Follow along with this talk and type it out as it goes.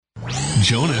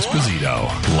Joan Esposito,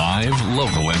 live,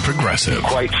 local, and progressive.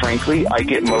 Quite frankly, I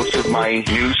get most of my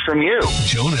news from you.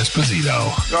 Joan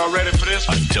Esposito. Y'all ready for this?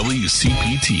 On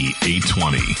WCPT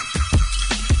 820.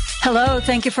 Hello,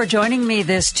 thank you for joining me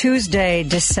this Tuesday,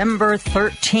 December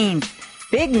 13th.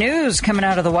 Big news coming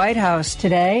out of the White House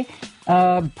today.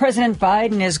 President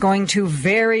Biden is going to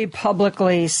very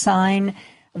publicly sign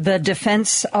the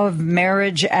Defense of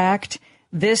Marriage Act.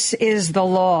 This is the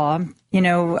law,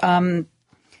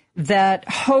 that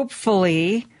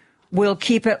hopefully will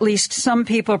keep at least some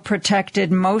people protected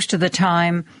most of the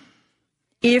time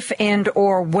if and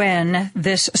or when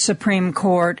this Supreme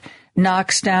Court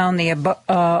knocks down the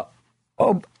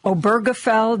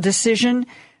Obergefell decision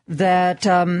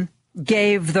that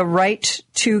gave the right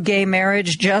to gay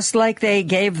marriage, just like they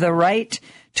gave the right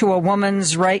to a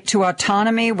woman's right to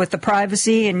autonomy with the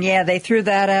privacy. And yeah, they threw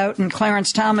that out. And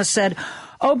Clarence Thomas said,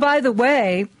 oh, by the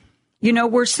way,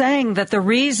 we're saying that the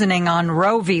reasoning on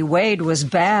Roe v. Wade was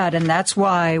bad, and that's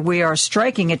why we are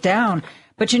striking it down.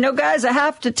 But, guys, I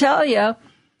have to tell you,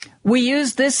 we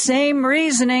use this same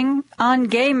reasoning on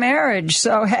gay marriage.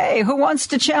 So, hey, who wants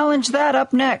to challenge that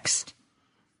up next?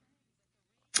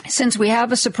 Since we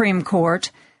have a Supreme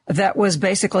Court that was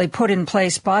basically put in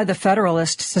place by the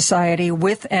Federalist Society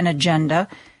with an agenda,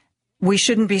 we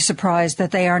shouldn't be surprised that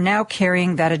they are now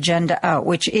carrying that agenda out,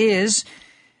 which is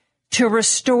to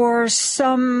restore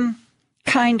some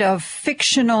kind of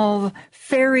fictional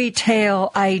fairy tale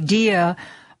idea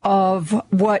of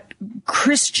what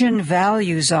Christian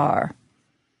values are.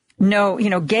 No,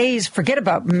 gays, forget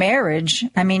about marriage.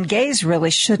 I mean, gays really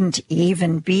shouldn't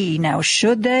even be now,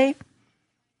 should they?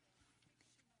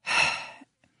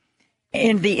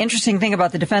 And the interesting thing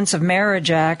about the Defense of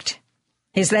Marriage Act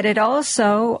is that it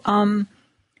also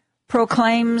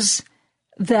proclaims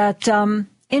that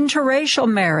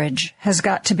interracial marriage has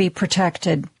got to be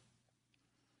protected.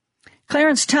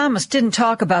 Clarence Thomas didn't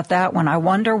talk about that one. I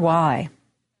wonder why.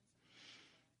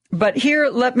 But here,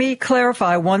 let me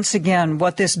clarify once again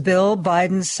what this bill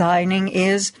Biden's signing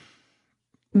is.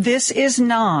 This is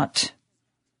not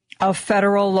a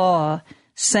federal law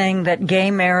saying that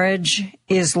gay marriage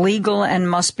is legal and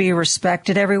must be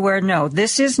respected everywhere. No,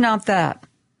 this is not that.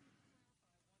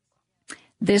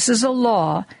 This is a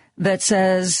law that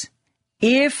says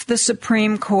if the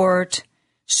Supreme Court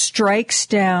strikes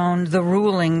down the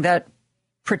ruling that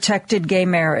protected gay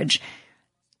marriage,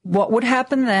 what would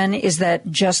happen then is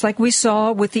that, just like we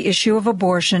saw with the issue of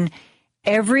abortion,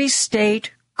 every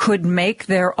state could make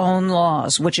their own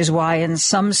laws, which is why in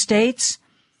some states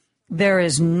there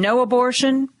is no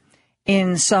abortion.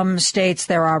 In some states,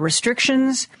 there are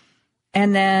restrictions.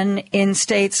 And then in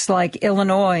states like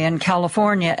Illinois and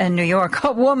California and New York,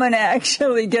 a woman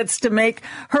actually gets to make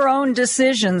her own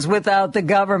decisions without the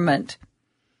government.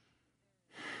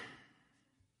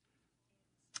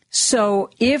 So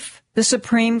if the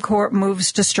Supreme Court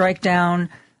moves to strike down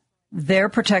their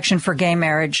protection for gay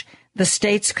marriage, the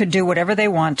states could do whatever they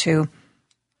want to.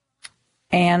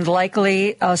 And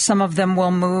likely some of them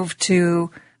will move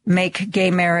to make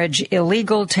gay marriage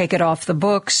illegal, take it off the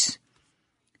books.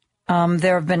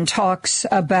 There have been talks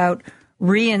about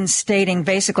reinstating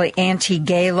basically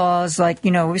anti-gay laws, like,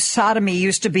 sodomy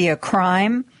used to be a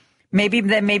crime. Maybe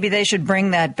they should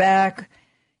bring that back.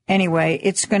 Anyway,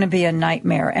 it's going to be a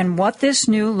nightmare. And what this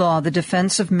new law, the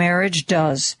Defense of Marriage,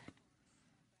 does,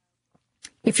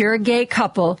 if you're a gay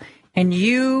couple and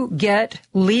you get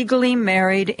legally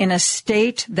married in a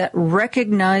state that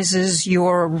recognizes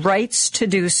your rights to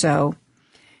do so,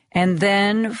 and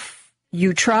then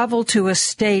you travel to a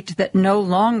state that no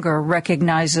longer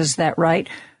recognizes that right,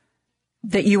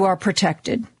 that you are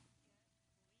protected.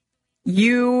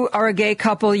 You are a gay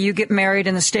couple, you get married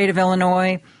in the state of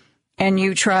Illinois, and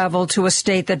you travel to a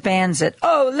state that bans it.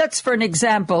 Oh, let's, for an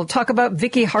example, talk about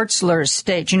Vicky Hartzler's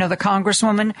state. The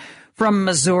congresswoman from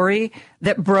Missouri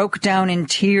that broke down in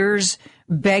tears,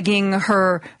 begging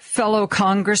her fellow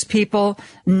congresspeople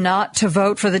not to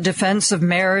vote for the Defense of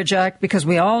Marriage Act because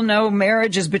we all know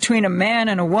marriage is between a man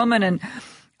and a woman. And,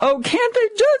 oh, can't they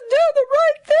just do the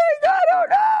right thing? I don't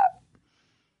know.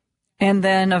 And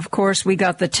then, of course, we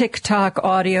got the TikTok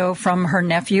audio from her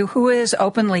nephew, who is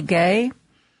openly gay.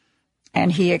 And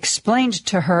he explained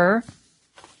to her,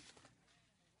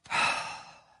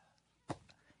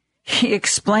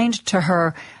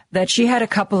 that she had a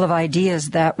couple of ideas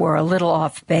that were a little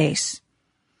off base.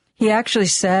 He actually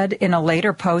said in a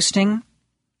later posting,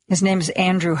 his name is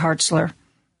Andrew Hartzler.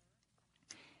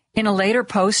 In a later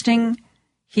posting,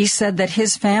 he said that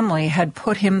his family had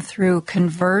put him through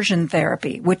conversion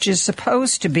therapy, which is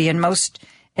supposed to be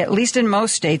at least in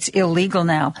most states, illegal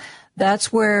now.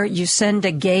 That's where you send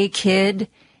a gay kid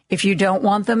if you don't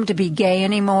want them to be gay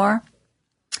anymore.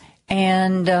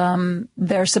 And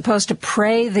they're supposed to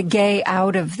pray the gay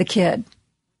out of the kid,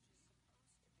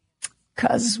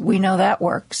 because we know that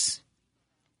works.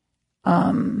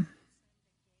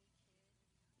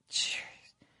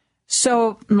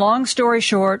 So, long story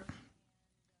short,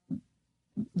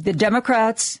 the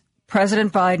Democrats,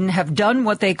 President Biden, have done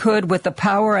what they could with the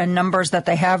power and numbers that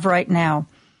they have right now.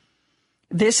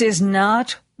 This is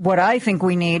not what I think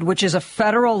we need, which is a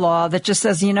federal law that just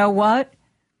says, you know what?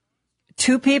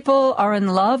 Two people are in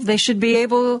love, they should be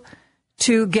able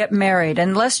to get married.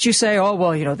 And lest you say, oh,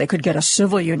 well, you know, they could get a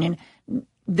civil union.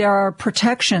 There are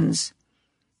protections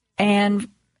and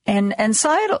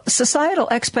societal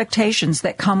expectations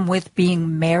that come with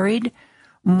being married,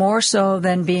 more so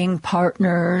than being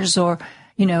partners or,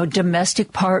 you know,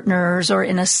 domestic partners or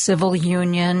in a civil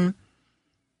union.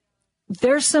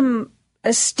 There's some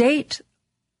estate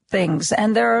things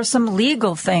and there are some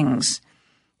legal things.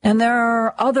 And there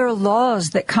are other laws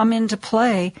that come into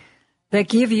play that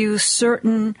give you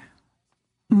certain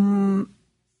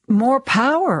more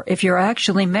power if you're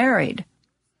actually married.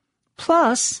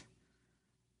 Plus,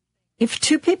 if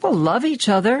two people love each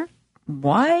other,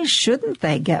 why shouldn't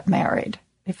they get married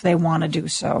if they want to do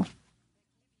so?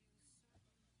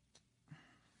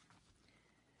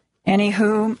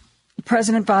 Anywho,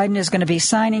 President Biden is going to be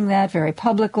signing that very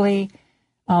publicly.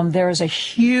 There is a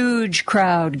huge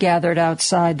crowd gathered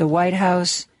outside the White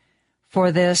House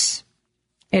for this.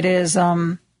 It is,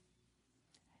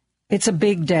 it's a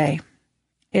big day.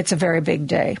 It's a very big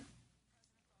day.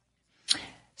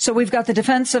 So we've got the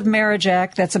Defense of Marriage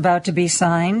Act that's about to be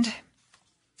signed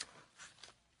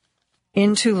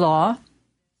into law.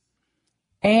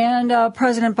 And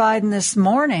President Biden this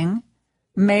morning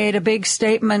made a big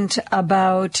statement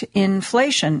about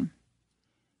inflation.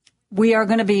 We are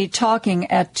going to be talking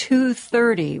at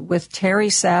 2:30 with Terry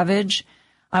Savage.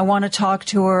 I want to talk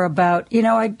to her about, you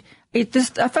know, I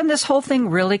find this whole thing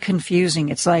really confusing.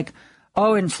 It's like,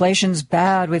 oh, inflation's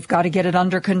bad. We've got to get it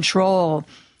under control.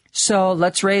 So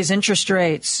let's raise interest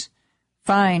rates.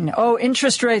 Fine. Oh,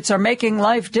 interest rates are making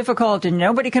life difficult and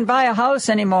nobody can buy a house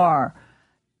anymore.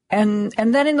 And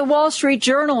then in the Wall Street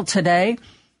Journal today,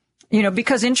 you know,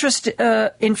 because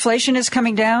inflation is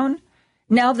coming down.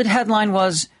 Now the headline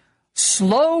was,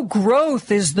 slow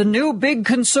growth is the new big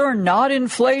concern, not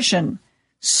inflation.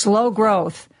 Slow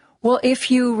growth. Well, if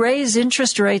you raise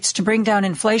interest rates to bring down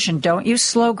inflation, don't you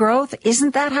slow growth?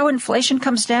 Isn't that how inflation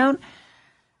comes down?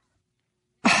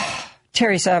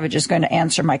 Terry Savage is going to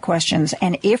answer my questions.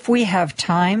 And if we have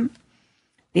time,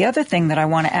 the other thing that I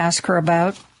want to ask her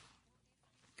about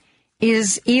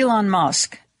is Elon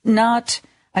Musk.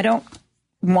 I don't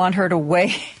want her to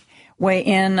weigh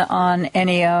in on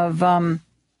any of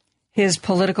his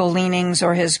political leanings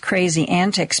or his crazy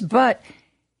antics. But,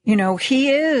 you know, he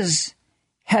is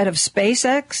head of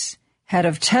SpaceX, head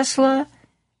of Tesla,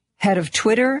 head of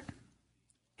Twitter.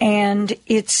 And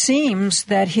it seems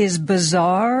that his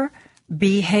bizarre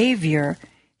behavior,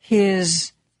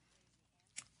 his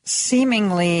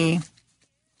seemingly,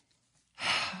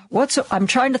 I'm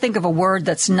trying to think of a word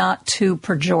that's not too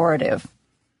pejorative.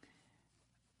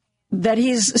 That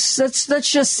let's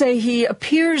just say he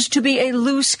appears to be a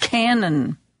loose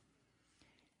cannon.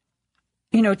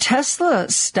 You know, Tesla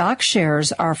stock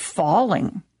shares are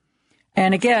falling.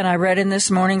 And again, I read in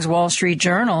this morning's Wall Street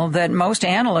Journal that most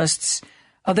analysts,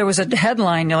 there was a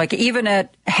headline, like even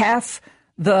at half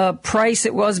the price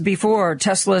it was before,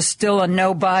 Tesla is still a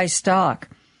no-buy stock.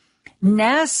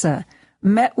 NASA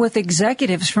met with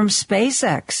executives from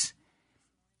SpaceX,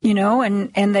 you know,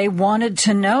 and they wanted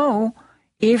to know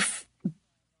if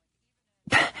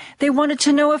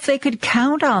they could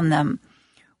count on them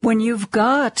when you've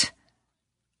got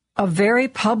a very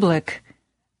public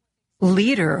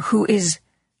leader who is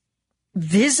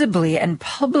visibly and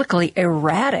publicly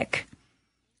erratic.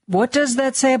 What does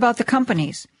that say about the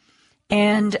companies?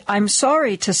 And I'm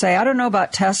sorry to say, I don't know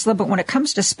about Tesla, but when it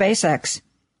comes to SpaceX,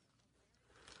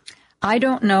 I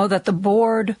don't know that the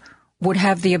board would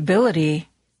have the ability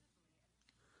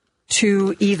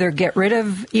to either get rid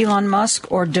of Elon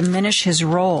Musk or diminish his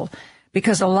role.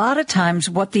 Because a lot of times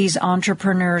what these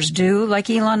entrepreneurs do, like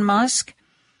Elon Musk,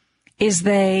 is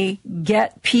they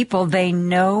get people they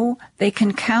know they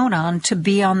can count on to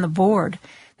be on the board.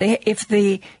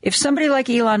 If somebody like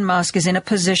Elon Musk is in a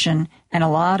position, and a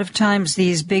lot of times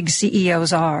these big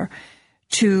CEOs are,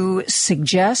 to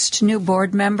suggest new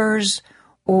board members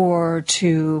or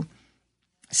to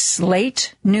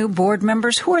slate new board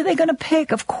members, who are they going to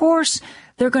pick? Of course,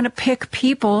 they're going to pick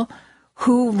people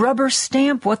who rubber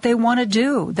stamp what they want to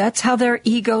do. That's how their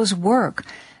egos work.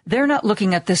 They're not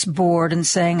looking at this board and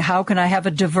saying, how can I have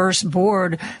a diverse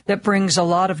board that brings a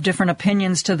lot of different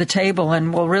opinions to the table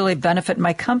and will really benefit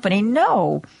my company?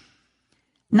 No,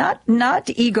 not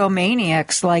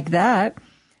egomaniacs like that.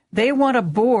 They want a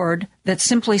board that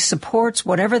simply supports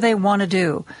whatever they want to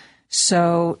do.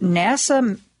 So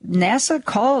NASA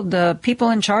called the people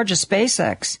in charge of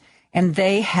SpaceX, and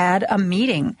they had a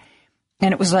meeting.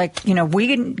 And it was like,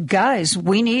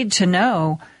 we need to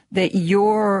know that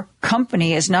your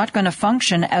company is not going to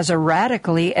function as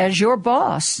erratically as your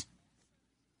boss.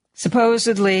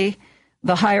 Supposedly,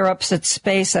 the higher-ups at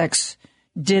SpaceX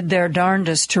did their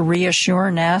darndest to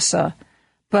reassure NASA.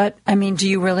 But, do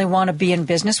you really want to be in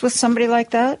business with somebody like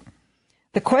that?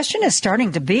 The question is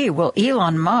starting to be, will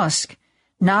Elon Musk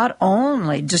not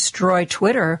only destroy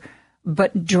Twitter,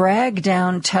 but drag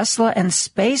down Tesla and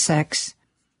SpaceX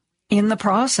in the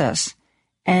process?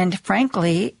 And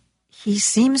frankly, he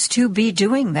seems to be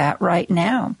doing that right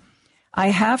now.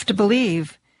 I have to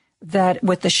believe that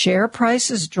with the share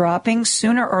prices dropping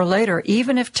sooner or later,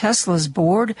 even if Tesla's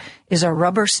board is a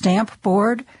rubber stamp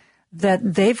board,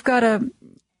 that they've got to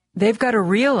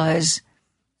realize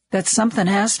that something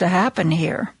has to happen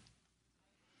here.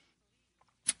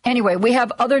 Anyway, we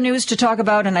have other news to talk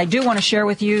about, and I do want to share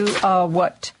with you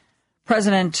what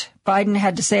President Biden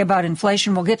had to say about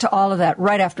inflation. We'll get to all of that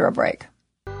right after a break.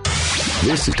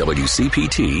 This is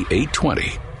WCPT 820,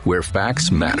 where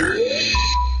facts matter.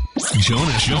 Joan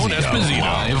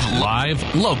Esposito.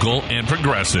 Live, local, and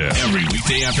progressive. Every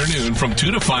weekday afternoon from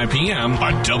 2 to 5 p.m.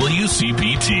 on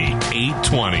WCPT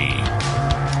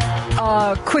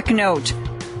 820. Quick note.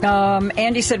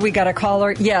 Andy said we got a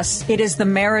caller. Yes, it is the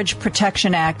Marriage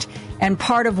Protection Act. And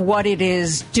part of what it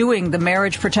is doing, the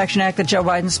Marriage Protection Act that Joe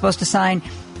Biden's supposed to sign,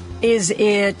 is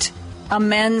it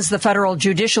amends the federal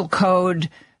judicial code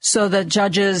so that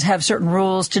judges have certain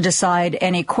rules to decide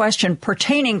any question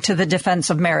pertaining to the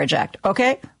Defense of Marriage Act.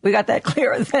 Okay? We got that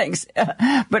clear. Thanks.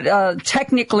 But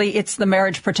technically, it's the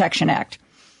Marriage Protection Act.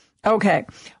 Okay.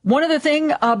 One other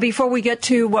thing before we get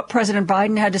to what President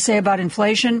Biden had to say about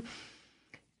inflation.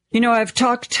 I've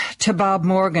talked to Bob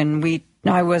Morgan.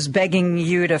 I was begging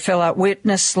you to fill out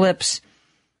witness slips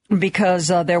because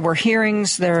there were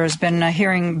hearings. There has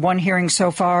been one hearing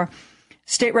so far.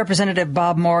 State Representative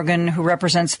Bob Morgan, who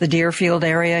represents the Deerfield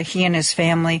area, he and his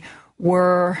family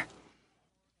were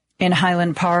in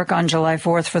Highland Park on July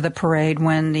 4th for the parade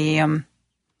when the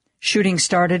shooting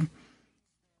started.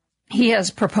 He has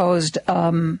proposed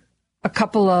a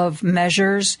couple of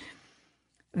measures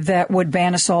that would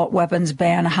ban assault weapons,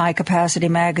 ban high-capacity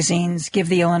magazines, give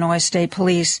the Illinois State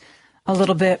Police a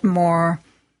little bit more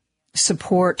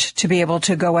support to be able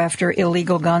to go after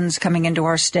illegal guns coming into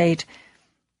our state.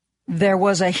 There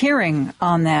was a hearing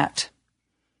on that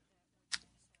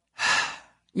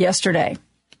yesterday.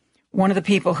 One of the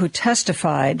people who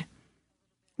testified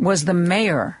was the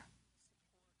mayor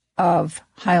of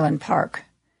Highland Park,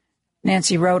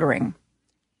 Nancy Rotering.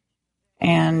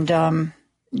 And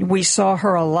we saw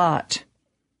her a lot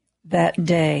that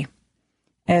day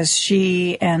as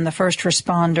she and the first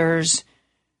responders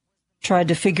tried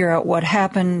to figure out what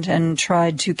happened and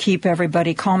tried to keep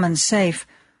everybody calm and safe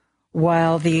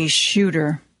while the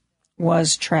shooter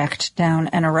was tracked down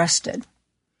and arrested.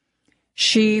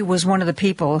 She was one of the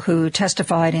people who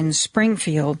testified in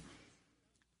Springfield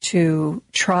to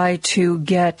try to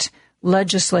get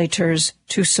legislators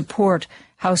to support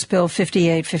House Bill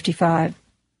 5855.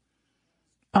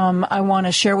 I want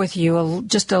to share with you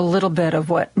just a little bit of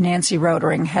what Nancy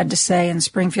Rotering had to say in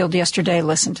Springfield yesterday.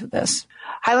 Listen to this.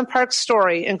 Highland Park's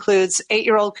story includes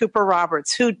 8-year-old Cooper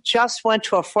Roberts, who just went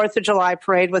to a 4th of July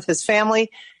parade with his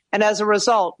family and as a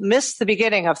result missed the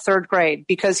beginning of 3rd grade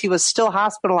because he was still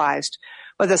hospitalized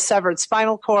with a severed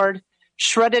spinal cord,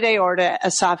 shredded aorta,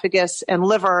 esophagus, and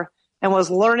liver, and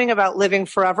was learning about living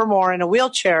forevermore in a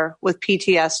wheelchair with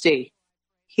PTSD.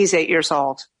 He's 8 years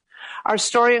old. Our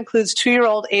story includes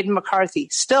 2-year-old Aiden McCarthy,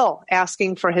 still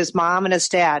asking for his mom and his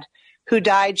dad, who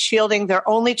died shielding their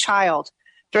only child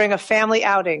during a family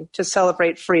outing to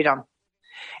celebrate freedom.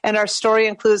 And our story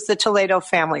includes the Toledo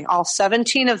family, all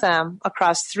 17 of them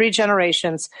across 3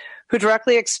 generations, who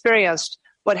directly experienced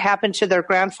what happened to their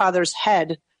grandfather's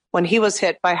head when he was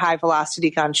hit by high-velocity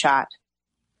gunshot.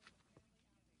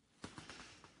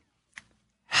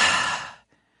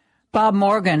 Bob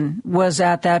Morgan was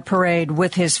at that parade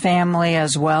with his family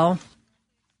as well.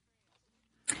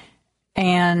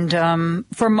 And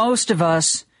for most of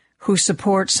us who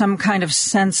support some kind of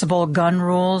sensible gun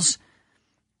rules,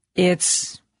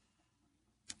 it's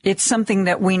something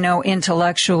that we know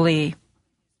intellectually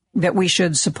that we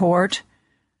should support.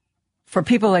 For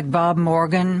people like Bob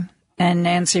Morgan and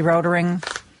Nancy Rotering,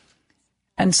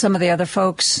 and some of the other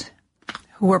folks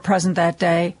who were present that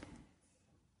day,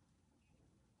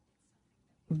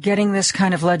 getting this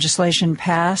kind of legislation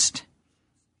passed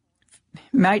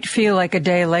might feel like a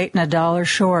day late and a dollar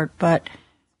short, but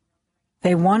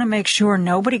they want to make sure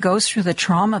nobody goes through the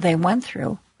trauma they went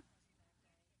through.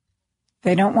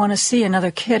 They don't want to see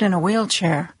another kid in a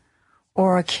wheelchair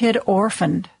or a kid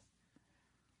orphaned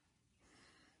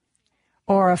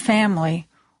or a family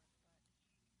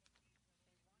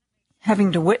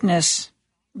having to witness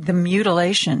the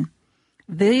mutilation.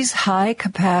 These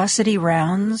high-capacity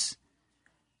rounds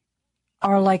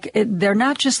are like, they're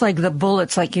not just like the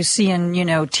bullets like you see in,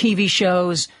 TV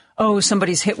shows. Oh,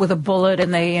 somebody's hit with a bullet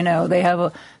and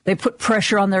they put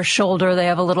pressure on their shoulder. They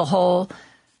have a little hole.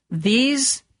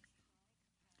 This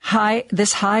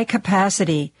high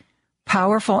capacity,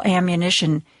 powerful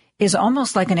ammunition is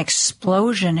almost like an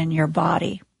explosion in your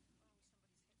body.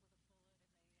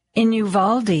 In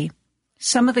Uvalde,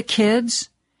 some of the kids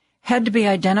had to be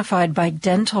identified by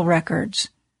dental records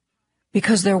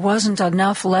because there wasn't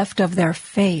enough left of their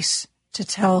face to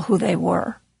tell who they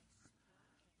were.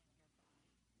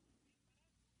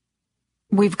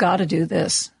 We've got to do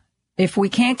this. If we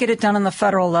can't get it done on the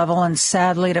federal level, and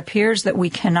sadly it appears that we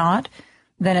cannot,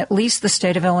 then at least the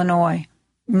state of Illinois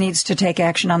needs to take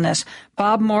action on this.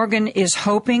 Bob Morgan is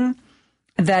hoping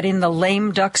that in the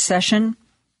lame duck session,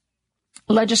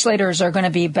 legislators are going to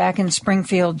be back in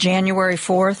Springfield January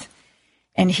 4th,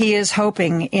 and he is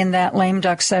hoping in that lame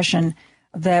duck session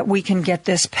that we can get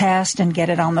this passed and get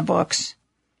it on the books.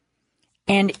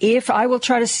 And if I will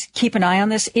try to keep an eye on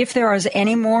this, if there is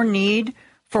any more need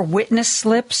for witness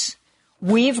slips,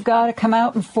 we've got to come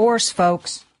out in force,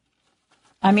 folks.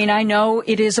 I mean, I know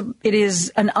it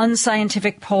is an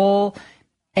unscientific poll,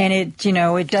 and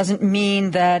it doesn't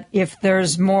mean that if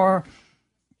there's more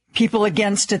people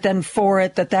against it than for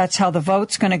it, that's how the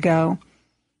vote's going to go.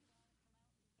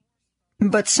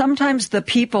 But sometimes the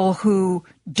people who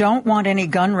don't want any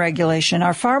gun regulation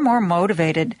are far more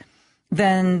motivated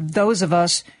than those of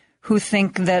us who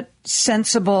think that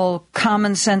sensible,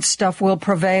 common sense stuff will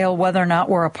prevail whether or not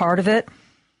we're a part of it.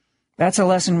 That's a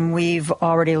lesson we've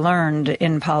already learned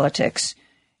in politics,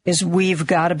 is we've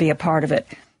got to be a part of it.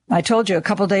 I told you a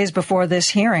couple days before this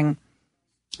hearing,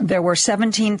 there were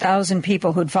 17,000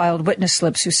 people who'd filed witness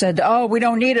slips who said, oh, we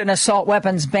don't need an assault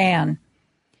weapons ban.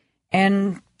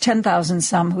 And 10,000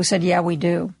 some who said, yeah, we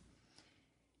do.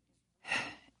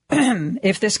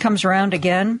 If this comes around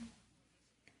again,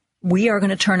 we are going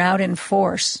to turn out in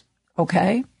force,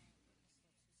 okay?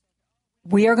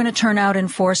 We are going to turn out in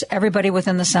force. Everybody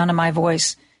within the sound of my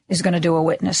voice is going to do a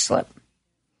witness slip.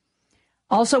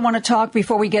 Also want to talk,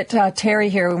 before we get Terry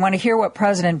here, we want to hear what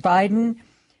President Biden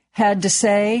had to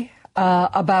say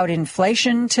about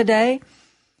inflation today.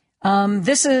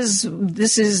 This is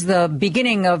the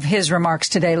beginning of his remarks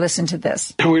today. Listen to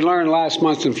this. We learned last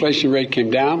month's inflation rate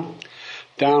came down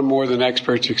more than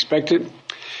experts expected.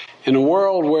 In a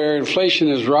world where inflation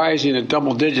is rising at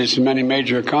double digits in many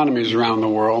major economies around the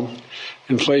world,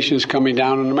 inflation is coming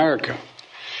down in America.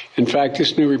 In fact,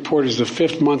 this new report is the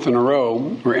fifth month in a row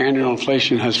where annual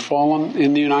inflation has fallen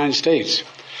in the United States.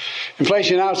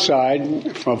 Inflation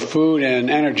outside from food and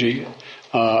energy,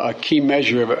 a key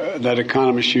measure that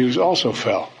economists use, also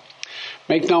fell.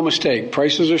 Make no mistake,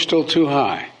 prices are still too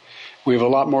high. We have a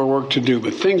lot more work to do,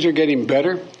 but things are getting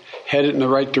better, headed in the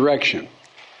right direction.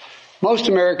 Most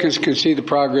Americans can see the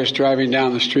progress driving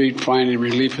down the street, finding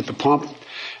relief at the pump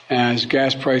as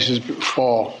gas prices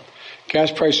fall.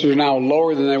 Gas prices are now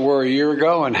lower than they were a year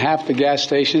ago, and half the gas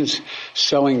stations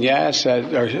selling gas at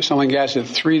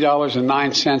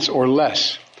 $3.09 or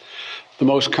less. The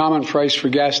most common price for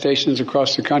gas stations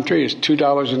across the country is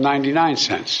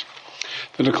 $2.99.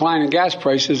 The decline in gas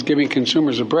prices is giving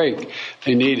consumers a break.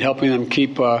 They need helping them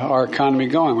keep our economy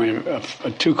going. When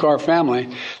a two-car family,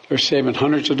 they're saving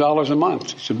hundreds of dollars a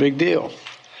month. It's a big deal.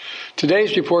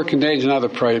 Today's report contains another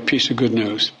piece of good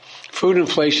news. Food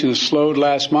inflation has slowed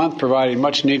last month, providing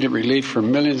much-needed relief for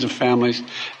millions of families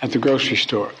at the grocery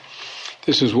store.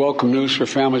 This is welcome news for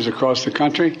families across the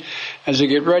country as they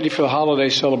get ready for the holiday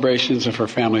celebrations and for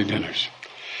family dinners.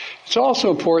 It's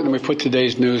also important that we put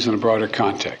today's news in a broader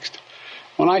context.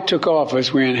 When I took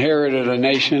office, we inherited a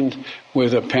nation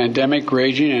with a pandemic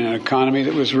raging and an economy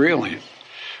that was reeling.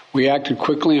 We acted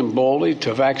quickly and boldly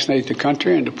to vaccinate the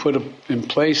country and to put in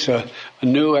place a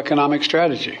new economic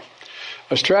strategy.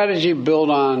 A strategy built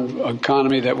on an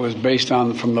economy that was based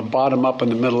on from the bottom up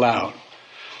and the middle out.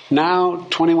 Now,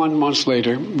 21 months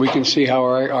later, we can see how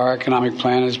our economic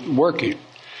plan is working.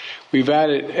 We've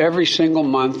added every single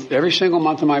month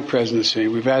of my presidency,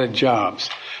 we've added jobs.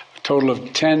 A total of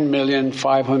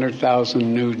 10,500,000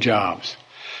 new jobs.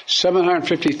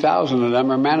 750,000 of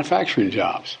them are manufacturing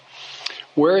jobs.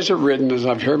 Where is it written, as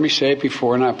I've heard me say it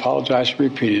before, and I apologize for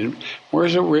repeating it, where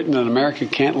is it written that America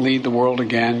can't lead the world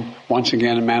once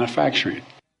again in manufacturing?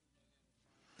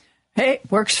 Hey,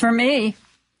 works for me.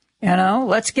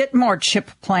 Let's get more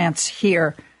chip plants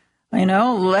here.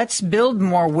 Let's build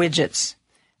more widgets.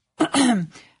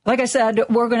 Like I said,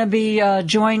 we're going to be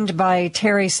joined by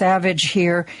Terry Savage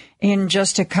here in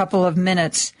just a couple of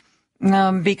minutes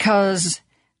because,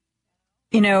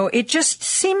 it just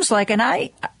seems like, and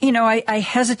I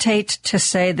hesitate to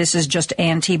say this is just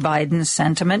anti-Biden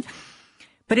sentiment,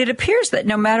 but it appears that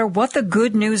no matter what the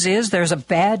good news is, there's a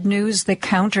bad news that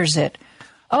counters it.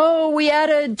 Oh, we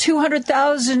added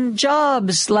 200,000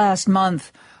 jobs last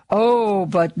month. Oh,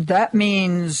 but that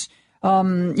means,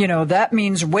 that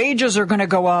means wages are going to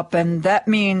go up, and that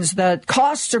means that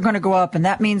costs are going to go up, and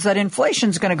that means that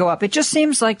inflation's going to go up. It just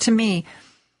seems like to me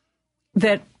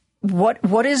that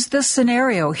what is the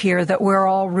scenario here that we're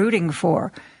all rooting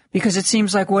for? Because it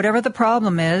seems like whatever the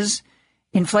problem is,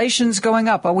 inflation's going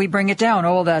up. Oh, we bring it down.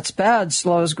 Oh, that's bad.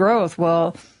 Slows growth.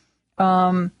 Well,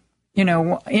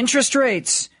 interest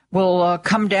rates will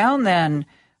come down then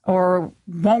or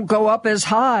won't go up as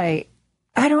high.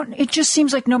 It just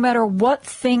seems like no matter what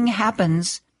thing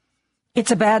happens,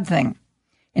 it's a bad thing.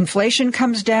 Inflation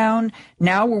comes down.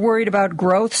 Now we're worried about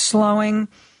growth slowing,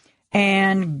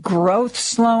 and growth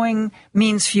slowing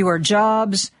means fewer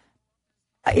jobs.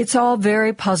 It's all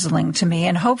very puzzling to me,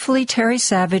 and hopefully Terry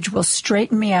Savage will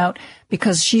straighten me out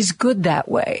because she's good that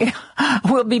way.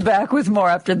 We'll be back with more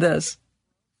after this.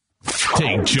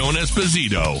 Take Joan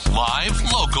Esposito, live,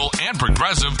 local, and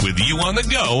progressive with you on the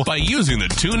go by using the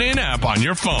TuneIn app on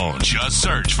your phone. Just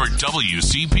search for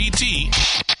WCPT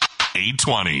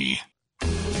 820.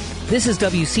 This is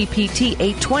WCPT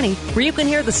 820, where you can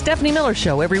hear the Stephanie Miller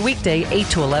Show every weekday, 8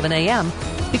 to 11 a.m.,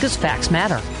 because facts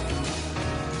matter.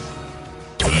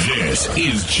 This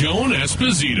is Joan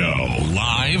Esposito,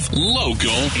 live, local,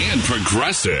 and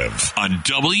progressive on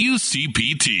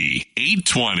WCPT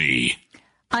 820.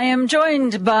 I am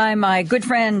joined by my good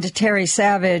friend, Terry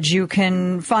Savage. You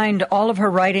can find all of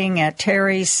her writing at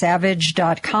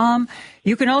terrysavage.com.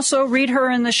 You can also read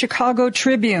her in the Chicago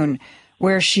Tribune,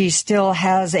 where she still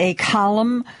has a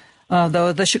column,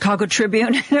 though the Chicago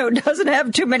Tribune doesn't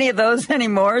have too many of those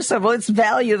anymore, so let's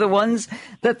value the ones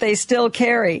that they still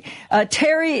carry.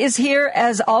 Terry is here,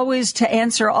 as always, to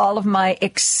answer all of my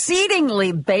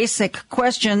exceedingly basic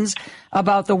questions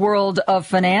about the world of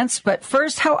finance. But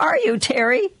first, how are you,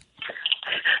 Terry?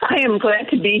 I am glad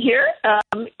to be here.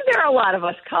 There are a lot of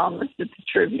us columnists at the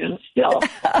Tribune still,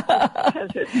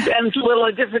 because it bends a little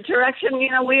a different direction. We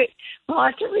have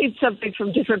to read something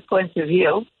from different points of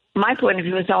view. My point of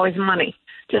view is always money,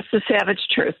 just the savage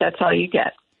truth. That's all you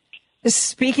get.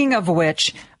 Speaking of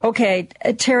which, okay,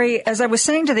 Terry, as I was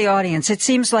saying to the audience, it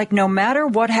seems like no matter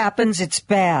what happens, it's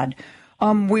bad.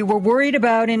 We were worried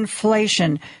about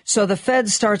inflation, so the Fed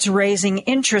starts raising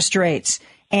interest rates,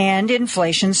 and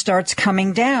inflation starts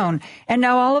coming down. And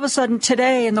now all of a sudden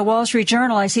today in the Wall Street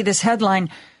Journal, I see this headline,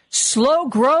 slow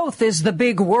growth is the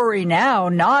big worry now,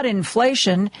 not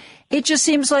inflation. It just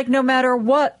seems like no matter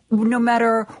what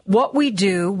we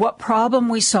do, what problem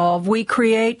we solve, we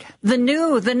create the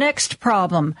next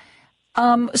problem.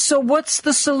 So what's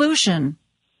the solution?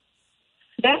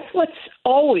 That's what's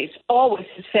always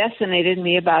has fascinated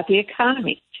me about the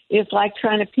economy. It's like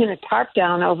trying to pin a tarp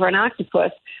down over an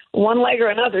octopus. One leg or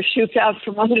another shoots out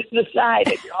from under the side,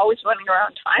 and you're always running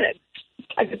around trying to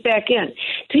tuck it back in.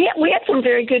 So we had some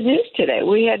very good news today.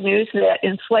 We had news that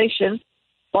inflation,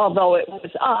 although it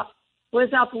was up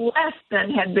less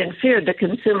than had been feared, the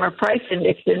consumer price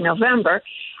index in November.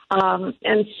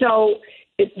 And so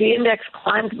the index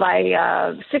climbed by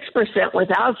 6%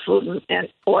 without food and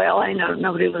oil. I know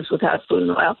nobody was without food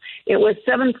and oil. It was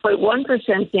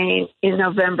 7.1% gain in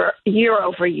November year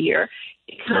over year.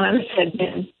 Economists had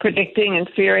been predicting and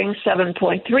fearing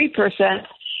 7.3%,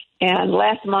 and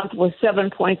last month was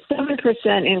 7.7%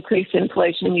 increase in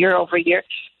inflation year over year.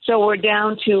 So we're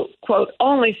down to, quote,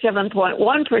 only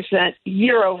 7.1%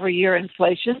 year over year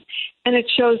inflation, and it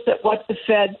shows that what the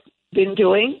Fed's been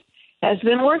doing has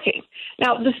been working.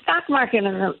 Now, the stock market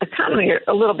and the economy are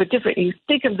a little bit different. You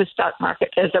think of the stock market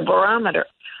as a barometer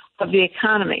of the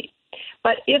economy.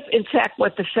 But if, in fact,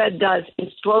 what the Fed does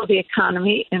is slow the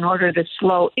economy in order to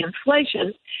slow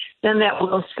inflation, then that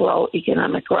will slow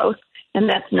economic growth, and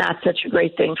that's not such a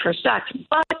great thing for stocks.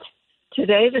 But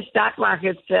today the stock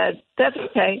market said, that's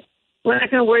okay. We're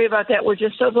not going to worry about that. We're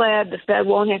just so glad the Fed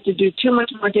won't have to do too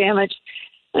much more damage.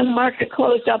 And the market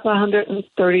closed up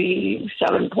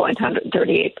 137 points,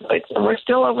 138 points, and we're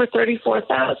still over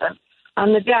 34,000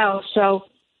 on the Dow. So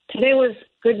today was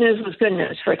good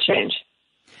news for a change.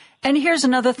 And here's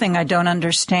another thing I don't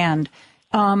understand.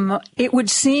 It would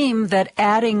seem that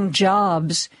adding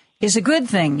jobs is a good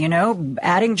thing,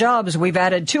 adding jobs. We've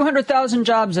added 200,000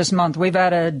 jobs this month. We've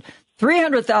added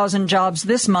 300,000 jobs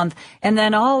this month. And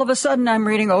then all of a sudden I'm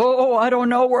reading, I don't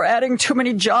know, we're adding too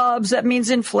many jobs. That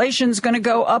means inflation's going to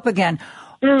go up again.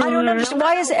 I don't understand.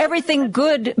 Why is everything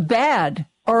good bad,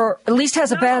 or at least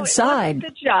has a bad side?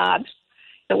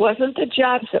 It wasn't the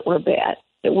jobs that were bad.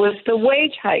 It was the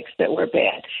wage hikes that were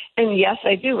bad. And yes,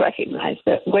 I do recognize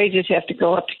that wages have to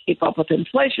go up to keep up with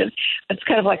inflation. It's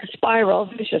kind of like a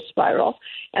vicious spiral.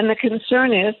 And the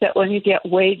concern is that when you get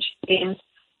wage gains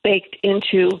baked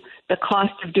into the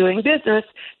cost of doing business,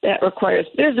 that requires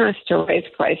business to raise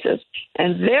prices.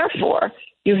 And therefore,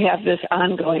 you have this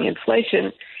ongoing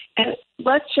inflation. And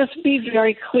let's just be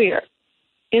very clear.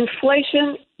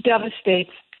 Inflation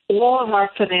devastates all of our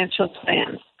financial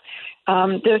plans.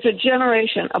 There's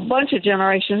a bunch of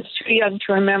generations too young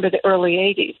to remember the early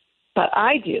 80s, but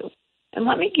I do. And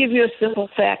let me give you a simple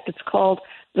fact. It's called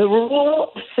the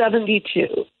Rule of 72.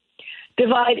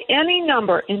 Divide any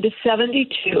number into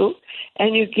 72,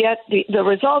 and you get the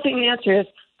resulting answer is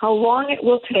how long it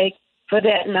will take for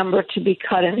that number to be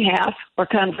cut in half, or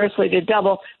conversely to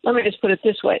double. Let me just put it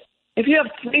this way. If you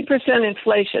have 3%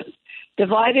 inflation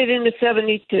divided into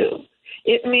 72,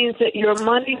 it means that your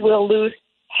money will lose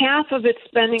half of its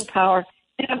spending power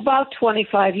in about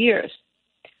 25 years.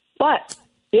 But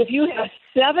if you have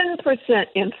 7%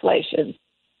 inflation,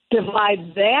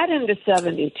 divide that into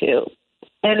 72,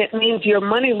 and it means your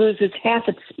money loses half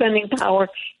its spending power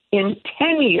in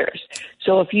 10 years.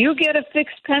 So if you get a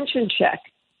fixed pension check,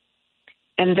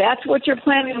 and that's what you're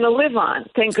planning to live on,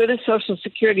 thank goodness Social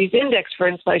Security's indexed for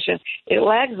inflation. It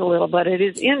lags a little, but it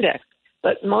is indexed.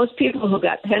 But most people who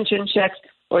got pension checks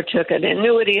or took an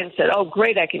annuity and said, oh,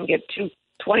 great, I can get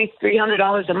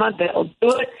 $2,300 a month, that'll do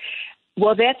it.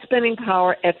 Well, that spending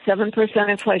power at 7%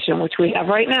 inflation, which we have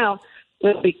right now,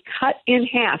 will be cut in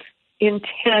half in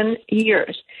 10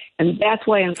 years. And that's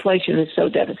why inflation is so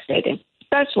devastating,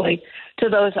 especially to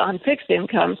those on fixed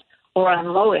incomes or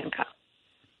on low income.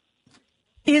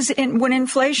 When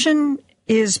inflation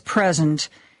is present,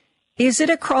 is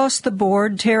it across the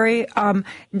board, Terry? I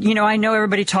know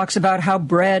everybody talks about how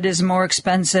bread is more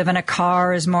expensive and a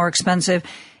car is more expensive.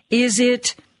 Is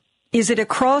it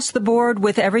across the board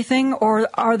with everything, or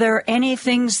are there any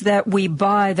things that we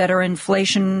buy that are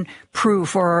inflation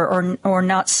proof or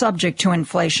not subject to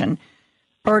inflation?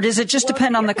 Or does it just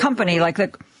depend on the company? Like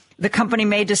the company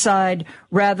may decide,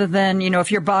 rather than,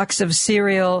 if your box of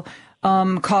cereal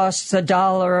costs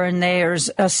 $1 and there's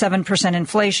a 7%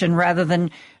 inflation, rather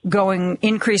than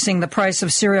increasing the price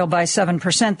of cereal by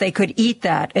 7%, they could eat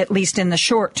that, at least in the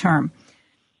short term.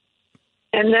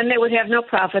 And then they would have no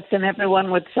profits and everyone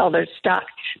would sell their stock.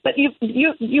 But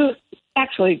you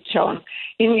actually, Joan,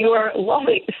 in your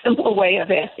lovely, simple way of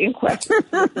asking questions,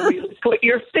 you put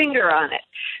your finger on it.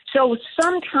 So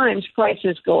sometimes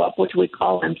prices go up, which we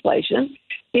call inflation,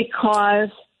 because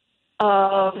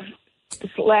of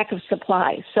lack of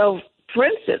supply. So, for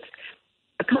instance,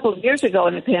 a couple of years ago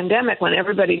in the pandemic, when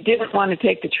everybody didn't want to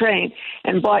take the train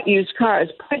and bought used cars,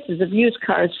 prices of used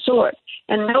cars soared.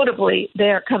 And notably, they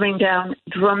are coming down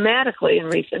dramatically in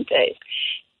recent days.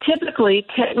 Typically,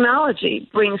 technology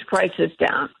brings prices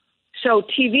down. So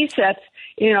TV sets,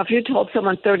 if you told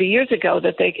someone 30 years ago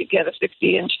that they could get a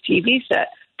 60-inch TV set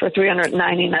for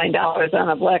 $399 on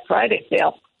a Black Friday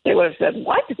sale, they would have said,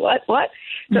 what?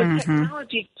 So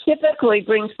technology typically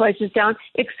brings prices down,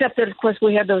 except that, of course,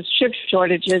 we have those chip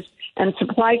shortages and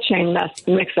supply chain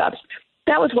mix-ups.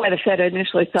 That was why the Fed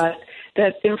initially thought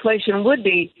that inflation would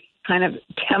be kind of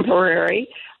temporary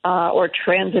or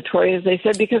transitory, as they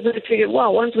said, because they figured,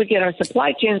 well, once we get our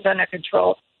supply chains under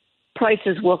control,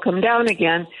 prices will come down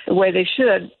again the way they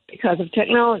should because of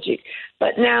technology.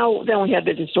 But now, then we have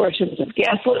the distortions of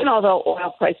gasoline, although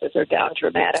oil prices are down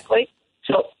dramatically.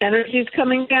 So energy is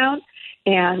coming down,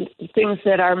 and things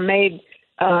that are made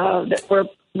that were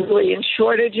really in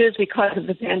shortages because of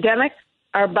the pandemic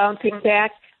are bouncing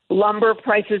back. Lumber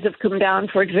prices have come down,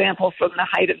 for example, from the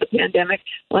height of the pandemic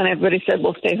when everybody said,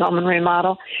 we'll stay home and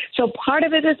remodel. So part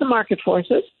of it is the market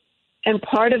forces, and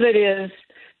part of it is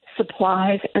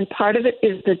supplies, and part of it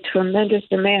is the tremendous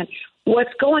demand.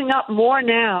 What's going up more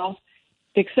now,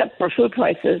 except for food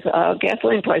prices,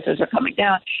 gasoline prices are coming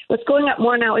down. What's going up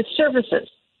more now is services,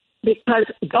 because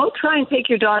don't try and take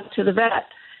your dog to the vet.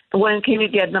 When can you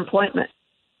get an appointment?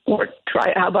 Or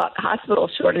how about hospital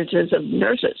shortages of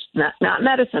nurses, not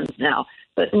medicines now,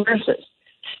 but nurses.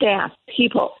 staff,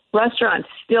 people, restaurants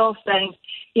still saying,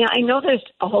 yeah, I know there's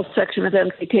a whole section of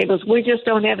empty tables. We just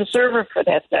don't have a server for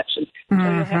that section. So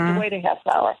you have to wait a half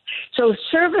hour. So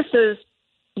services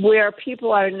where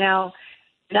people are now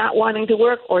not wanting to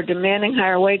work or demanding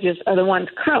higher wages are the ones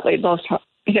currently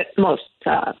hit most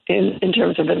in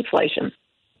terms of inflation.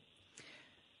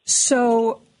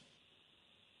 So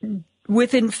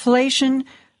with inflation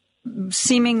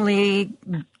seemingly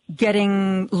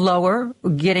getting lower,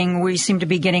 we seem to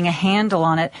be getting a handle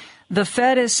on it, the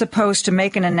Fed is supposed to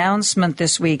make an announcement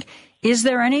this week. Is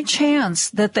there any chance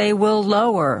that they will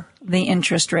lower the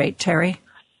interest rate, Terry?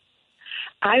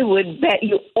 I would bet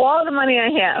you all the money I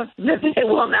have that they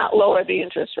will not lower the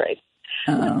interest rate.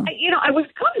 I was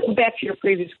going back to your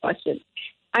previous question.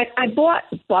 I bought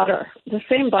butter, the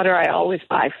same butter I always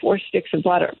buy, 4 sticks of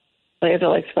butter, Leather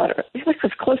Lakes butter. It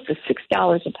was close to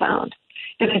 $6 a pound.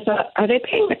 And I thought, are they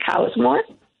paying the cows more?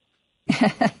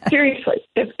 Seriously.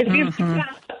 If you've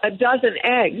got a dozen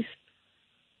eggs,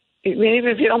 even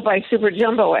if you don't buy super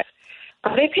jumbo eggs,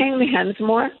 are they paying the hens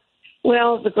more?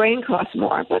 Well, the grain costs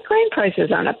more, but grain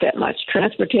prices aren't up that much.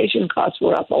 Transportation costs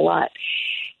were up a lot.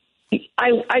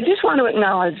 I just want to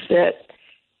acknowledge that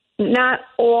not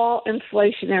all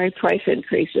inflationary price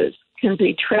increases can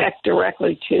be tracked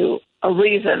directly to a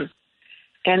reason.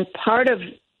 And part of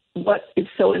what is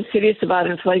so insidious about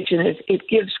inflation is it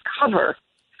gives cover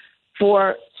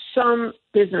for some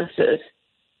businesses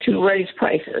to raise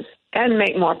prices and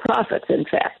make more profits, in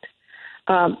fact.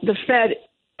 The Fed,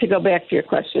 to go back to your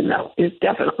question, though, is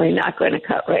definitely not going to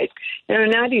cut rates. They're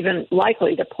not even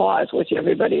likely to pause, which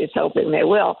everybody is hoping they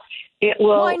will. It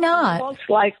will Why not? most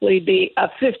likely be a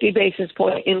 50 basis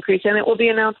point increase, and it will be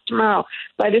announced tomorrow.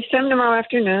 By this time tomorrow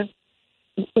afternoon,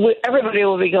 everybody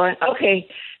will be going, okay,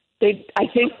 I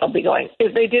think they'll be going.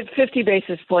 If they did 50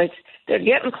 basis points, they're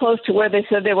getting close to where they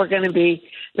said they were going to be.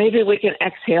 Maybe we can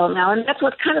exhale now. And that's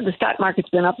what kind of the stock market's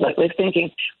been up lately,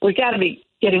 thinking we got to be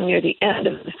getting near the end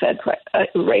of the Fed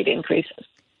rate increases.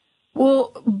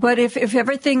 Well, but if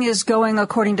everything is going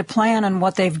according to plan and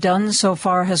what they've done so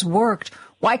far has worked,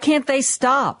 why can't they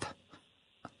stop?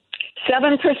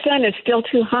 7% is still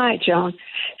too high, Joan.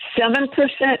 7%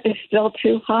 is still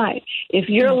too high. If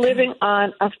you're living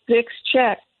on a fixed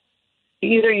check,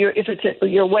 either if it's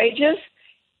your wages,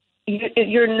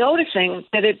 you're noticing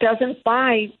that it doesn't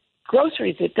buy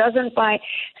groceries. It doesn't buy.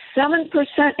 7%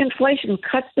 inflation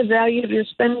cuts the value of your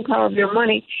spending power of your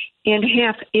money in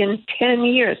half in 10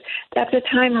 years. That's a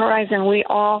time horizon we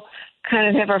all kind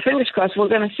of have our fingers crossed we're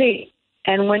going to see.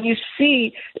 And when you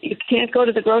see you can't go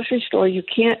to the grocery store, you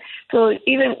can't. So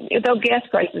even though gas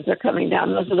prices are coming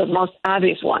down, those are the most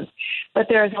obvious ones. But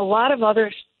there's a lot of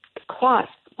other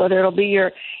costs, whether it'll be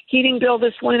your heating bill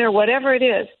this winter, whatever it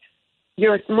is.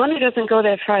 Your money doesn't go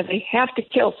that far. They have to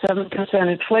kill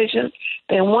 7% inflation.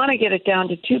 They want to get it down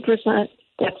to 2%.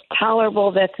 That's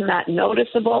tolerable. That's not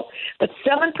noticeable. But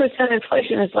 7%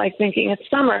 inflation is like thinking it's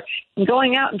summer and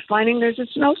going out and finding there's a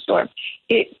snowstorm.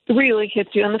 It really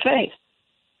hits you in the face.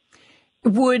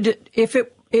 Would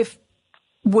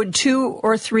 2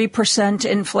 or 3%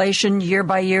 inflation year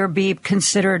by year be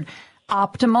considered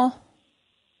optimal?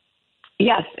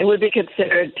 Yes, it would be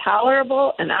considered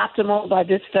tolerable and optimal by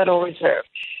this Federal Reserve.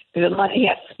 The money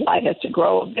supply has to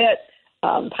grow a bit.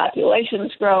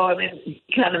 Populations grow. I mean,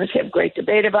 economists have great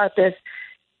debate about this.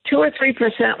 2 or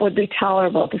 3% would be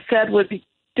tolerable. The Fed would be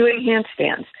doing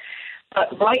handstands.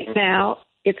 But right now,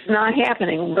 it's not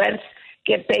happening. Rents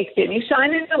get baked in. You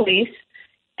sign in the lease,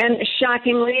 and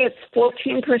shockingly, it's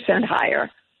 14% higher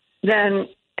than,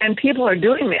 and people are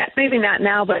doing that. Maybe not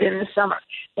now, but in the summer.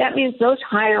 That means those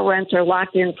higher rents are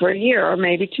locked in for a year or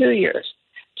maybe 2 years.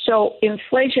 So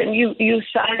inflation, you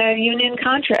sign a union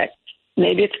contract.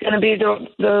 Maybe it's going to be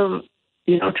the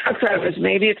truck drivers.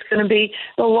 Maybe it's going to be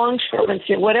the longshoremen,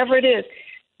 whatever it is.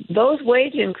 Those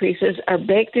wage increases are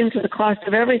baked into the cost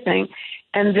of everything,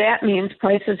 and that means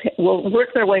prices will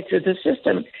work their way through the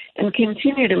system and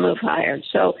continue to move higher.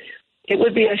 So it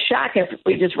would be a shock if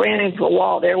we just ran into a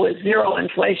wall. There was zero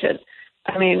inflation.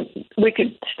 I mean, we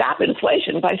could stop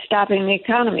inflation by stopping the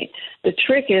economy. The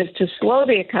trick is to slow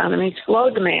the economy, slow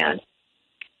demand,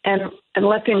 and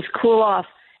let things cool off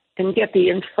and get the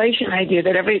inflation idea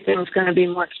that everything's going to be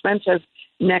more expensive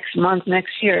next month,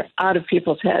 next year, out of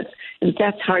people's heads. And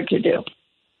that's hard to do.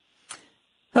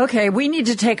 Okay, we need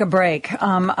to take a break.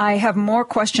 I have more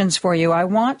questions for you. I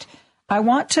want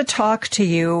to talk to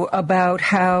you about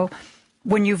how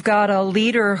when you've got a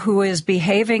leader who is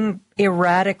behaving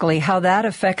erratically, how that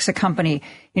affects a company.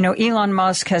 You know, Elon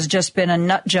Musk has just been a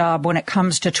nut job when it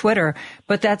comes to Twitter,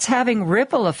 but that's having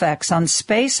ripple effects on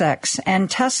SpaceX and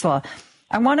Tesla.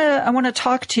 I want to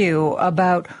talk to you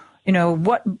about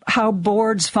how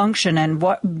boards function and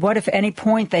what if any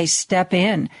point they step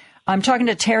in. I'm talking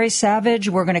to Terry Savage.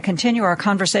 We're going to continue our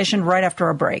conversation right after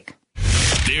a break.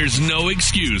 There's no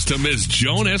excuse to miss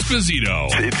Joan Esposito.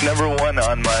 It's number one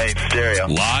on my stereo.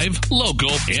 Live,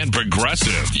 local, and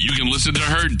progressive. You can listen to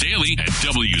her daily at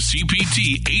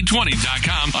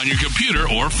WCPT820.com on your computer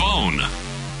or phone.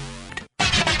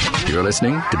 You're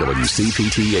listening to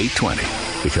WCPT 820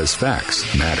 because facts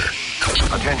matter.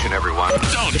 Attention, everyone.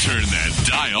 Don't turn that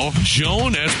dial.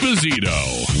 Joan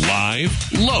Esposito, live,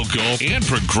 local, and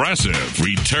progressive,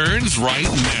 returns right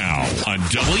now on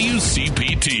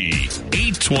WCPT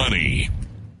 820.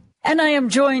 And I am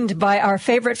joined by our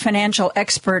favorite financial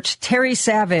expert, Terry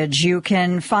Savage. You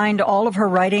can find all of her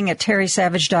writing at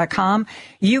terrysavage.com.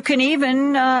 You can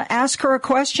even ask her a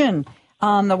question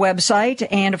on the website.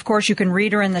 And, of course, you can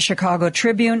read her in the Chicago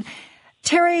Tribune.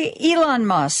 Terry, Elon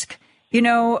Musk.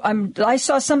 I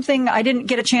saw something. I didn't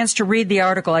get a chance to read the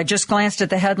article. I just glanced at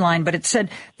the headline, but it said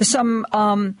some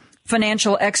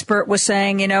financial expert was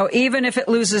saying, even if it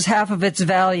loses half of its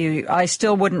value, I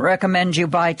still wouldn't recommend you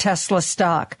buy Tesla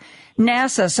stock.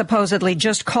 NASA supposedly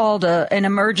just called an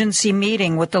emergency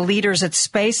meeting with the leaders at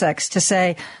SpaceX to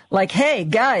say, hey,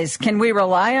 guys, can we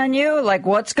rely on you?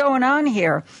 What's going on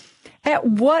here? At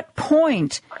what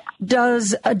point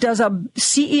does a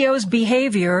CEO's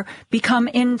behavior become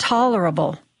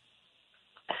intolerable?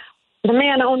 The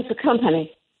man owns the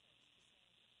company.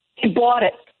 He bought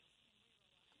it.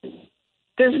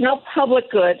 There's no public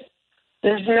good.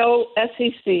 There's no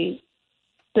SEC.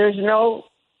 There's no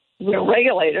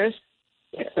regulators,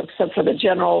 except for the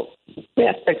general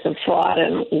aspects of fraud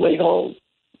and legal,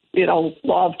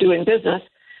 law of doing business.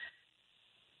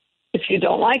 If you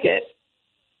don't like it,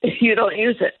 you don't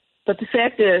use it. But the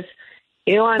fact is,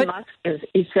 Elon Musk is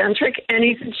eccentric and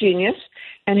he's a genius,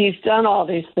 and he's done all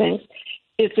these things.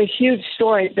 It's a huge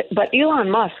story. But Elon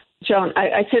Musk, Joan,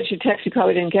 I said you text, you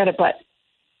probably didn't get it, but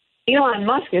Elon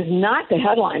Musk is not the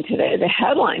headline today. The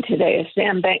headline today is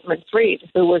Sam Bankman-Fried,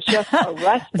 who was just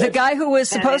arrested. The guy who was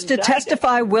supposed to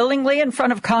testify willingly in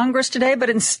front of Congress today,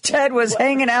 but instead was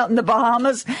hanging out in the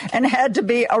Bahamas and had to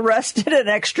be arrested and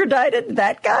extradited.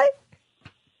 That guy?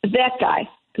 That guy.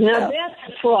 Now, that's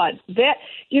fraud.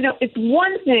 It's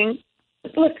one thing.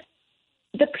 Look,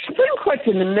 the Supreme Court's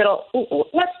in the middle.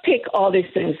 Let's take all these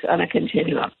things on a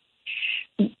continuum.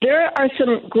 There are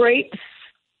some great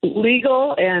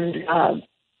legal and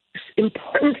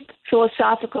important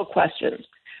philosophical questions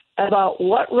about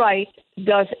what right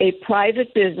does a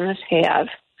private business have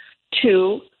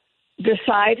to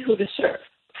decide who to serve.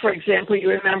 For example, you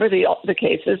remember the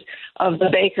cases of the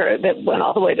baker that went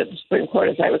all the way to the Supreme Court,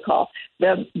 as I recall,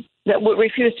 that would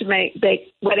refuse to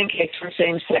bake wedding cakes for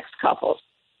same-sex couples.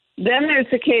 Then there's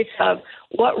the case of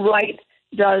what right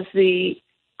does the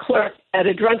clerk at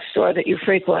a drugstore that you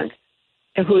frequent,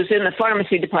 who's in the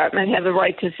pharmacy department, have the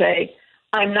right to say,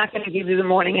 I'm not going to give you the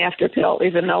morning after pill,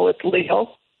 even though it's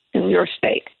legal in your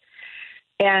state.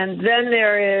 And then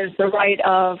there is the right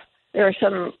of, there are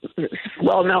some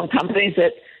well-known companies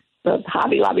that, the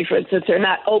Hobby Lobby, for instance, are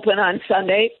not open on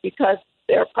Sunday because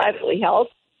they're privately held,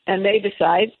 and they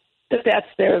decide that that's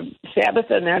their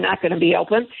Sabbath and they're not going to be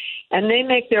open, and they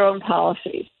make their own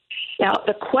policies. Now,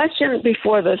 the question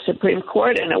before the Supreme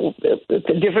Court, and it's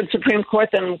a different Supreme Court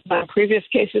than previous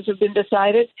cases have been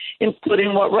decided,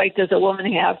 including what right does a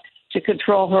woman have to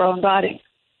control her own body.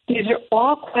 These are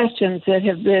all questions that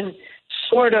have been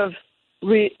sort of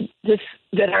that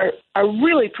are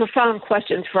really profound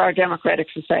questions for our democratic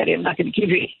society. I'm not going to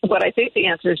give you what I think the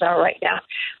answers are right now.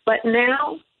 But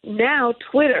now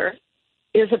Twitter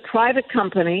is a private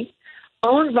company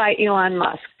owned by Elon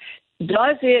Musk.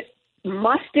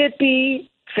 Must it be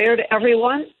fair to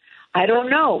everyone? I don't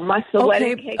know. Must the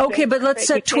wedding cake? Okay, but let's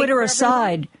set Twitter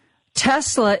aside.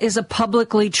 Tesla is a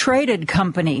publicly traded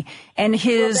company, and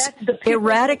his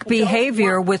erratic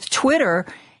behavior with Twitter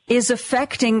is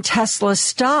affecting Tesla's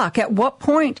stock. At what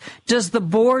point does the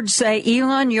board say,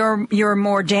 Elon, you're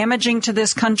more damaging to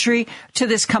this country, to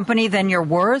this company than you're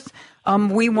worth?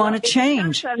 We want to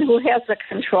change. Who has the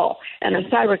control? And as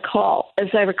I recall,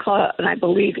 and I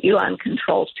believe Elon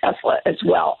controls Tesla as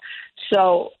well.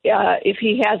 So if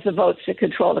he has the votes to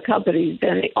control the company,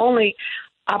 then the only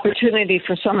opportunity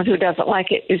for someone who doesn't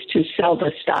like it is to sell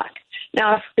the stock.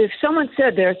 Now, if someone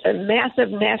said there's a massive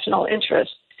national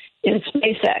interest in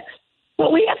SpaceX,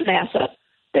 well, we have NASA.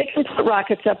 They can put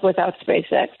rockets up without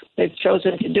SpaceX. They've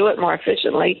chosen to do it more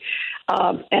efficiently.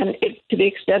 And to the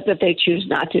extent that they choose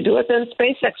not to do it, then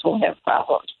SpaceX will have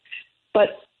problems.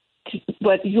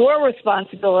 But your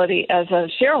responsibility as a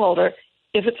shareholder,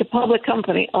 if it's a public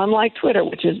company, unlike Twitter,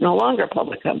 which is no longer a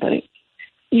public company,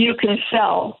 you can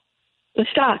sell the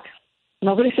stock.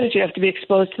 Nobody says you have to be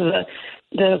exposed to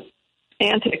the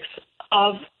antics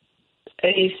of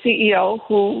a CEO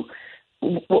who,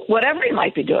 whatever he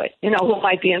might be doing, who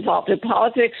might be involved in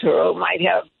politics or who might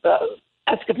have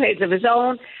escapades of his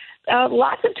own.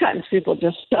 Lots of times people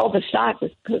just sell the stock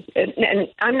because, and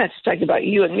I'm not just talking about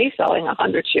you and me selling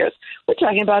 100 shares. We're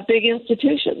talking about big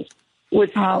institutions.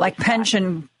 Like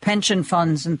pension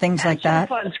funds and things like that.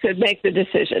 Pension funds could make the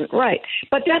decision, right.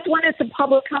 But that's when it's a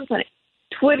public company.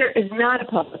 Twitter is not a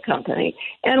public company,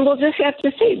 and we'll just have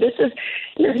to see.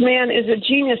 This man is a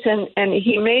genius, and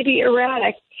he may be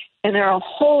erratic, and there are a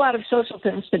whole lot of social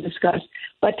things to discuss.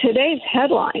 But today's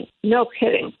headline, no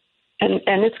kidding, and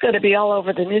it's going to be all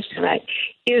over the news tonight,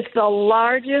 is the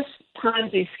largest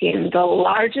Ponzi scheme, the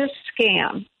largest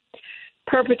scam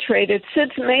perpetrated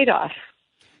since Madoff.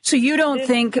 So you don't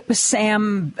think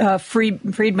Sam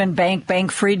Friedman,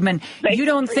 Bank Friedman, you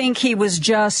don't think he was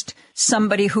just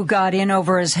somebody who got in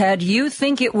over his head? You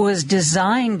think it was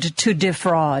designed to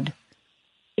defraud?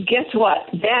 Guess what?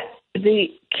 The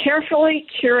carefully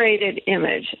curated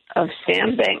image of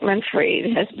Sam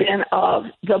Bankman-Fried has been of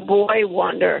the boy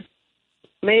wonder,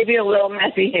 maybe a little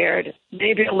messy-haired,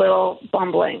 maybe a little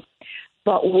bumbling.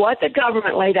 But what the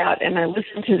government laid out, and I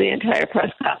listened to the entire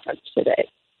press conference today,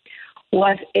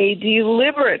 was a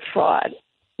deliberate fraud.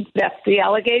 That's the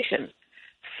allegation.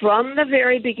 From the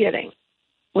very beginning,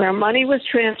 where money was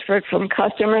transferred from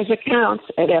customers' accounts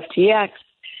at FTX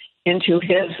into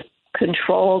his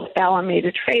controlled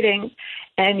Alameda Trading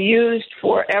and used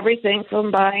for everything from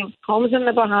buying homes in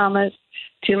the Bahamas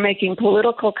to making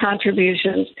political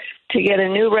contributions to get a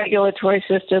new regulatory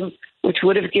system, which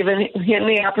would have given him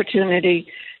the opportunity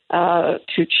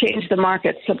to change the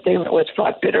market, something that was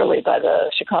fought bitterly by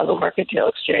the Chicago Mercantile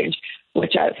Exchange,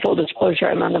 which, full disclosure,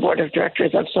 I'm on the board of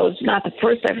directors of. So it's not the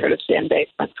first I've heard of Sam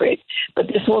Bankman-Fried, but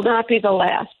this will not be the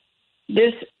last.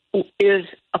 This is,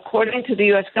 according to the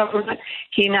U.S. government,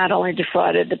 he not only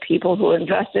defrauded the people who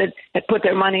invested and put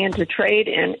their money into trade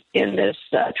in this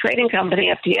trading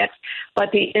company, FTX,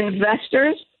 but the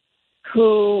investors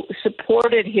who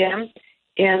supported him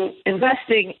in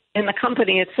investing in the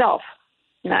company itself,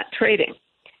 not trading.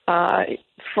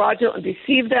 Fraudulent,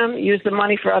 deceived them, used the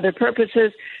money for other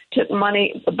purposes,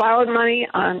 borrowed money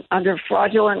under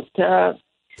fraudulent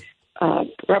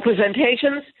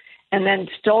representations, and then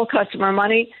stole customer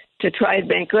money to try and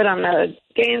make good on the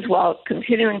gains while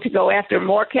continuing to go after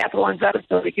more capital investment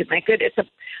so he could make good. It's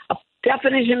a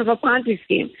definition of a Ponzi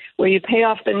scheme where you pay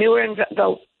off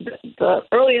the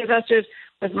early investors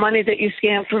with money that you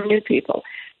scam from new people.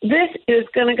 This is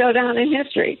going to go down in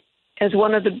history as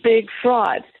one of the big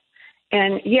frauds.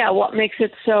 And, what makes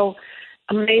it so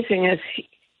amazing is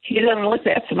he doesn't look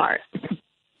that smart.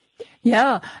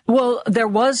 Yeah. Well, there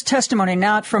was testimony,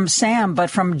 not from Sam, but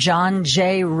from John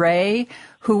J. Ray,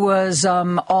 who was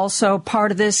also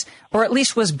part of this, or at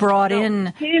least was brought in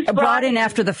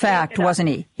after the fact, wasn't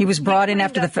he? He was brought in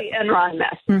after the fact. The Enron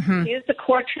mess. Mm-hmm. He is the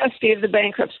court trustee of the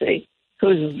bankruptcy,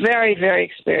 who's very, very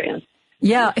experienced.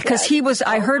 Yeah, because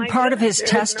I heard part of his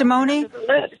testimony.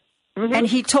 Mm-hmm. And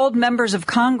he told members of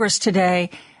Congress today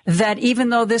that even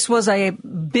though this was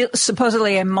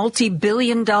supposedly a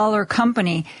multi-billion-dollar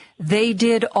company, they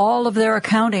did all of their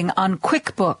accounting on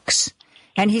QuickBooks.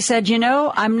 And he said,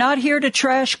 I'm not here to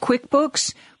trash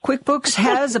QuickBooks. QuickBooks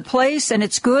has a place and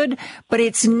it's good, but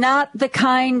it's not the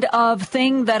kind of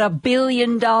thing that a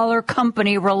billion-dollar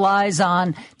company relies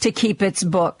on to keep its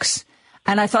books.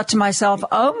 And I thought to myself,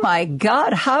 oh, my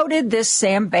God, how did this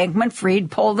Sam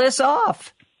Bankman-Fried pull this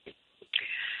off?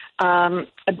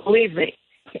 Believe me,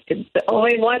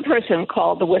 only one person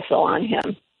called the whistle on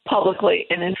him publicly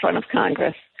and in front of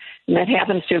Congress, and that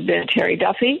happens to have been Terry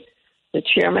Duffy, the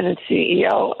chairman and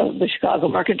CEO of the Chicago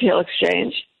Mercantile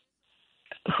Exchange,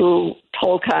 who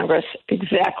told Congress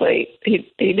exactly.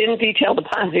 He didn't detail the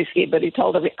Ponzi scheme, but he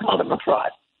called him a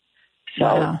fraud. So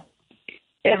wow.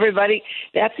 Everybody,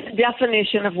 that's the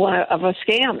definition of a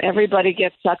scam. Everybody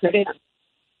gets suckered in.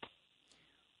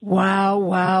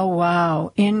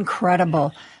 Wow.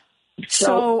 Incredible.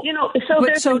 So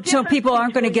people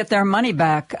aren't going to get their money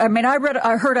back. I mean, I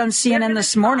heard on CNN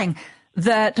this morning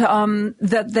that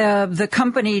the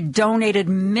company donated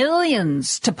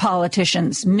millions to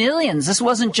politicians. Millions. This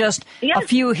wasn't just a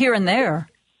few here and there.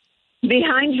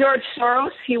 Behind George Soros,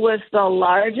 he was the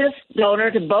largest donor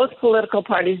to both political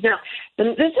parties. Now,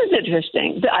 this is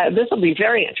interesting. This will be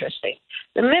very interesting.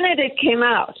 The minute it came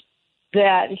out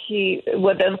that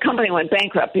the company went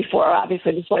bankrupt before this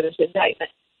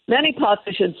indictment, many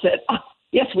politicians said, oh,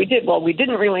 yes, we did. Well, we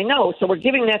didn't really know, so we're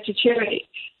giving that to charity.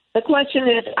 The question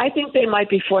is, I think they might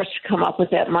be forced to come up with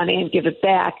that money and give it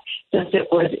back since it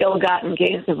was ill-gotten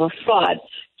gains of a fraud.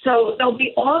 So there'll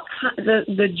be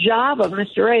the job of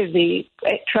Mr. Ray, the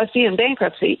trustee in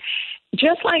bankruptcy,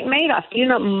 just like Madoff.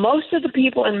 Most of the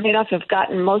people in Madoff have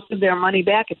gotten most of their money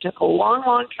back. It took a long,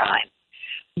 long time.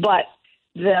 But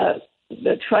the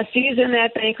trustees in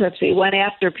that bankruptcy went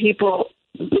after people.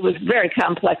 It was a very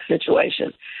complex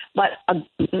situation. But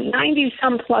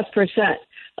 90-some+%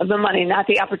 of the money, not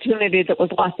the opportunity that was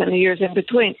lost in the years in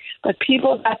between, but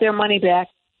people got their money back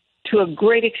to a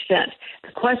great extent.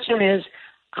 The question is,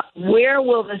 where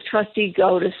will this trustee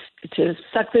go to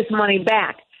suck this money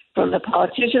back from the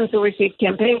politicians who received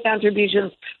campaign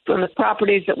contributions, from the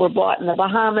properties that were bought in the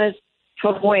Bahamas,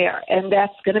 from where? And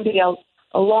that's going to be a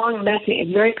long, messy,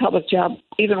 very public job,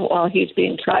 even while he's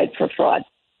being tried for fraud.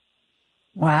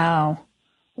 Wow.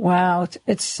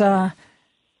 It's So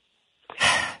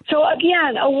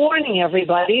again, a warning,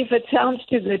 everybody. If it sounds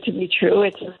too good to be true,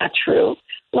 it's not true.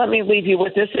 Let me leave you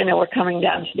with this. I know we're coming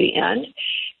down to the end.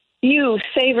 You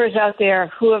savers out there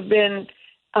who have been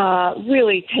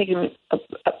really taken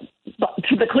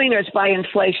to the cleaners by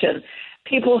inflation,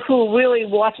 people who really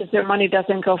watch as their money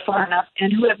doesn't go far enough,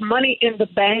 and who have money in the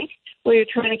bank where you're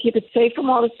trying to keep it safe from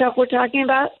all the stuff we're talking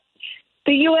about,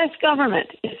 the U.S. government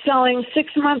is selling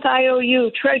 6-month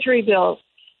IOU Treasury bills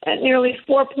at nearly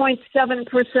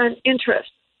 4.7%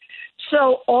 interest.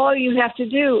 So all you have to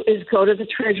do is go to the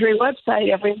Treasury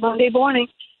website every Monday morning.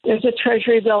 There's a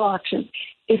Treasury bill auction.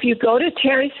 If you go to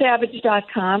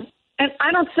terrysavage.com, and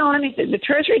I don't sell anything. The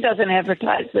Treasury doesn't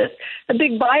advertise this. The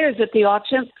big buyers at the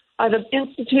auction are the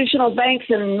institutional banks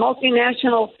and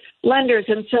multinational lenders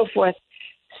and so forth.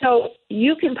 So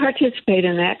you can participate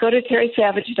in that. Go to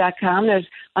terrysavage.com. There's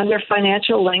under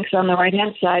financial links on the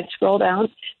right-hand side. Scroll down.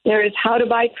 There is how to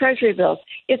buy Treasury bills.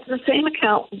 It's the same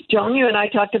account. Joan, you and I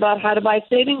talked about how to buy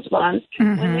savings bonds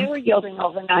when they were yielding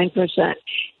over 9%.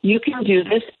 You can do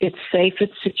this. It's safe.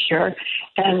 It's secure.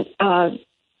 And,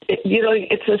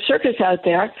 it's a circus out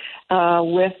there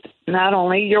with not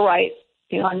only, you're right,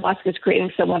 Elon Musk is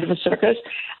creating somewhat of a circus.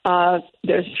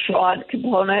 There's a fraud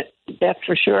component, that's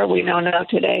for sure. We know now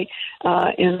today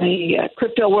in the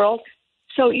crypto world.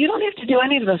 So you don't have to do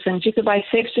any of those things. You could buy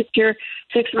safe, secure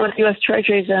 6-month U.S.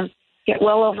 Treasuries and get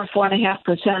well over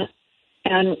 4.5%.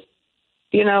 And,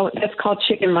 that's called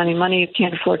chicken money you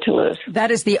can't afford to lose.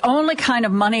 That is the only kind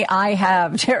of money I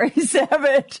have, Terry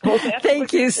Savage. Well,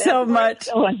 thank you so much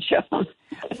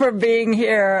for being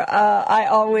here. I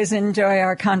always enjoy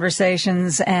our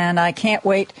conversations, and I can't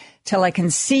wait till I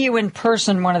can see you in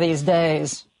person one of these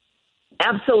days.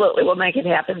 Absolutely. We'll make it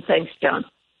happen. Thanks, Joan.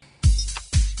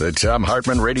 The Thom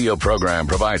Hartmann radio program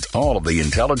provides all of the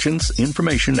intelligence,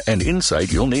 information, and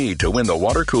insight you'll need to win the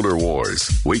water cooler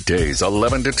wars. Weekdays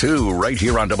 11 to 2 right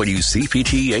here on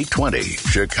WCPT 820,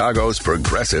 Chicago's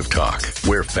Progressive Talk,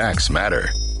 where facts matter.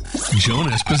 Joan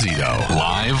Esposito,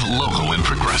 live, local, and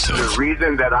progressive. The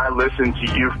reason that I listen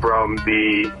to you from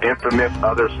the infamous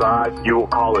other side, you will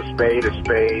call a spade,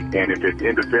 and if it's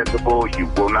indefensible, you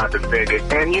will not defend it.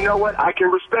 And you know what? I can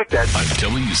respect that. On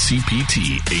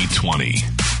WCPT 820.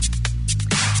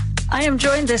 I am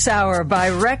joined this hour by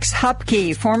Rex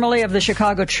Huppke, formerly of the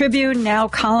Chicago Tribune, now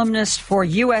columnist for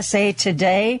USA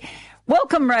Today.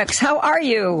 Welcome, Rex. How are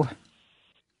you?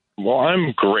 Well,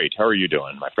 I'm great. How are you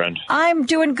doing, my friend? I'm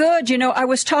doing good. I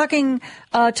was talking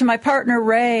to my partner,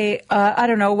 Ray,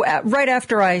 right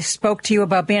after I spoke to you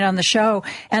about being on the show.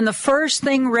 And the first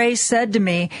thing Ray said to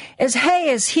me is, hey,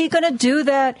 is he going to do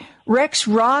that Rex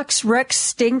Rocks, Rex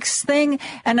Stinks thing?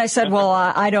 And I said, well,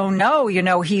 I don't know.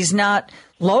 He's not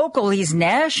local. He's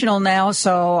national now.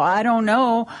 So I don't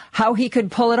know how he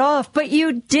could pull it off. But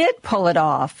you did pull it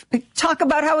off. Talk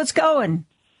about how it's going.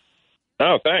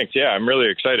 Oh, thanks. Yeah, I'm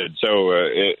really excited. So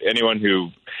anyone who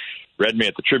read me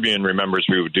at the Tribune remembers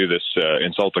we would do this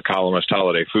Insult a Columnist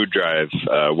holiday food drive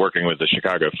working with the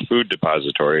Chicago Food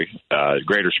Depository,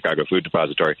 Greater Chicago Food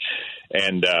Depository.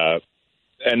 And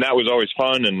that was always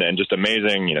fun and just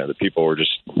amazing. The people were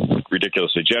just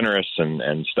ridiculously generous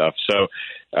and stuff. So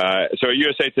at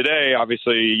USA Today,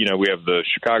 obviously, we have the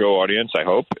Chicago audience, I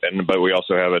hope, but we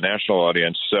also have a national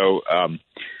audience. So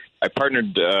I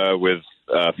partnered with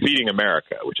Feeding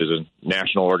America, which is a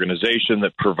national organization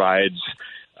that provides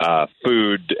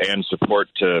food and support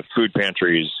to food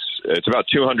pantries. It's about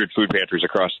 200 food pantries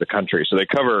across the country, so they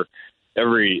cover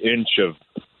every inch of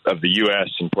the U.S.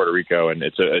 and Puerto Rico, and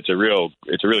it's a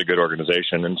really good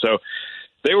organization. And so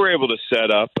they were able to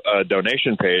set up a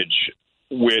donation page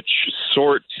which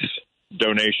sorts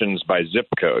donations by zip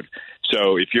code.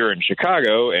 So if you're in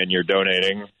Chicago and you're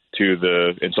donating to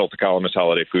the Insult the Columnist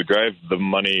Holiday Food Drive, the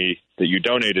money that you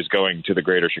donate is going to the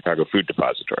Greater Chicago Food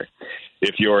Depository.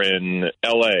 If you're in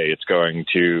L.A., it's going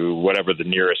to whatever the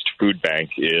nearest food bank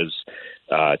is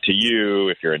to you.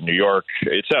 If you're in New York,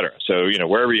 et cetera. So,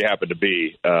 wherever you happen to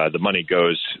be, the money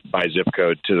goes by zip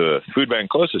code to the food bank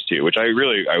closest to you, which I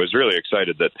was really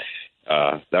excited that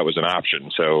that was an option.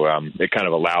 So it kind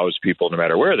of allows people, no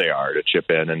matter where they are, to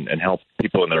chip in and help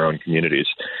people in their own communities.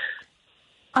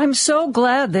 I'm so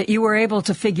glad that you were able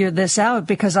to figure this out,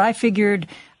 because I figured,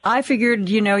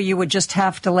 you would just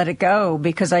have to let it go,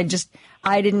 because I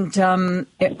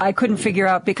couldn't figure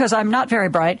out, because I'm not very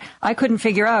bright, I couldn't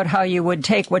figure out how you would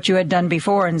take what you had done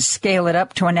before and scale it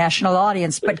up to a national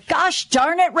audience. But gosh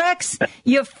darn it, Rex,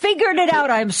 you figured it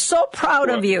out. I'm so proud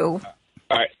of you.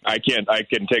 I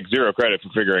can take zero credit for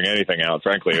figuring anything out.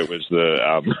 Frankly, it was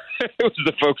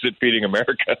the folks at Feeding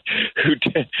America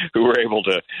who were able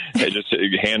to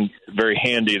very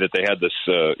handy that they had this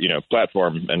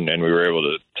platform and we were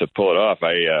able to pull it off.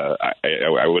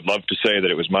 I would love to say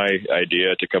that it was my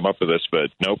idea to come up with this,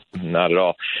 but nope, not at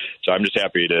all. So I'm just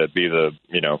happy to be the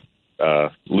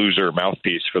loser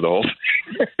mouthpiece for the whole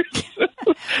thing.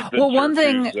 Well, one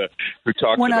thing who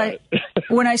talked about it.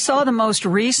 When I saw the most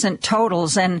recent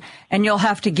totals, and you'll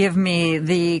have to give me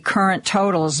the current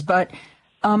totals, but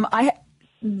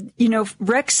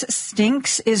Rex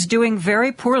Stinks is doing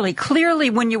very poorly. Clearly,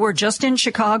 when you were just in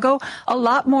Chicago, a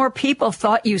lot more people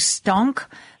thought you stunk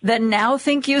than now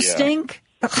think you stink.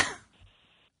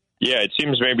 Yeah, it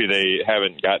seems maybe they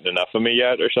haven't gotten enough of me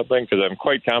yet or something, because I'm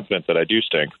quite confident that I do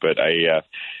stink. But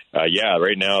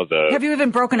right now Have you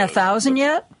even broken 1,000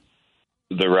 yet?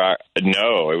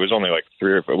 No, it was only like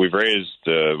 3 or 4. We've raised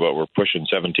we're pushing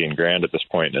 $17,000 at this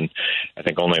point, and I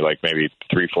think only like maybe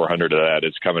 300-400 of that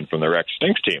is coming from the Rex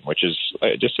Stinks team, which is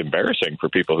just embarrassing for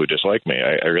people who dislike me.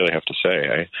 I really have to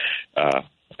say.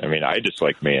 I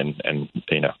dislike me, and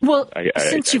Well, I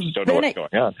just don't know what's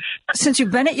going on. Since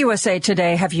you've been at USA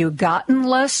Today, have you gotten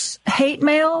less hate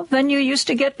mail than you used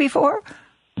to get before?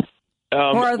 Or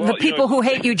are the people who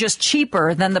hate you just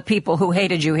cheaper than the people who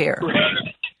hated you here?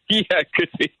 Yeah, it could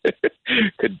be.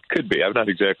 could be. I'm not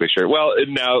exactly sure. Well,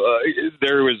 now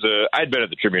there was I'd been at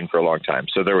the Tribune for a long time,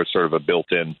 so there was sort of a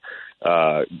built-in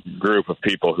group of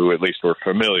people who at least were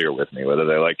familiar with me, whether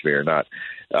they liked me or not.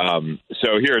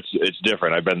 So here it's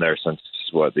different. I've been there since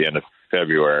the end of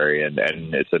February, and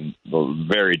it's a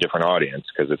very different audience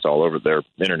because it's all over. They're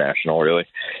international, really.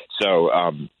 So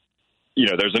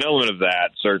there's an element of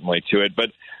that certainly to it,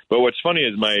 but what's funny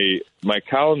is my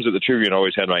columns at the Tribune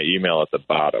always had my email at the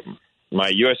bottom. My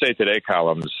USA Today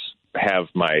columns have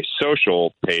my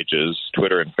social pages,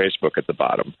 Twitter and Facebook, at the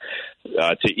bottom.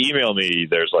 To email me,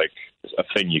 there's like a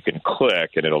thing you can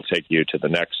click, and it'll take you to the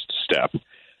next step.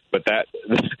 But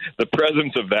the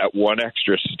presence of that one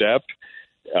extra step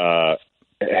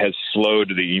has slowed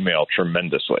the email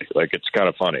tremendously. Like, it's kind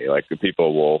of funny. Like, the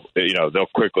people will, they'll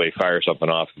quickly fire something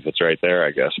off if it's right there, I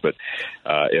guess. But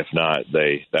if not,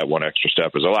 that one extra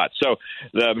step is a lot. So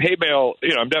the hate mail,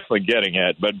 I'm definitely getting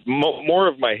it, but more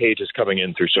of my hate is coming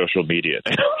in through social media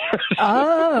now.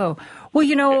 Oh,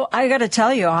 well, I got to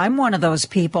tell you, I'm one of those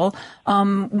people,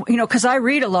 because I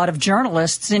read a lot of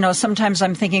journalists. Sometimes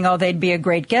I'm thinking, they'd be a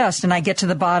great guest. And I get to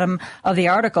the bottom of the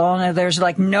article and there's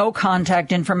like no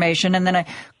contact information. And then I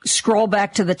scroll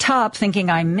back to the top thinking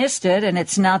I missed it and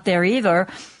it's not there either.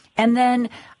 And then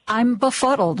I'm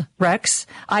befuddled, Rex.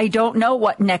 I don't know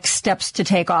what next steps to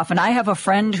take off. And I have a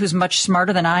friend who's much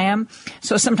smarter than I am.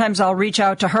 So sometimes I'll reach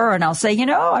out to her and I'll say,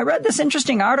 I read this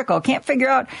interesting article. Can't figure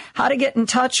out how to get in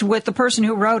touch with the person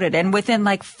who wrote it. And within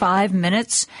like 5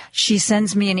 minutes, she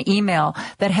sends me an email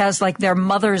that has like their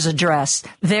mother's address,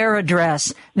 their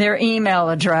email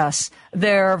address,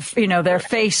 their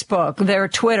Facebook, their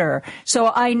Twitter.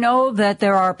 So I know that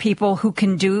there are people who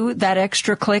can do that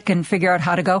extra click and figure out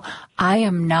how to go. I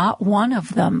am not one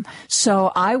of them.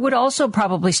 So I would also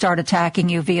probably start attacking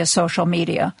you via social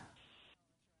media.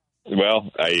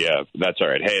 Well, that's all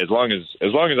right. Hey, as long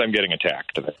as I'm getting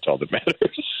attacked, that's all that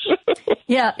matters.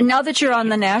 Yeah. Now that you're on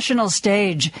the national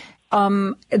stage,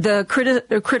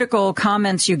 the critical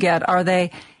comments you get, are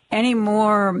they any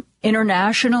more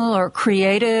international or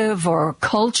creative or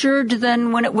cultured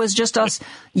than when it was just us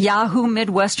Yahoo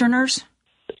Midwesterners?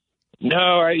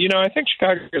 No, I think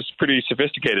Chicago is pretty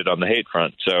sophisticated on the hate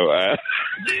front. So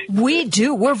we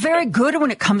do. We're very good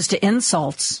when it comes to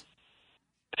insults.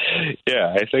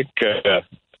 Yeah, I think that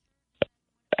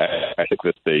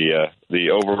the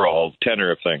overall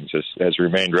tenor of things has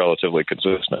remained relatively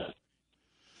consistent.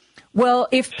 Well,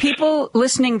 if people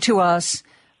listening to us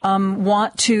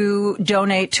want to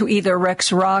donate to either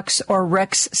Rex Rocks or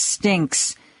Rex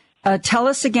Stinks, Tell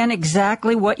us again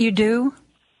exactly what you do.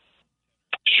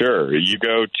 Sure. You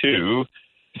go to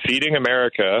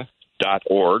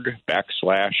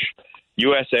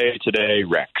feedingamerica.org/USA Today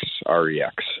Rex,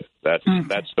 REX. That's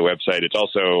the website. It's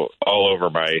also all over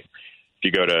if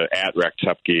you go to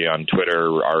 @RexHupke on Twitter,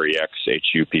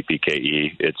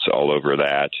 REXHUPPKE, it's all over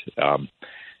that.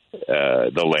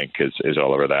 The link is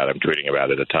all over that. I'm tweeting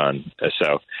about it a ton.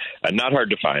 So not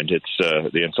hard to find. It's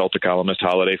the Insulta Columnist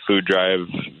Holiday Food Drive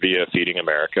via Feeding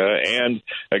America. And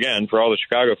again, for all the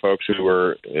Chicago folks who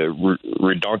were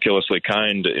redonkulously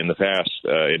kind in the past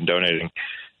in donating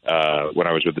when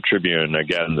I was with the Tribune,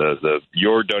 again,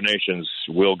 your donations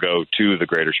will go to the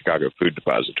Greater Chicago Food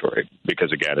Depository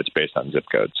because, again, it's based on zip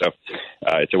code. So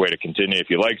it's a way to continue. If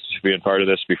you liked being part of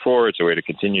this before, it's a way to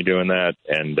continue doing that.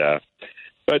 And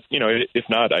but, if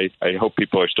not, I hope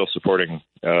people are still supporting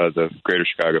the Greater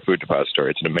Chicago Food Depository.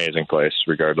 It's an amazing place,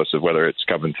 regardless of whether it's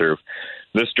coming through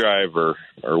this drive or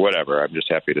whatever. I'm just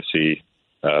happy to see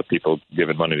people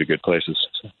giving money to good places.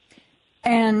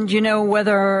 And,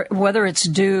 whether it's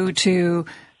due to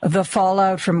the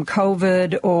fallout from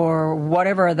COVID or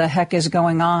whatever the heck is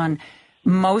going on,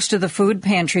 most of the food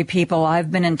pantry people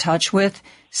I've been in touch with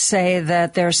say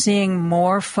that they're seeing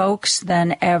more folks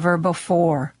than ever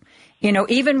before.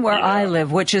 Even where I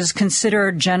live, which is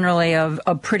considered generally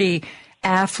a pretty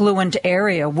affluent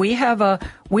area, we have a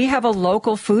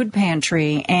local food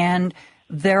pantry, and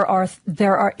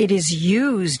it is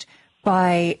used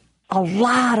by a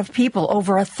lot of people,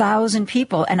 over 1,000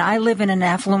 people. And I live in an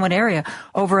affluent area.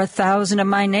 Over 1,000 of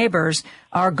my neighbors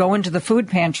are going to the food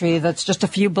pantry that's just a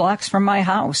few blocks from my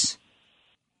house.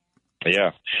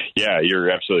 Yeah, you're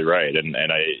absolutely right. And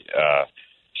I,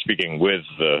 speaking with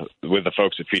the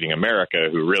folks at Feeding America,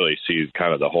 who really see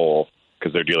kind of the whole,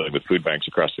 because they're dealing with food banks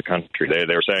across the country,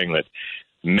 they were saying that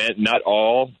not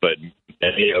all, but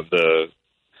many of the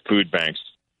food banks,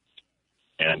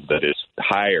 and that is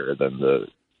higher than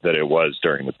that it was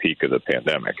during the peak of the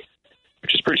pandemic,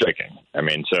 which is pretty striking. I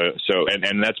mean,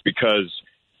 and that's because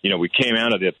we came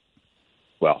out of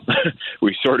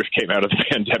we sort of came out of the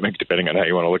pandemic, depending on how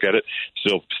you want to look at it.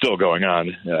 Still going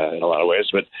on in a lot of ways,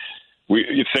 but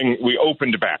we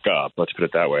opened back up, let's put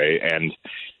it that way, and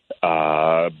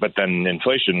but then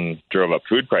inflation drove up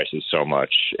food prices so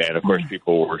much, and of course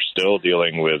people were still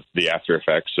dealing with the after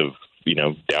effects of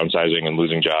downsizing and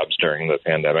losing jobs during the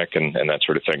pandemic and that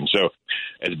sort of thing. So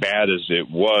as bad as it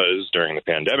was during the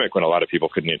pandemic, when a lot of people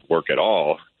couldn't work at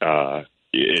all,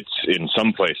 it's in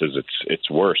some places it's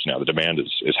worse now. The demand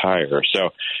is higher.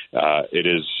 So it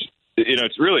is,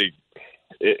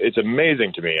 it's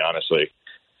amazing to me, honestly,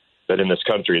 that in this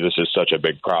country, this is such a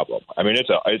big problem. I mean, it's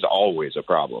always a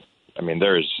problem. I mean,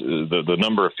 there's the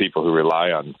number of people who rely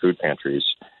on food pantries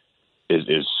is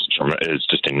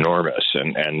just enormous.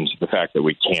 And the fact that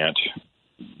we can't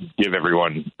give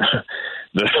everyone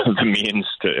the means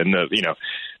to,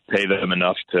 pay them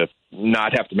enough to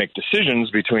not have to make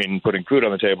decisions between putting food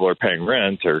on the table or paying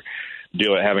rent or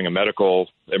having a medical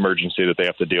emergency that they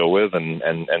have to deal with and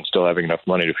still having enough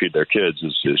money to feed their kids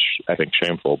is I think,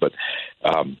 shameful. But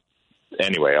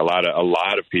anyway, a lot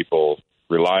of people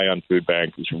rely on food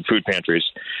pantries.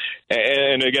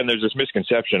 And again, there's this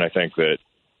misconception, I think, that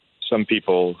some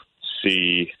people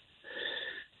see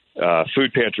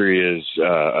food pantry is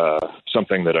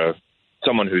something that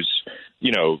someone who's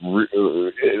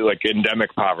like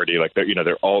endemic poverty, like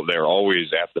they're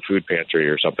always at the food pantry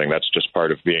or something. That's just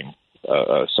part of being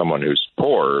someone who's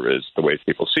poor, is the way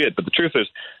people see it. But the truth is,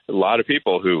 a lot of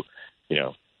people who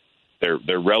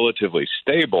they're relatively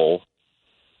stable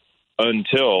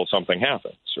until something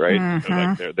happens, right?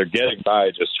 Mm-hmm. So they're getting by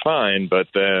just fine, but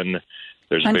then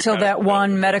there's until that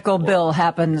one medical bill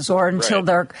happens, or until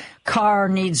their car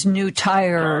needs new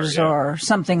tires or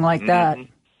something like that.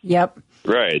 Yep.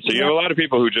 Right. So you have a lot of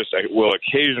people who just will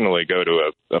occasionally go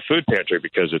to a food pantry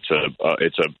because it's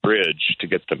a bridge to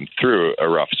get them through a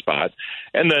rough spot,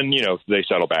 and then they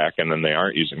settle back and then they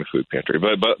aren't using the food pantry.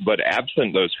 But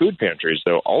absent those food pantries,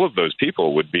 though, all of those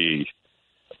people would be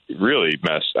really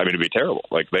messed. I mean, it'd be terrible.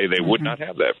 Like they would not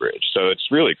have that bridge. So it's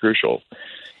really crucial.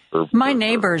 My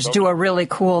neighbors do a really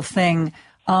cool thing.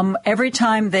 Every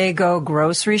time they go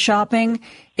grocery shopping,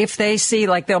 if they see,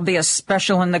 like, there'll be a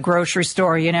special in the grocery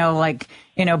store,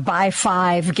 buy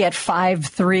 5, get 5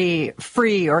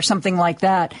 free or something like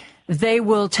that, they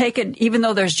will take it, even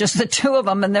though there's just the two of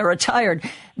them and they're retired,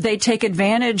 they take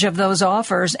advantage of those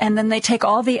offers, and then they take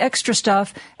all the extra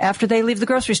stuff. After they leave the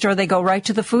grocery store, they go right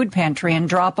to the food pantry and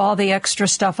drop all the extra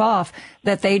stuff off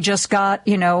that they just got,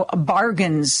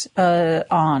 bargains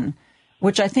on,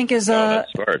 which I think is that's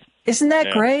smart. Isn't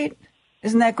that great?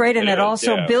 Isn't that great? And it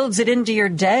also builds it into your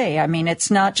day. I mean,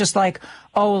 it's not just like,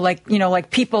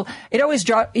 like people, it always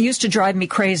used to drive me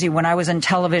crazy when I was in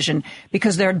television,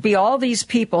 because there'd be all these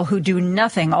people who do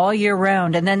nothing all year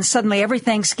round. And then suddenly every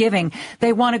Thanksgiving,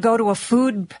 they want to go to a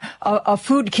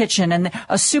food kitchen and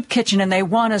a soup kitchen, and they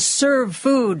want to serve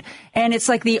food. And it's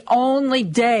like the only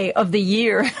day of the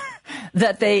year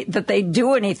that they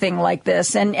do anything like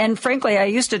this. And frankly, I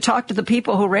used to talk to the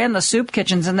people who ran the soup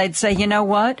kitchens, and they'd say, you know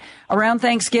what, around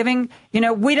Thanksgiving,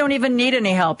 we don't even need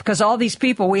any help, because all these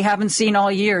people we haven't seen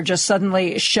all year just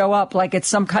suddenly show up like it's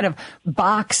some kind of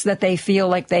box that they feel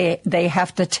like they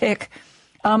have to tick.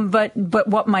 But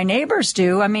what my neighbors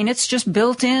do, I mean, it's just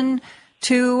built in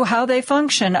to how they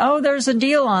function. Oh, there's a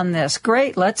deal on this.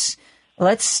 Great. Let's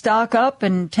stock up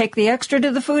and take the extra to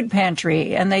the food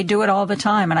pantry. And they do it all the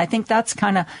time. And I think that's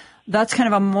kind of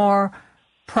a more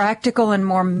practical and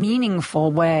more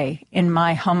meaningful way, in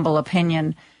my humble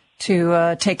opinion,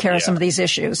 to take care of some of these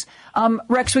issues.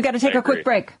 Rex, we got to take a quick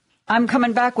break. I'm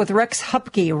coming back with Rex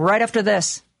Hupke right after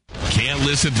this. Can't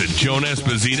listen to Joan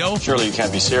Esposito? Surely you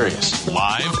can't be serious.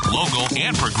 Live, local,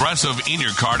 and progressive in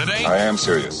your car today? I am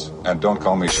serious. And don't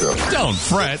call me Shirley. Don't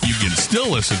fret. You can still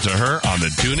listen to her on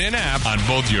the TuneIn app on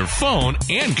both your phone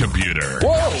and computer.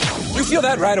 Whoa! You feel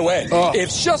that right away.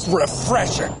 It's just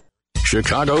refreshing.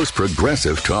 Chicago's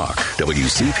Progressive Talk.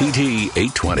 WCPT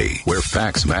 820, where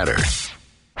facts matter.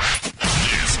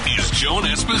 This is Joan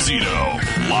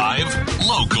Esposito. Live,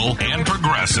 local, and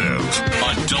progressive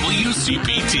on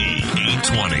WCPT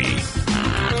 820.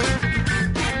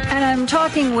 And I'm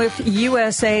talking with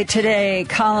USA Today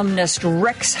columnist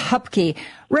Rex Hupke.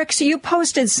 Rex, you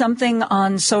posted something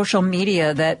on social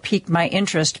media that piqued my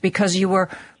interest, because you were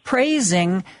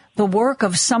praising the work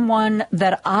of someone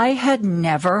that I had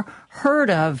never heard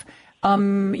of.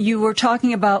 You were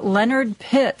talking about Leonard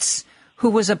Pitts, who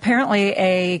was apparently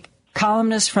a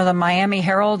columnist for the Miami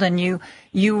Herald, and you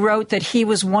wrote that he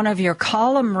was one of your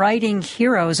column writing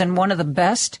heroes and one of the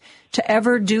best to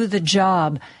ever do the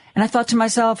job. And I thought to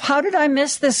myself, how did I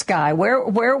miss this guy?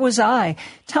 Where was I?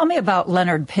 Tell me about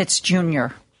Leonard Pitts Jr.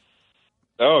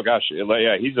 Oh, gosh.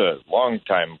 Yeah, he's a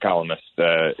longtime columnist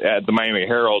at the Miami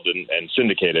Herald and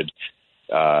syndicated.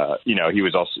 He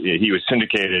was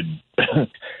syndicated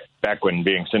back when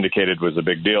being syndicated was a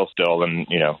big deal still. And,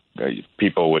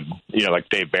 people would, like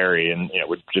Dave Barry and,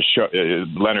 would just show,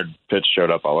 Leonard Pitts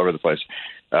showed up all over the place.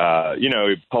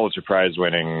 Pulitzer Prize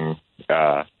winning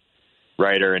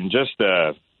writer, and just,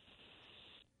 the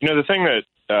thing that,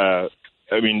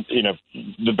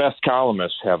 the best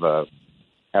columnists have a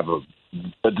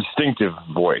distinctive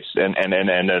voice and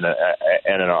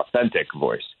an authentic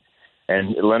voice.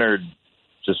 And Leonard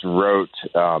just wrote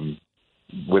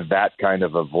with that kind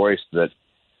of a voice that,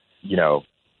 I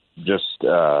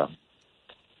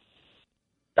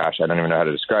don't even know how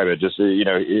to describe it. Just,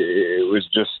 it was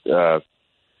just,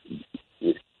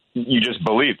 you just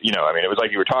believed, it was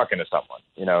like you were talking to someone.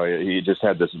 He just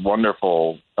had this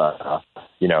wonderful,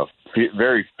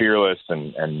 very fearless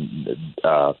and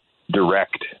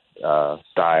direct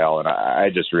style. And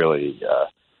I just really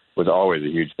was always a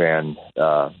huge fan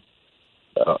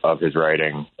of his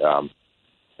writing. I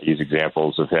use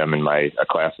examples of him in a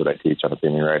class that I teach on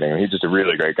opinion writing. He's just a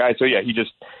really great guy. So yeah, he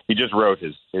just wrote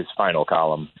his final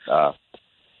column.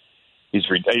 He's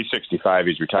 65.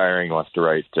 He's retiring. He wants to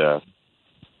write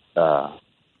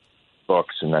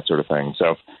books and that sort of thing.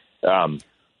 So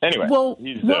anyway. Well,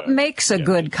 what makes a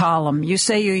good column? You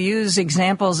say you use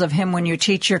examples of him when you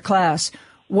teach your class.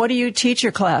 What do you teach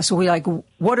your class?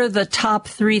 What are the top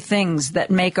 3 things that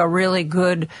make a really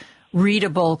good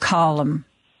readable column?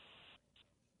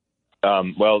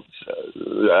 There's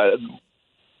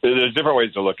different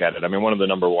ways to look at it. I mean, one of the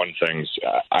number one things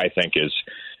I think is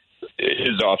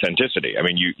authenticity. I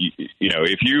mean,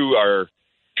 if you are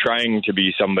trying to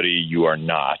be somebody you are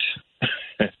not,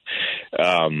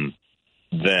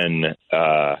 then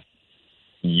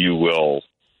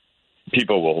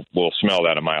people will smell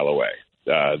that a mile away.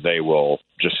 They will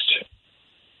just,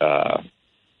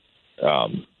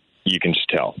 you can just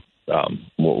tell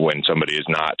when somebody is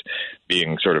not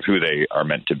being sort of who they are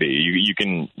meant to be. You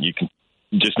can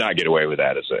just not get away with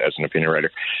that as an opinion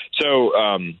writer. So,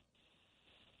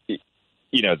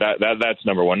 that's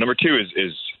number one. Number two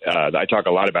is I talk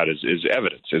a lot about is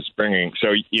evidence. Is bringing.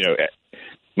 So,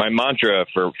 my mantra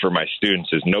for my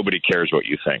students is nobody cares what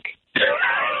you think.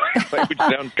 Which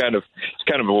sounds kind of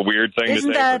a weird thing to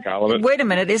say for a columnist. Wait a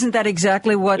minute, isn't that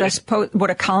exactly what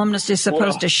a columnist is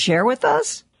supposed to share with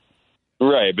us?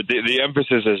 Right, but the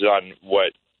emphasis is on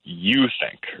what you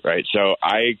think, right? So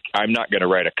I'm not going to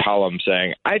write a column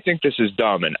saying I think this is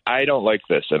dumb and I don't like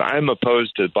this and I'm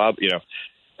opposed to Bob.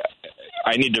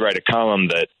 I need to write a column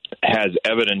that has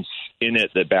evidence in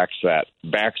it that backs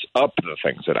up the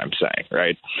things that I'm saying,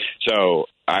 right? So,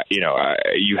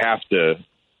 you have to.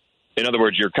 In other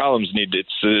words, your columns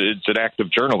it's an act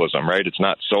of journalism, right? It's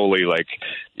not solely like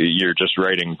you're just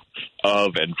writing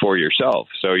of and for yourself.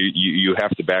 So you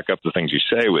have to back up the things you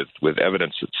say with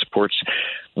evidence that supports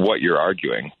what you're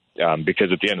arguing.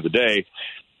 Because at the end of the day,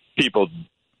 people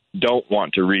don't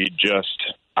want to read just,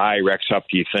 I, Rex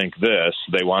Hupke, think this.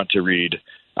 They want to read,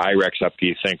 I, Rex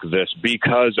Hupke, think this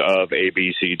because of A,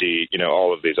 B, C, D,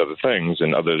 all of these other things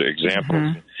and other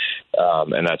examples,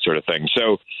 and that sort of thing.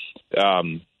 So,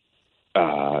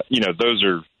 those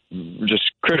are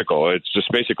just critical. It's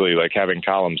just basically like having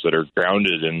columns that are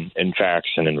grounded in facts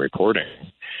and in reporting.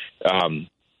 And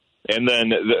then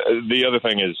the other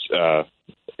thing is,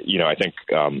 I think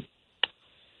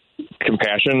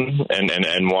compassion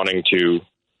and wanting to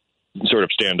sort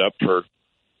of stand up for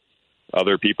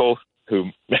other people who,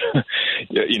 I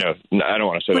don't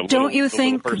want to say. But don't you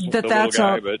think that's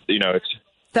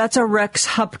That's a Rex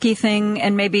Hupke thing,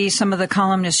 and maybe some of the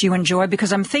columnists you enjoy,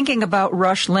 because I'm thinking about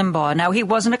Rush Limbaugh. Now, he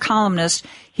wasn't a columnist.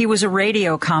 He was a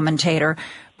radio commentator.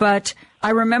 But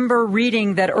I remember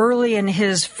reading that early in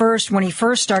when he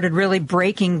first started really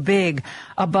breaking big,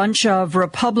 a bunch of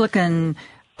Republican,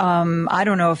 I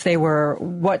don't know if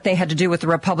what they had to do with the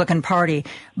Republican Party,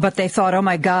 but they thought, oh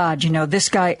my God, this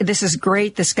guy, this is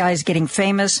great. This guy's getting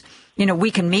famous.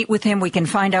 We can meet with him. We can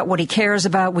find out what he cares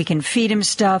about. We can feed him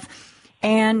stuff.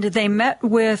 And they met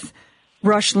with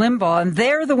Rush Limbaugh, and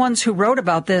they're the ones who wrote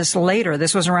about this later.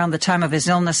 This was around the time of his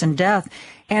illness and death.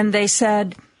 And they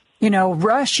said,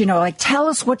 Rush, tell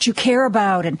us what you care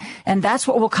about, and that's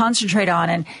what we'll concentrate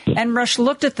on. And Rush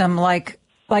looked at them like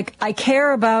I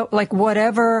care about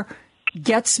whatever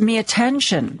gets me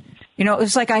attention.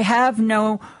 It's like I have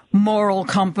no moral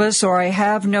compass or I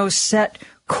have no set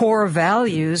core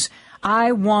values.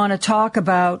 I want to talk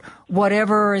about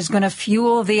whatever is going to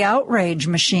fuel the outrage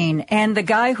machine. And the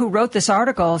guy who wrote this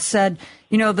article said,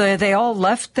 they all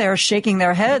left there shaking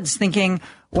their heads thinking,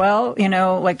 well,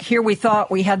 here we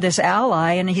thought we had this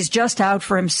ally and he's just out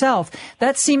for himself.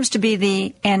 That seems to be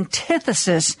the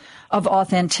antithesis of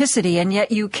authenticity. And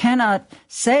yet you cannot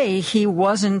say he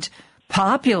wasn't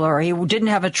popular. He didn't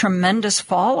have a tremendous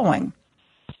following.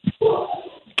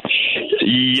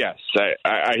 Yes,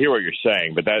 I hear what you're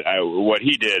saying, but what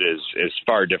he did is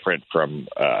far different from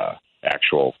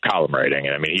actual column writing.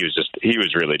 And I mean, he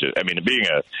was really just. I mean, being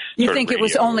a. You think it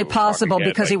was only possible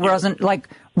because he wasn't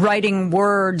writing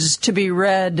words to be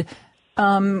read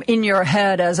in your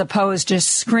head as opposed to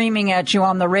screaming at you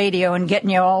on the radio and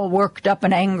getting you all worked up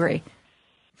and angry.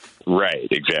 Right.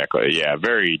 Exactly. Yeah.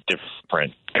 Very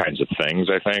different kinds of things.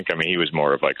 I think. I mean, he was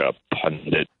more of like a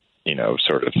pundit,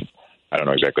 sort of. I don't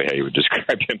know exactly how you would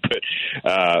describe him,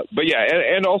 but yeah,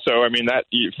 and also, I mean, that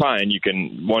fine.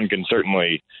 One can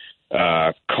certainly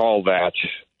call that,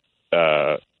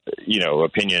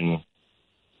 opinion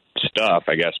stuff,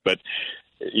 I guess. But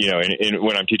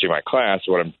when I'm teaching my class,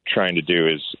 what I'm trying to do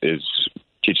is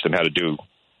teach them how to do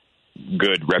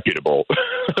good, reputable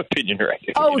opinion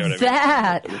writing. Oh,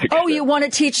 that! I mean? Oh, you want to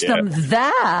teach them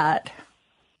that?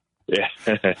 Yeah,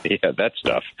 yeah, that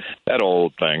stuff, that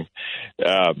old thing.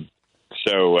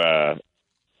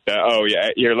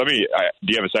 Here, let me,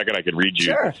 do you have a second? I can read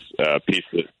you this piece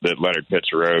that Leonard Pitts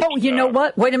wrote. Oh, you know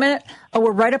what? Wait a minute. Oh,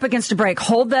 we're right up against a break.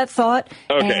 Hold that thought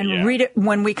and read it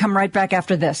when we come right back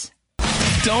after this.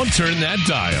 Don't turn that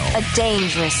dial. A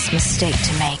dangerous mistake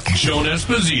to make. Joan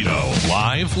Esposito,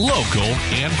 live, local,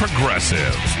 and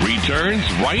progressive. Returns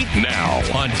right now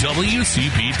on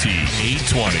WCPT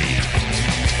 820.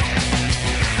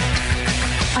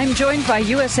 I'm joined by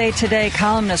USA Today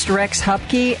columnist Rex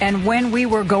Hupke, and when we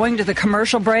were going to the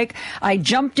commercial break, I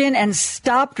jumped in and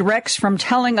stopped Rex from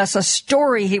telling us a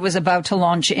story he was about to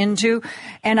launch into,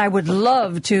 and I would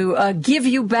love to give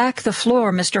you back the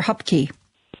floor, Mr. Hupke.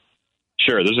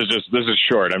 Sure. This is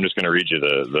short. I'm just going to read you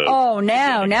the. Oh,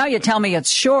 now you tell me it's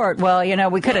short. Well,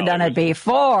 we could have done it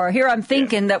before. Here I'm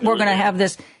thinking that we're going to have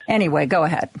this. Anyway, go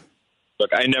ahead.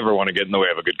 Look, I never want to get in the way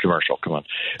of a good commercial. Come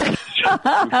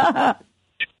on.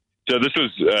 So this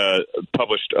was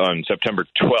published on September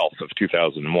 12th of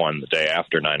 2001, the day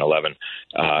after 9/11,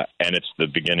 and it's the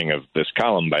beginning of this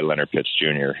column by Leonard Pitts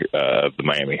Jr. Of the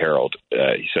Miami Herald.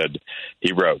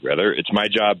 He wrote, "It's my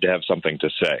job to have something to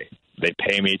say. They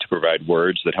pay me to provide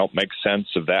words that help make sense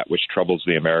of that which troubles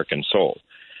the American soul.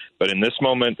 But in this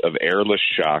moment of airless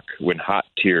shock, when hot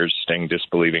tears sting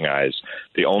disbelieving eyes,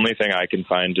 the only thing I can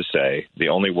find to say, the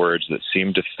only words that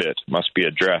seem to fit, must be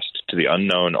addressed to the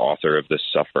unknown author of this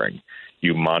suffering.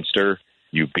 You monster,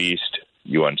 you beast,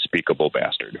 you unspeakable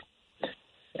bastard."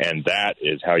 And that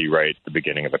is how you write the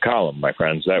beginning of a column, my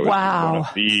friends. That was one of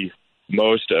the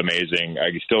most amazing. I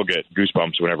still get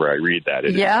goosebumps whenever I read that.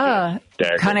 It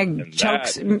kind of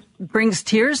chokes, brings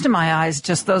tears to my eyes,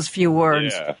 just those few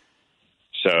words. Yeah.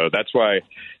 So that's why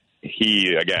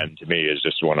he, again, to me, is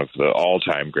just one of the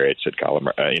all-time greats at column.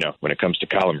 When it comes to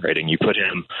column writing, you put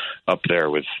him up there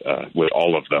with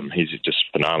all of them. He's just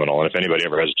phenomenal. And if anybody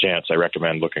ever has a chance, I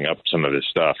recommend looking up some of his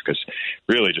stuff, because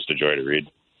really just a joy to read.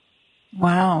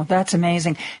 Wow, that's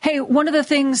amazing. Hey, one of the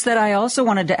things that I also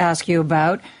wanted to ask you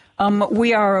about,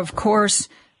 we are, of course,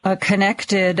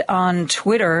 connected on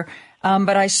Twitter,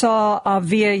 but I saw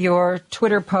via your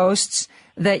Twitter posts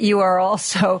that you are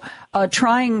also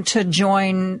trying to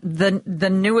join the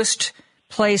newest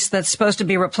place that's supposed to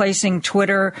be replacing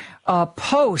Twitter,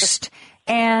 Post.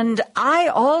 And I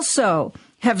also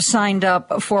have signed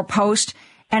up for Post,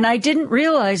 and I didn't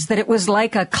realize that it was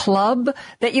like a club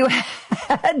that you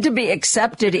had to be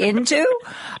accepted into.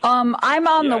 I'm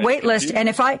on the wait list, and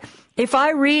if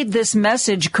I read this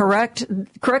message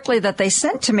correctly that they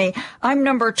sent to me, I'm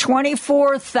number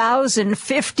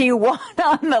 24,051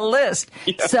 on the list.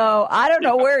 Yeah. So I don't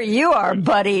know where you are,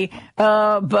 buddy.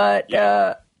 But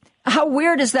how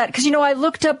weird is that? Because, I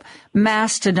looked up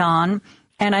Mastodon,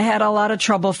 and I had a lot of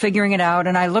trouble figuring it out.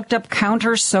 And I looked up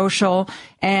Counter Social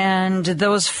and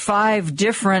those 5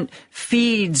 different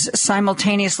feeds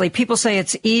simultaneously. People say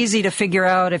it's easy to figure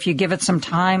out if you give it some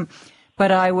time.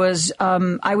 But I was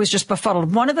just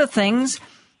befuddled. One of the things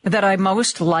that I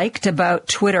most liked about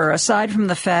Twitter, aside from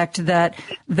the fact that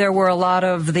there were a lot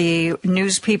of the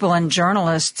news people and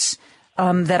journalists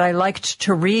that I liked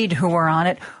to read who were on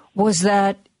it, was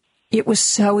that it was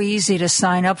so easy to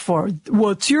sign up for.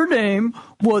 What's your name?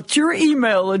 What's your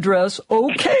email address?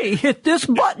 Okay, hit this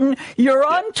button. You're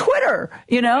on Twitter,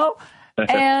 And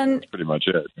that's pretty much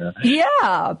it.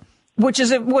 Yeah. Which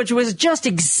was just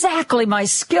exactly my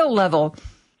skill level.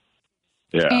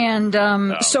 Yeah. And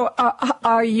so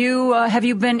have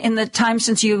you been, in the time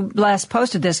since you last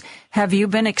posted this, have you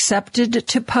been accepted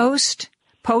to Post?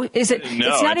 It's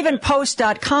not even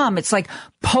post.com. It's like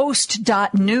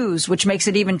post.news, which makes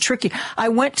it even tricky. I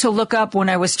went to look up when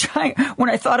I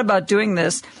thought about doing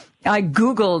this. I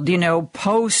Googled,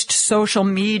 Post social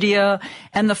media,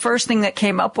 and the first thing that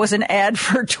came up was an ad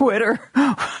for Twitter,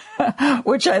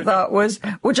 which I thought was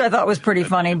pretty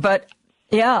funny. But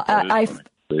yeah, I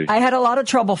had a lot of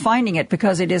trouble finding it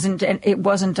because it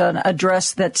wasn't an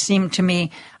address that seemed to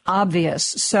me obvious.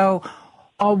 So,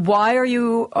 why are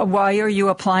you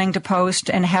applying to Post,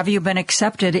 and have you been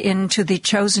accepted into the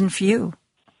chosen few?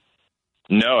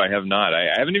 No, I have not.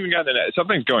 I haven't even gotten –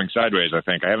 something's going sideways, I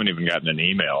think. I haven't even gotten an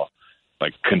email,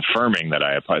 confirming that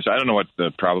I applied. So I don't know what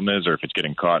the problem is, or if it's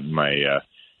getting caught in my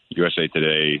USA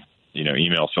Today,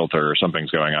 email filter, or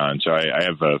something's going on. So I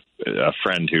have a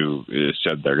friend who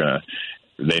said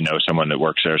they know someone that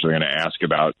works there, so they're going to ask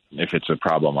about if it's a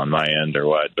problem on my end or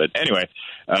what. But anyway,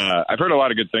 I've heard a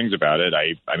lot of good things about it.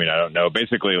 I mean, I don't know.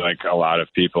 Basically, like a lot of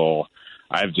people –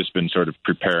 I've just been sort of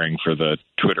preparing for the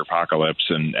Twitter apocalypse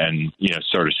and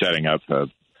sort of setting up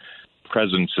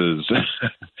presences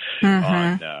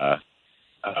on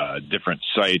different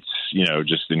sites,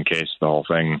 just in case the whole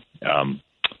thing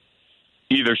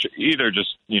either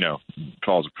just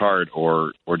falls apart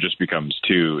or just becomes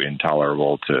too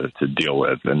intolerable to deal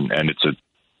with, and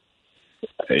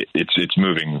it's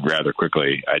moving rather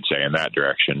quickly, I'd say, in that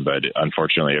direction. But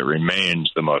unfortunately, it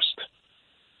remains the most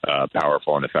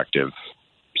powerful and effective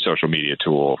social media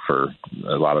tool for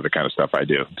a lot of the kind of stuff I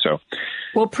do. So,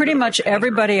 well, pretty much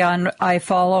everybody I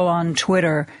follow on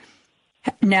Twitter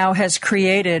now has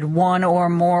created one or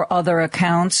more other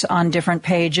accounts on different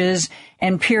pages,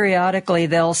 and periodically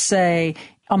they'll say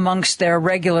amongst their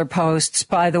regular posts,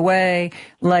 by the way,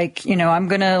 I'm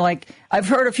going to I've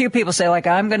heard a few people say,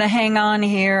 I'm going to hang on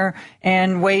here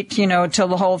and wait, till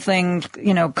the whole thing,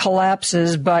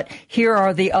 collapses. But here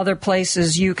are the other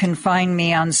places you can find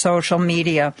me on social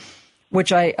media,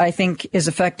 which I think is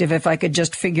effective if I could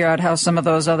just figure out how some of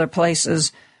those other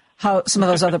places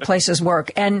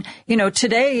work. And,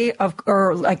 today,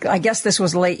 I guess this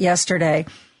was late yesterday.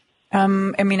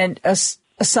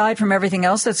 Aside from everything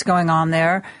else that's going on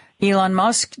there, Elon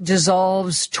Musk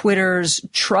dissolves Twitter's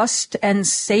Trust and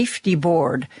Safety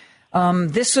Board.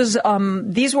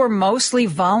 These were mostly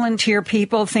volunteer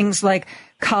people, things like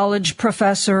college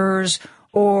professors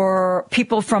or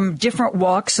people from different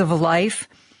walks of life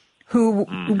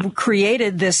who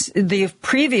created this. The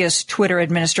previous Twitter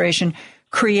administration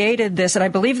created this, and I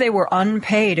believe they were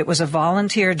unpaid. It was a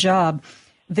volunteer job.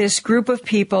 This group of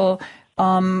people,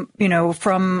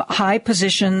 from high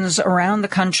positions around the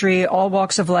country, all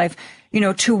walks of life,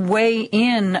 to weigh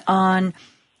in on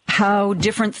how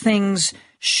different things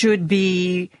should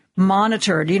be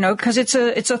monitored, because it's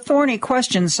a thorny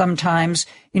question sometimes.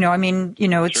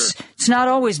 It's not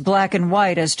always black and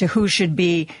white as to who should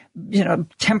be,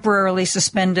 temporarily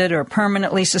suspended or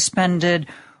permanently suspended.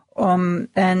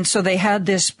 And so they had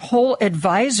this whole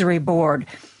advisory board,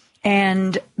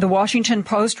 and the Washington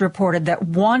Post reported that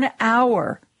 1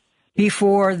 hour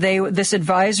before this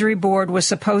advisory board was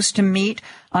supposed to meet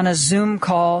on a Zoom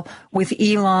call with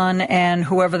Elon and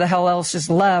whoever the hell else is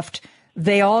left,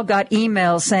 they all got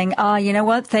emails saying, you know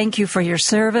what? Thank you for your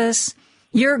service.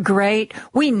 You're great.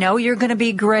 We know you're going to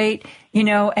be great,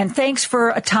 and thanks for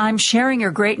a time sharing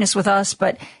your greatness with us,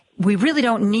 but we really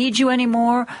don't need you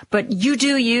anymore, but you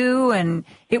do you. And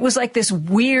it was like this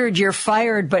weird, you're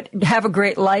fired, but have a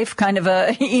great life kind of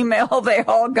a email they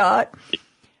all got.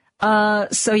 I've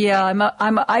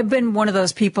been one of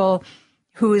those people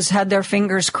who has had their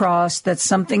fingers crossed that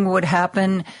something would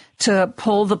happen to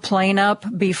pull the plane up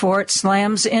before it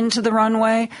slams into the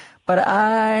runway. But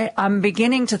I'm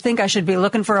beginning to think I should be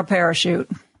looking for a parachute.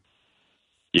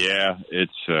 Yeah,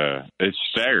 it's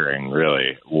staggering,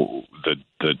 really,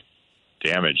 the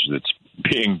damage that's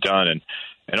being done,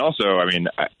 and also,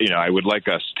 I would like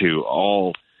us to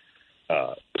all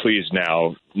please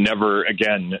now never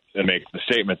again make the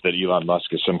statement that Elon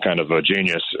Musk is some kind of a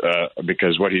genius,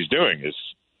 because what he's doing is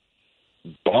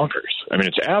bonkers.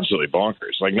 It's absolutely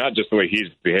bonkers. Like, not just the way he's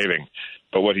behaving,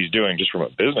 but what he's doing just from a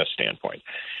business standpoint.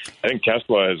 I think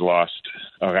Tesla has lost,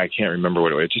 I can't remember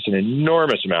what it was, just an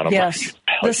enormous amount of money. Yes,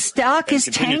 the stock is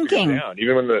tanking.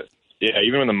 Even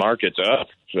when the market's up,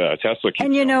 Tesla keeps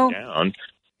going down.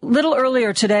 Little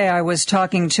earlier today, I was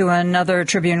talking to another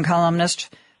Tribune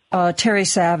columnist, Terry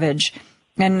Savage,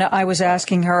 and I was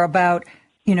asking her about,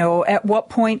 at what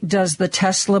point does the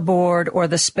Tesla board or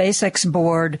the SpaceX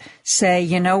board say,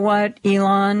 you know what,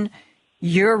 Elon,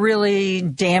 you're really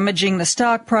damaging the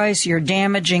stock price, you're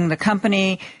damaging the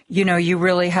company, you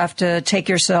really have to take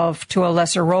yourself to a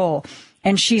lesser role.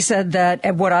 And she said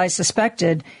that what I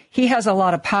suspected, he has a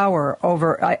lot of power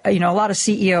over, a lot of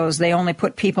CEOs, they only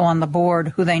put people on the board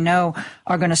who they know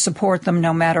are going to support them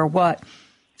no matter what.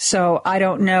 So I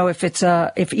don't know if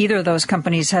if either of those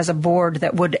companies has a board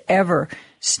that would ever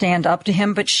stand up to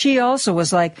him. But she also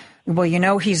was like,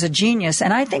 well, he's a genius.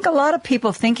 And I think a lot of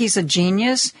people think he's a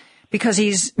genius because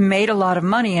he's made a lot of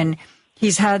money and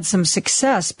he's had some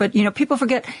success. But, people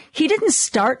forget he didn't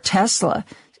start Tesla.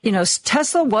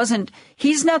 Tesla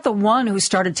he's not the one who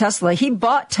started Tesla. He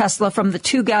bought Tesla from the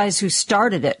two guys who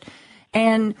started it.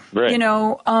 And, right.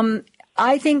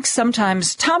 I think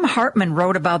sometimes Tom Hartman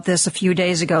wrote about this a few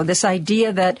days ago, this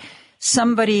idea that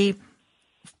somebody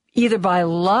either by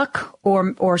luck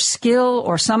or skill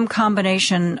or some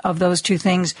combination of those two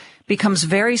things becomes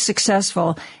very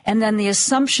successful. And then the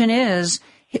assumption is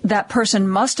that person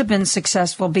must have been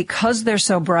successful because they're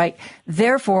so bright.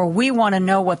 Therefore, we want to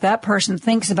know what that person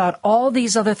thinks about all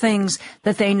these other things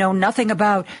that they know nothing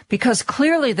about, because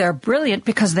clearly they're brilliant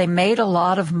because they made a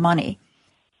lot of money.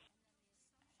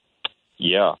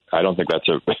 Yeah, I don't think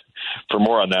for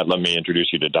more on that, let me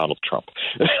introduce you to Donald Trump.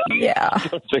 Yeah. I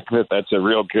don't think that's a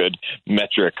real good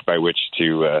metric by which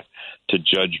to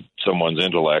judge someone's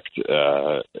intellect.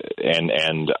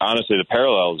 And honestly, the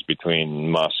parallels between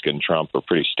Musk and Trump are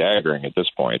pretty staggering at this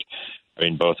point.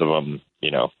 Both of them,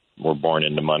 were born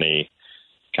into money,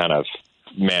 kind of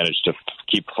managed to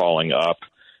keep falling up.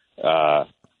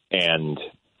 And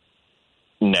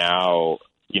now,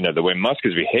 the way Musk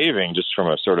is behaving, just from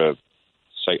a sort of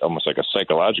almost like a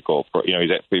psychological,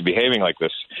 he's behaving like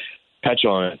this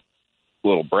petulant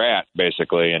little brat,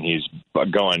 basically, and he's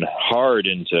going hard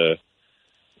into,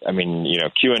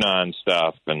 QAnon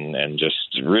stuff and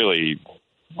just really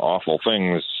awful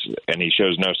things, and he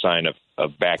shows no sign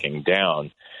of backing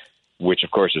down, which,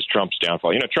 of course, is Trump's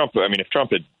downfall. Trump, if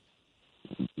Trump had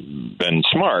been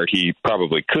smart, he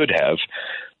probably could have,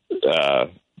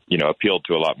 appealed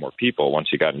to a lot more people once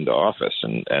he got into office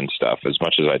and stuff, as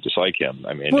much as I dislike him.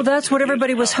 Well, that's what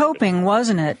everybody was hoping,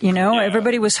 wasn't it? Yeah,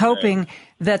 everybody was hoping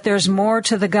that there's more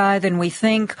to the guy than we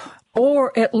think,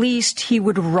 or at least he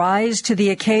would rise to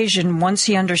the occasion once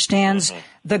he understands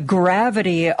the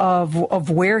gravity of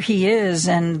where he is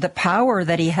and the power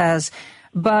that he has.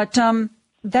 But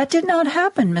that did not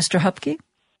happen, Mr. Hupke.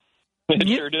 It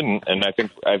sure didn't, and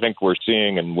I think we're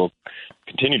seeing, and we'll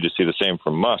continue to see the same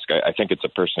from Musk. I think it's a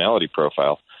personality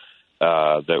profile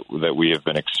that we have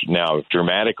been now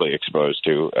dramatically exposed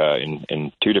to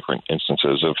in two different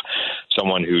instances of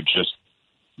someone who just,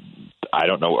 I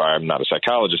don't know. I'm not a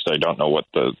psychologist. I don't know what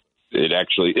it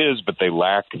actually is, but they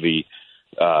lack the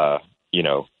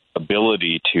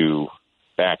ability to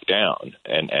back down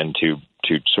and to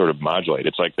to sort of modulate.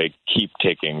 It's like they keep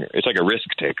taking. It's like a risk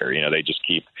taker. They just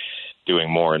keep doing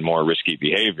more and more risky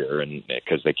behavior, and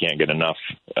because they can't get enough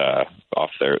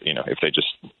off their. If they just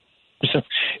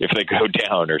if they go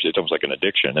down, or it's almost like an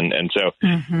addiction. And so,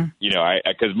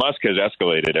 because Musk has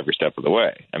escalated every step of the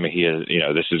way. I mean, he has.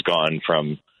 This has gone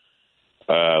from.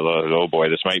 Oh boy,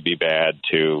 this might be bad,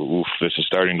 to oof, this is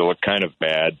starting to look kind of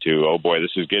bad, to oh boy,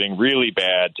 this is getting really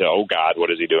bad, to oh God, what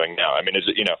is he doing now? I mean, it's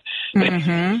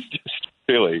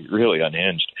really, really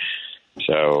unhinged.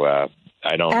 So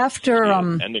I don't.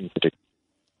 After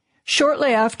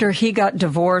shortly after he got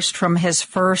divorced from his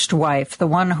first wife, the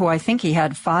one who I think he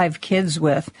had 5 kids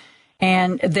with,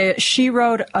 and she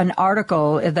wrote an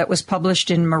article that was published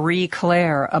in Marie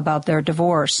Claire about their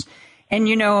divorce. And,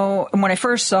 when I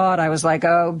first saw it, I was like,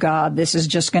 oh, God, this is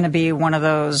just going to be one of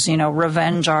those,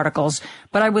 revenge articles.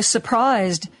 But I was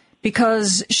surprised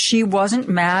because she wasn't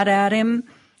mad at him.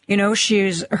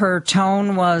 Her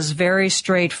tone was very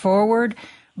straightforward.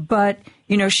 But,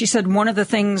 she said one of the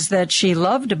things that she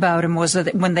loved about him was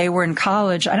that when they were in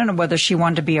college, I don't know whether she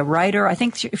wanted to be a writer. I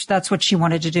think that's what she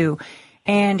wanted to do.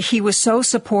 And he was so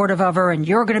supportive of her, and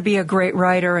you're going to be a great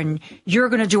writer, and you're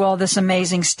going to do all this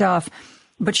amazing stuff.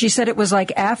 But she said it was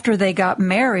like after they got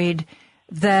married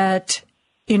that,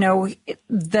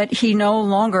 that he no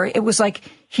longer, it was like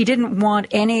he didn't want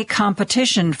any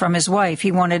competition from his wife.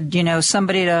 He wanted,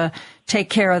 somebody to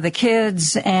take care of the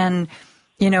kids. And,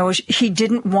 he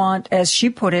didn't want, as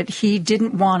she put it, he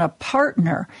didn't want a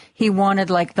partner. He wanted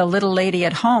like the little lady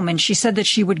at home. And she said that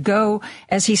she would go,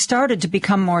 as he started to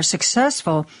become more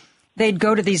successful, they'd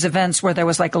go to these events where there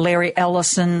was like Larry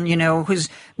Ellison, who's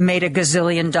made $1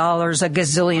 gazillion a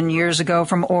gazillion years ago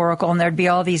from Oracle, and there'd be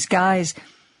all these guys.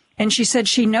 And she said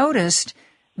she noticed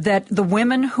that the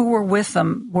women who were with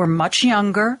them were much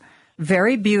younger,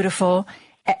 very beautiful,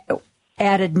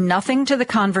 added nothing to the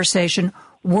conversation,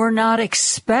 were not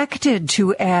expected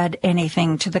to add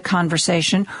anything to the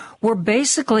conversation, were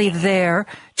basically there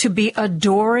to be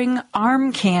adoring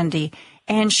arm candy.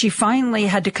 And she finally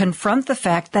had to confront the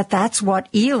fact that that's what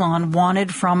Elon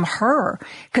wanted from her.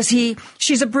 Because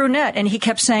she's a brunette, and he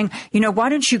kept saying, why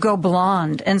don't you go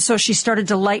blonde? And so she started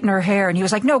to lighten her hair, and he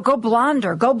was like, no, go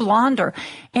blonder.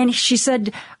 And she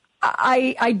said,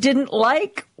 I didn't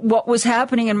like what was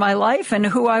happening in my life and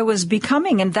who I was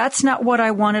becoming. And that's not what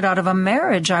I wanted out of a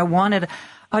marriage. I wanted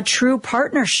a true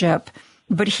partnership.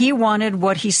 But he wanted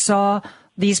what he saw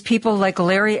these people like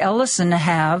Larry Ellison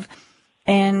have.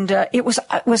 And it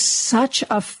was such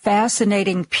a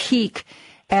fascinating peek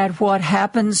at what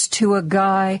happens to a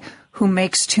guy who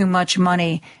makes too much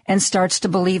money and starts to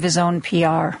believe his own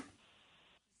PR.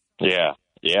 Yeah,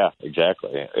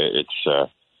 exactly. It's,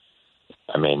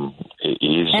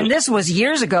 and this was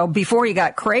years ago before he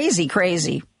got crazy.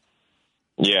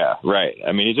 Yeah, right.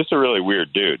 I mean, he's just a really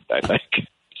weird dude, I think.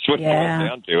 That's what it comes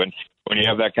down to. And when you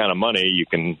have that kind of money, you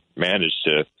can manage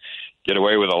to get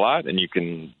away with a lot, and you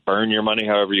can burn your money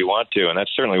however you want to. And that's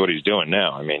certainly what he's doing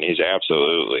now. I mean, he's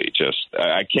absolutely just,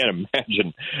 I can't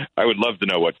imagine. I would love to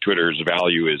know what Twitter's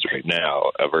value is right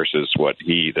now versus what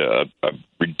a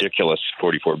ridiculous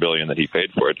 $44 billion that he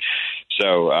paid for it.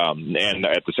 So, and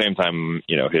at the same time,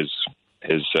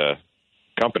 his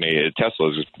company,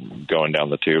 Tesla, is going down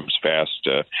the tubes fast.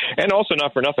 And also,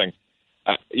 not for nothing,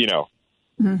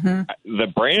 the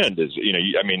brand is,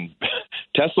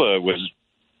 Tesla was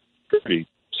pretty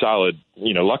solid,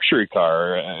 luxury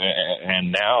car.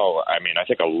 And now, I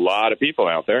think a lot of people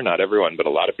out there, not everyone, but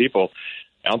a lot of people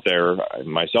out there,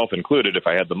 myself included, if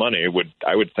I had the money,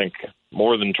 I would think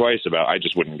more than twice about, I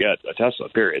just wouldn't get a Tesla,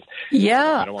 period.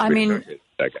 Yeah.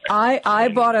 I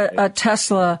bought a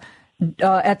Tesla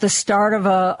at the start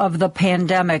of the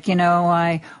pandemic.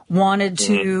 I wanted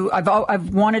to,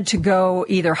 I've wanted to go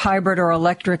either hybrid or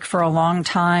electric for a long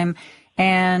time.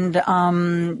 And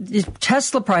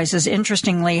Tesla prices,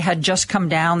 interestingly, had just come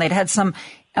down. They'd had some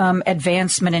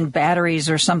advancement in batteries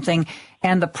or something,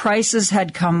 and the prices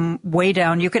had come way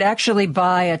down. You could actually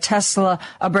buy a Tesla,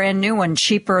 a brand new one,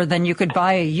 cheaper than you could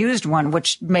buy a used one,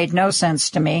 which made no sense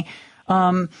to me.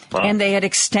 And they had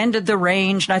extended the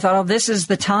range, and I thought, this is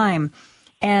the time.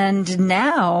 And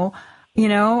now,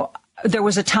 there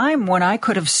was a time when I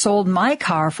could have sold my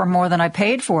car for more than I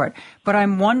paid for it. But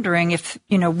I'm wondering if,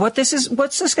 what's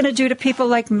this going to do to people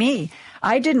like me?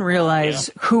 I didn't realize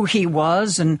who he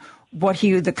was and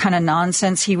the kind of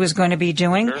nonsense he was going to be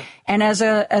doing. Sure. And as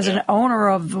an owner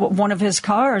of one of his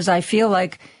cars, I feel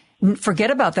like,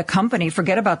 forget about the company,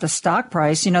 forget about the stock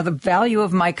price. The value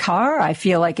of my car, I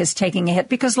feel like, is taking a hit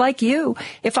because, like you,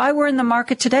 if I were in the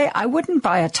market today, I wouldn't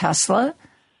buy a Tesla.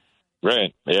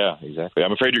 Right. Yeah, exactly.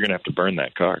 I'm afraid you're going to have to burn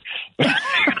that car.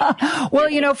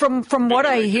 Well, from what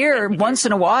I hear, once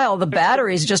in a while, the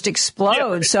batteries just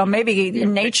explode. Yeah. So maybe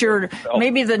nature,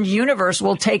 maybe the universe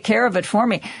will take care of it for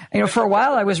me. For a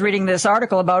while, I was reading this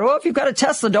article about, if you've got a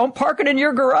Tesla, don't park it in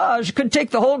your garage. You could take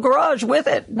the whole garage with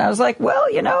it. And I was like, well,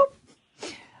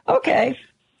 okay.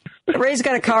 Ray's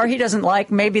got a car he doesn't like.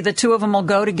 Maybe the two of them will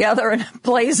go together in a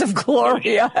blaze of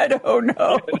glory. I don't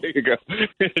know. There you go.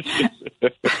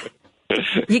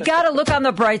 You got to look on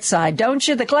the bright side, don't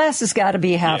you? The glass has got to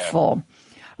be half full.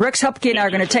 Rex Hupke and I are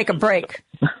going to take a break,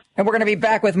 and we're going to be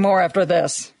back with more after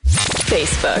this.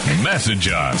 Facebook. Message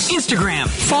us. Instagram.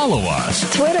 Follow us.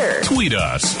 Twitter. Tweet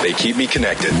us. They keep me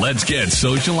connected. Let's get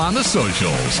social on the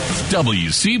socials.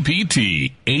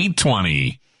 WCPT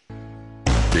 820.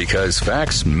 Because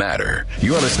facts matter.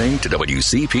 You are listening to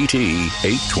WCPT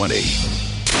 820.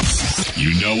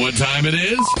 You know what time it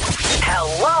is?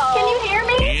 Hello? Can you hear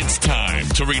me? It's time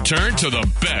to return to the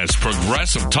best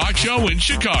progressive talk show in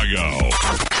Chicago.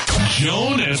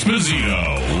 Joan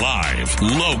Esposito, live,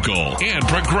 local, and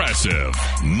progressive.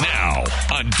 Now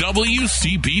on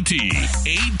WCPT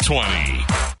 820.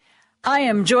 I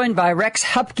am joined by Rex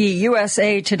Hupke,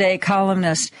 USA Today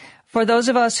columnist. For those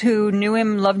of us who knew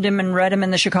him, loved him, and read him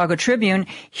in the Chicago Tribune,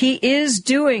 he is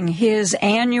doing his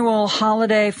annual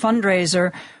holiday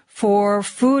fundraiser for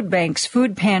food banks,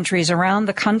 food pantries around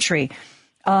the country.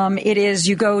 It is,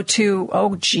 you go to,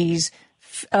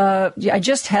 I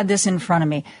just had this in front of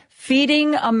me,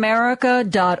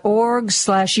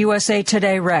 feedingamerica.org/USA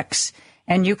Today Rex.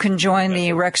 And you can join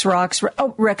the Rex Rocks,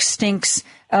 Rex Stinks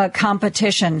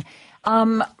competition.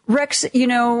 Rex,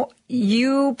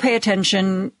 you pay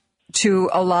attention to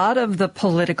a lot of the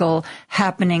political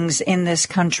happenings in this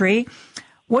country.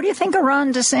 What do you think of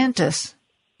Ron DeSantis?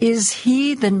 Is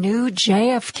he the new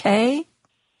JFK?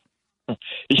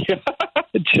 Yeah,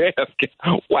 JFK.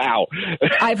 Wow.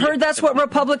 I've heard that's what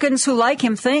Republicans who like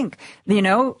him think,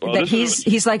 that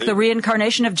he's like the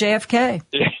reincarnation of JFK.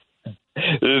 This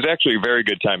is actually very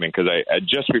good timing because I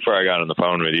just before I got on the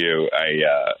phone with you, I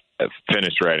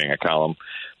finished writing a column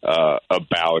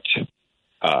about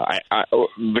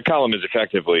the column is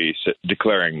effectively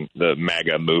declaring the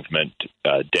MAGA movement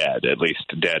dead, at least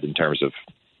dead in terms of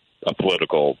a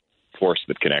political force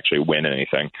that can actually win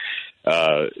anything.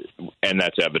 And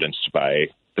that's evidenced by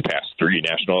the past 3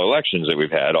 national elections that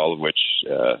we've had, all of which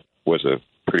was a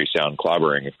pretty sound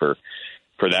clobbering for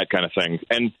that kind of thing.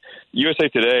 And USA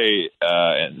Today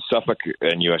and Suffolk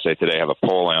and USA Today have a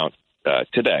poll out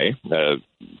today that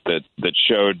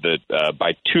showed that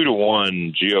by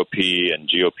 2-1 GOP and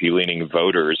GOP-leaning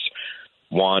voters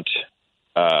want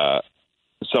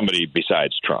somebody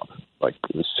besides Trump, like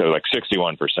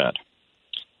 61%.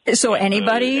 So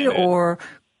anybody or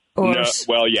no,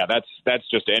 well, yeah, that's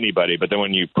just anybody. But then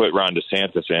when you put Ron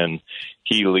DeSantis in,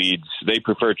 he leads. They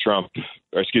prefer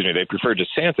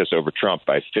DeSantis over Trump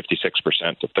by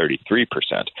 56% to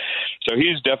 33%. So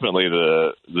he's definitely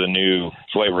the new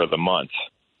flavor of the month.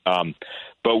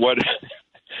 But what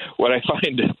I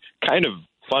find kind of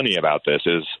funny about this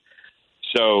is,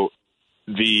 so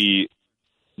the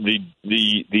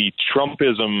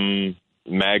Trumpism,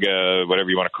 MAGA, whatever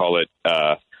you want to call it,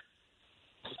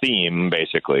 theme,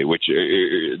 basically, which,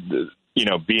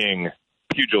 being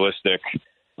pugilistic,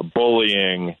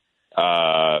 bullying,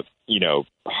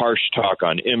 harsh talk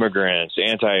on immigrants,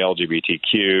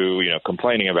 anti-LGBTQ,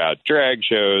 complaining about drag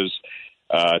shows,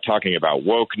 talking about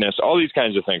wokeness, all these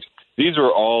kinds of things. These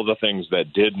were all the things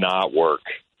that did not work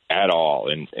at all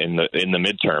in the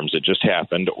midterms that just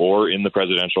happened, or in the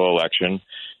presidential election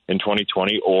in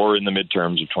 2020, or in the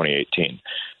midterms of 2018.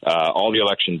 All the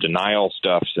election denial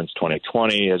stuff since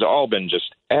 2020 has all been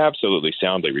just absolutely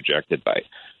soundly rejected by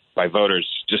voters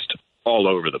just all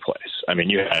over the place. I mean,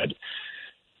 you had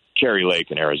Kerry Lake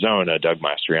in Arizona, Doug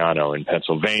Mastriano in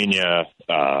Pennsylvania,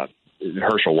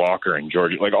 Herschel Walker in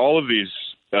Georgia, like all of these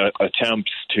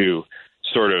attempts to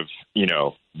sort of,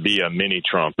 be a mini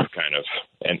Trump kind of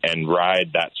and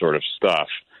ride that sort of stuff,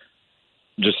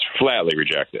 just flatly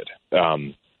rejected.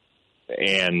 And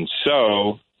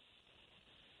so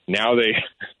now they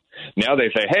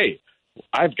say, hey,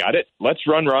 I've got it. Let's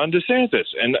run Ron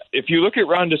DeSantis. And if you look at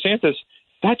Ron DeSantis,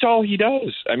 that's all he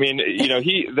does. I mean,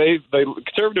 the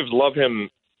conservatives love him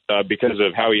because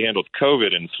of how he handled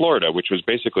COVID in Florida, which was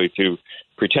basically to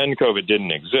pretend COVID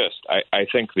didn't exist. I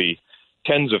think the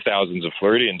tens of thousands of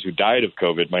Floridians who died of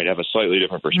COVID might have a slightly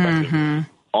different perspective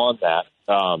on that.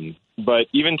 But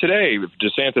even today,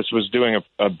 DeSantis was doing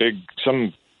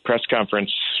some press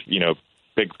conference,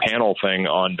 big panel thing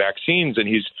on vaccines, and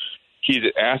he's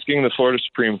asking the Florida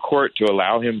Supreme Court to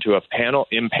allow him to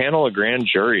impanel a grand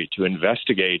jury to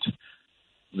investigate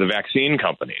the vaccine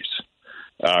companies,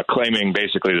 claiming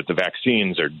basically that the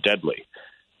vaccines are deadly.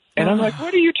 And I'm like,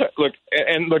 what are you look?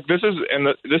 This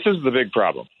is the big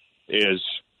problem, is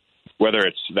whether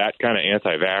it's that kind of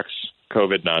anti-vax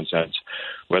COVID nonsense,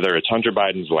 whether it's Hunter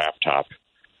Biden's laptop,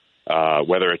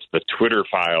 whether it's the Twitter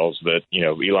files that,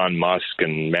 Elon Musk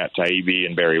and Matt Taibbi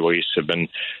and Barry Weiss have been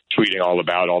tweeting all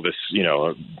about, all this,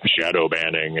 shadow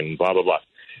banning and blah, blah, blah.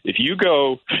 If you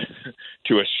go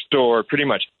to a store pretty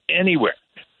much anywhere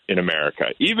in America,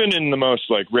 even in the most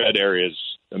red areas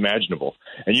imaginable,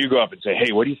 and you go up and say,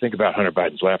 hey, what do you think about Hunter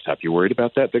Biden's laptop? You worried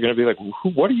about that? They're going to be like,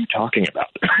 what are you talking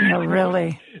about? No,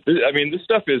 really? I mean, this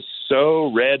stuff is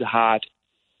so red hot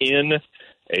in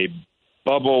a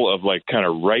bubble of kind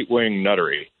of right-wing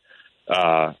nuttery.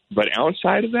 But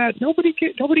outside of that, nobody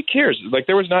cares.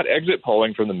 There was not exit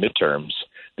polling from the midterms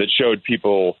that showed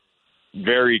people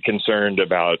very concerned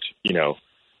about,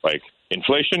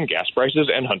 inflation, gas prices,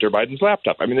 and Hunter Biden's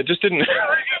laptop. I mean, it just didn't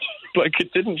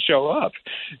it didn't show up.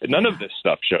 None of this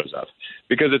stuff shows up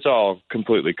because it's all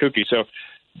completely kooky. So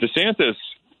DeSantis,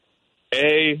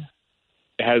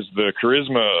 has the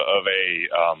charisma of a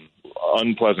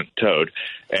unpleasant toad.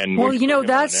 And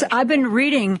I've been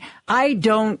reading. I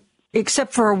don't,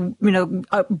 except for,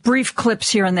 brief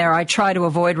clips here and there, I try to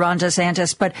avoid Ron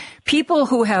DeSantis, but people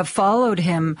who have followed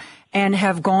him and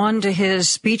have gone to his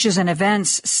speeches and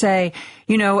events say,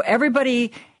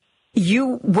 everybody,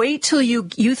 you wait till you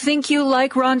think you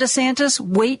like Ron DeSantis,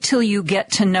 wait till you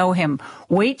get to know him.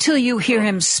 Wait till you hear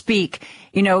him speak.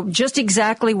 Just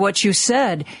exactly what you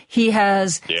said. He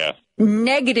has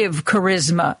negative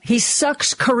charisma. He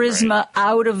sucks charisma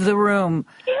out of the room.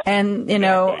 And, he's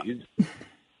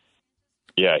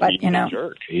a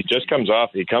jerk. He comes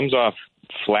off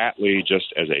flatly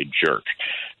just as a jerk.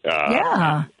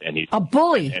 And he's a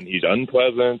bully. And he's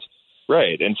unpleasant.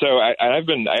 Right. And so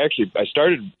I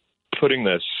started putting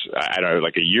this, I don't know,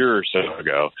 a year or so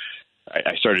ago.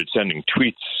 I started sending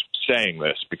tweets saying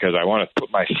this because I want to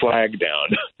put my flag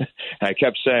down. And I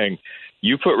kept saying,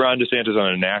 you put Ron DeSantis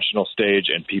on a national stage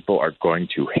and people are going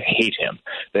to hate him.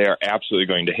 They are absolutely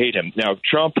going to hate him. Now,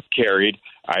 Trump carried,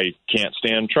 I can't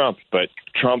stand Trump, but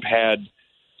Trump had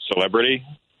celebrity.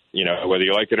 Whether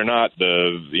you like it or not,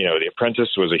 The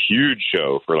Apprentice was a huge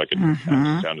show for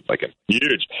sounded like a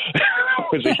huge,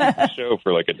 was a huge show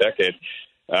for a decade.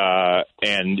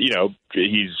 And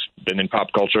he's been in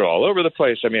pop culture all over the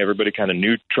place. I mean, everybody kind of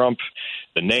knew Trump,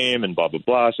 the name, and blah, blah,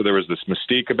 blah. So there was this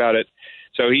mystique about it.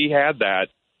 So he had that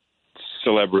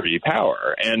celebrity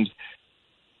power. And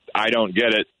I don't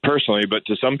get it personally, but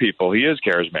to some people, he is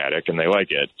charismatic and they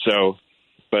like it. So,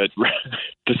 but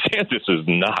DeSantis is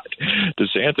not.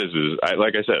 DeSantis is,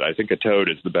 like I said, I think a toad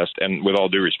is the best. And with all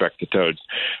due respect to toads,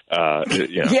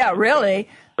 yeah, really.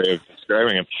 Way of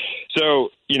describing him. So,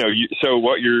 so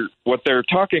what they're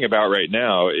talking about right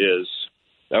now is,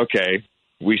 okay,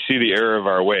 we see the error of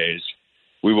our ways.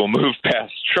 We will move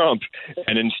past Trump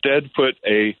and instead put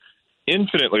a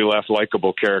infinitely less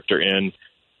likable character in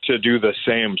to do the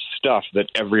same stuff that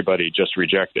everybody just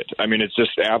rejected. I mean, it's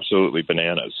just absolutely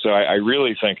bananas. So I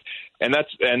really think, and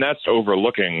that's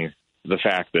overlooking the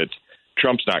fact that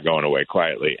Trump's not going away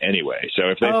quietly anyway. So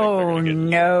if they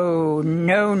no,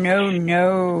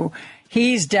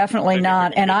 he's definitely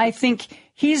not. And I think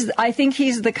he's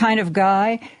the kind of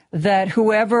guy that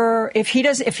if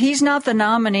he's not the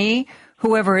nominee,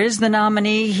 whoever is the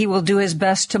nominee, he will do his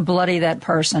best to bloody that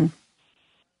person.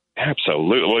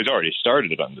 Absolutely. Well, he's already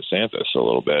started it on DeSantis a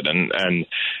little bit.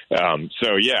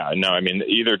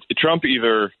 Trump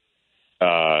either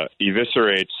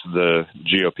eviscerates the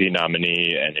GOP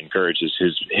nominee and encourages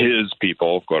his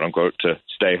people, quote unquote, to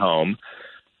stay home,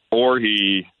 or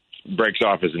he breaks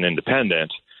off as an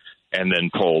independent and then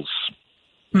pulls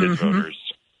his voters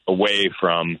away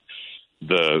from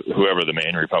whoever the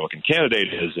main Republican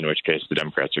candidate is, in which case the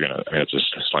Democrats are going to, it's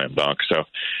just a slam dunk. So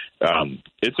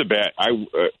it's a bad,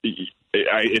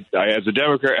 as a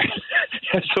Democrat,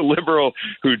 as a liberal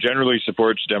who generally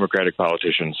supports Democratic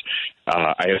politicians,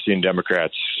 I have seen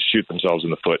Democrats shoot themselves in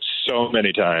the foot so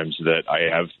many times that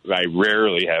I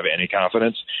rarely have any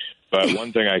confidence. But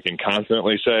one thing I can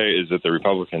confidently say is that the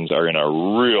Republicans are in a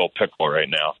real pickle right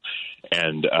now.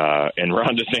 And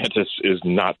Ron DeSantis is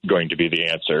not going to be the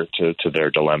answer to their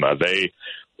dilemma. They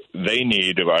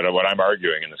need, what I'm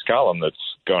arguing in this column that's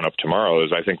going up tomorrow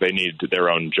is I think they need their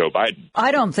own Joe Biden.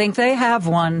 I don't think they have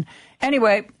one.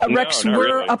 Anyway, Rex,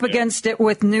 we're up against it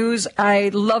with news.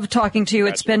 I love talking to you.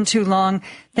 It's been too long.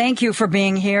 Thank you for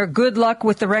being here. Good luck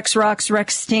with the Rex Rocks,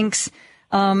 Rex Stinks,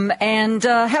 and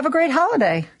have a great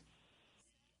holiday.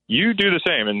 you do the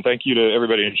same. And thank you to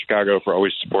everybody in Chicago for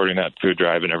always supporting that food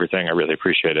drive and everything. I really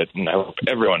appreciate it. And I hope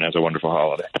everyone has a wonderful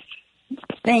holiday.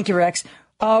 Thank you, Rex.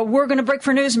 We're going to break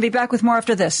for news and be back with more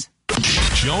after this.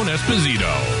 Joan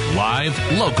Esposito, live,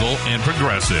 local, and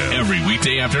progressive. Every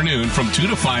weekday afternoon from 2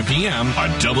 to 5 p.m. on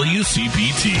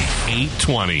WCPT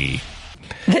 820.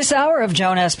 This hour of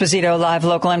Joan Esposito, live,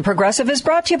 local, and progressive is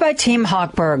brought to you by Team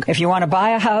Hochberg. If you want to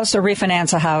buy a house or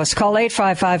refinance a house, call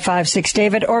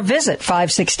 855-56-DAVID or visit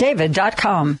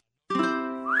 56david.com.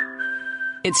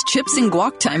 It's chips and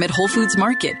guac time at Whole Foods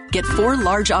Market. Get 4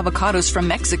 large avocados from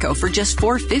Mexico for just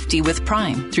 $4.50 with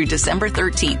Prime through December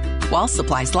 13th, while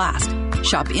supplies last.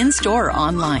 Shop in-store or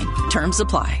online. Terms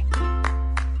apply.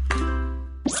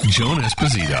 Joan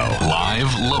Esposito,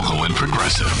 live, local, and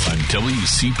progressive on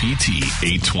WCPT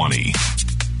 820.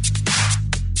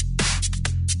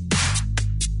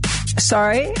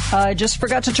 Sorry, I just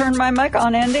forgot to turn my mic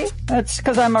on, Andy. That's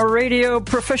because I'm a radio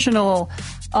professional.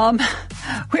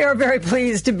 We are very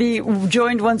pleased to be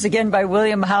joined once again by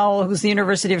William Howell, who's the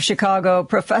University of Chicago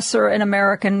professor in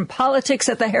American politics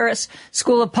at the Harris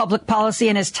School of Public Policy,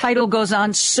 and his title goes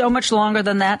on so much longer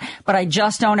than that, but I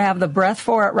just don't have the breath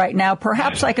for it right now.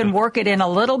 Perhaps I can work it in a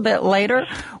little bit later.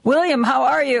 William, how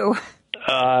are you?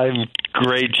 I'm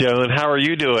great, Joan. How are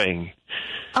you doing?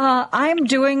 I'm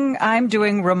doing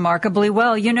remarkably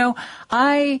well. You know,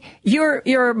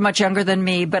 you're much younger than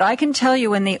me, but I can tell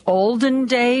you in the olden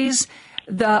days,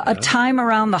 a time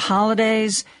around the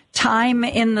holidays, time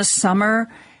in the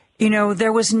summer, you know,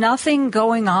 there was nothing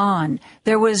going on.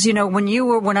 There was, you know,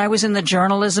 when I was in the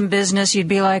journalism business, you'd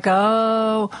be like,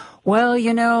 oh, well,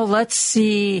 you know, let's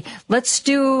do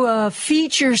a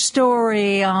feature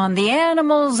story on the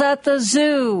animals at the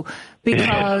zoo.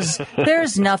 Because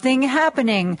there's nothing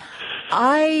happening.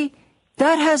 That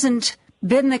hasn't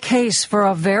been the case for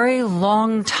a very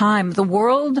long time. The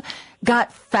world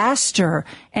got faster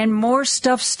and more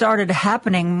stuff started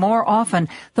happening more often.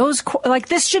 This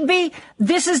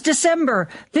is December.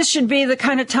 This should be the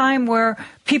kind of time where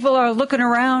people are looking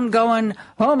around going,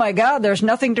 oh my God, there's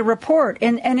nothing to report.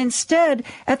 And instead,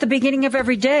 at the beginning of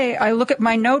every day, I look at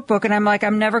my notebook and I'm like,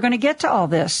 I'm never going to get to all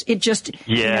this. It just,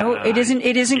 you know, it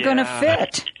isn't going to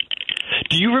fit.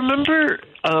 Do you remember,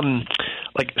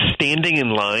 standing in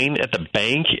line at the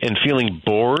bank and feeling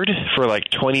bored for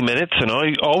 20 minutes, and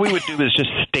all we would do is just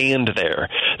stand there.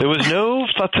 There was no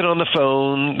futzing on the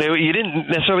phone. You didn't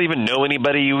necessarily even know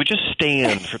anybody. You would just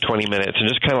stand for 20 minutes and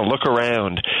just kind of look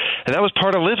around, and that was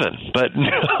part of living. But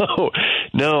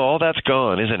no, all that's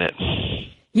gone, isn't it?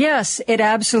 Yes, it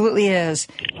absolutely is.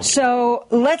 So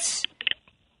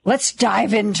Let's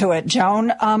dive into it,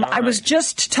 Joan. I was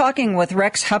just talking with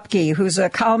Rex Hupke, who's a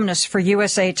columnist for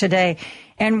USA Today,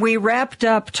 and we wrapped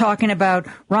up talking about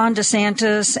Ron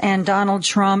DeSantis and Donald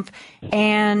Trump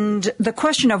and the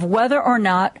question of whether or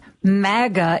not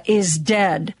MAGA is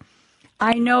dead.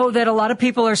 I know that a lot of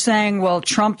people are saying, well,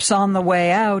 Trump's on the way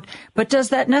out, but does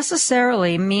that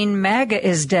necessarily mean MAGA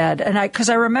is dead? And because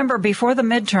I remember before the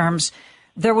midterms,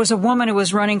 there was a woman who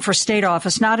was running for state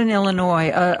office, not in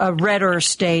Illinois, a redder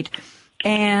state,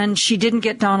 and she didn't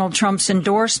get Donald Trump's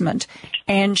endorsement.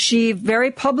 And she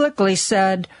very publicly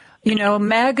said, you know,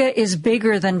 MAGA is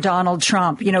bigger than Donald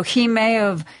Trump. You know, he may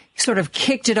have sort of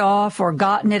kicked it off or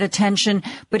gotten it attention,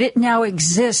 but it now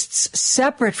exists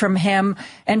separate from him.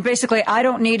 And basically, I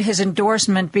don't need his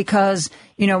endorsement because,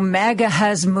 you know, MAGA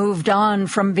has moved on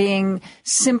from being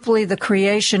simply the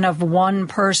creation of one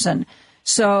person.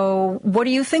 So what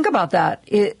do you think about that?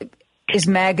 Is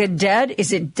MAGA dead?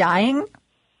 Is it dying?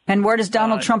 And where does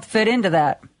Donald Trump fit into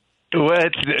that? Well, there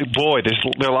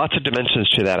are lots of dimensions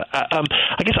to that. I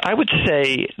guess I would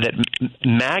say that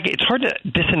MAGA, it's hard to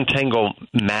disentangle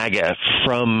MAGA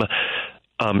from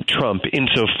Trump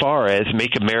insofar as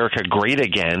 "Make America Great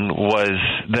Again" was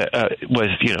the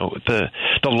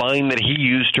line that he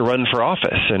used to run for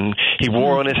office, and he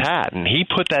wore on his hat, and he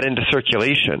put that into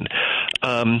circulation.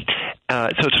 So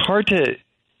it's hard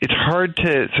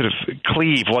to sort of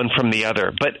cleave one from the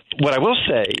other. But what I will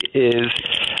say is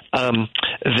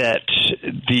that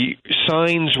the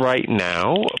signs right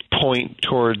now point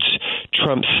towards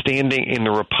Trump's standing in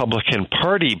the Republican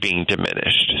Party being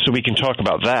diminished. So we can talk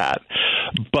about that.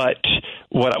 But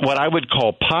what I would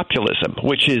call populism,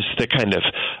 which is the kind of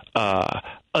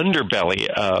underbelly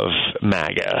of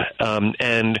MAGA,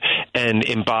 and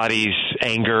embodies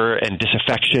anger and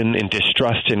disaffection and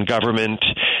distrust in government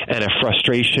and a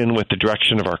frustration with the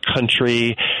direction of our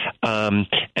country, and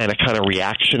a kind of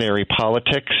reactionary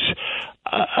politics.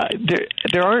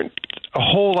 There aren't a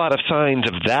whole lot of signs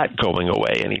of that going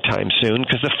away anytime soon,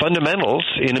 because the fundamentals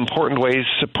in important ways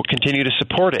continue to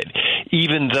support it,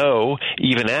 even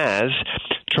as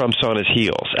Trump's on his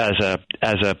heels as a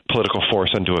political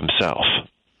force unto himself.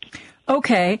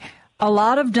 Okay. A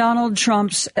lot of Donald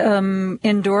Trump's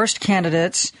endorsed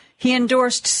candidates, he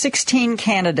endorsed 16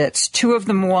 candidates. 2 of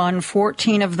them won,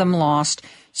 14 of them lost.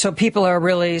 So people are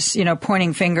really,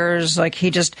 pointing fingers like he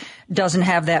just doesn't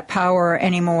have that power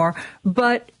anymore.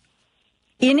 But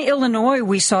in Illinois,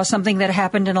 we saw something that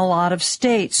happened in a lot of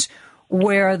states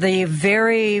where the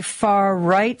very far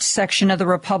right section of the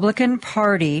Republican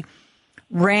Party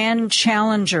ran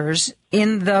challengers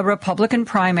in the Republican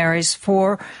primaries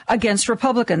against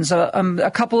Republicans.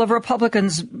 A couple of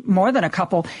Republicans, more than a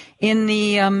couple, in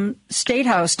the State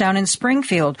House down in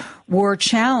Springfield were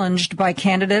challenged by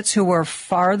candidates who were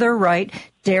farther right.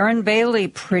 Darren Bailey,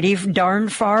 pretty darn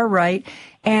far right.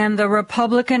 And the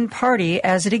Republican Party,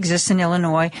 as it exists in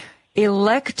Illinois,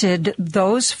 elected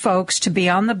those folks to be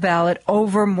on the ballot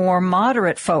over more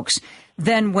moderate folks.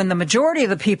 Then when the majority of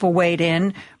the people weighed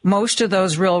in, most of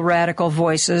those real radical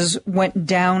voices went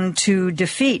down to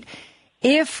defeat.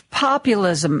 If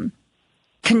populism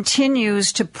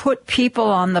continues to put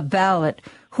people on the ballot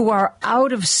who are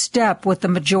out of step with the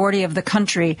majority of the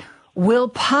country, will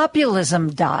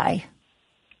populism die?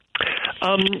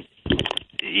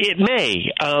 It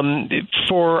may,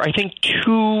 for I think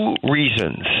 2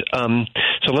 reasons.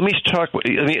 So let me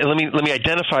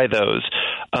identify those.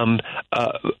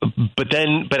 But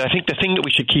I think the thing that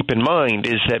we should keep in mind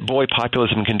is that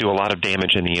populism can do a lot of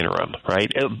damage in the interim,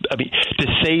 right? I mean, to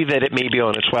say that it may be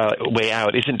on its way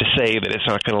out isn't to say that it's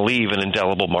not going to leave an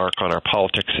indelible mark on our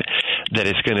politics that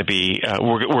is going to be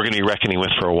we're going to be reckoning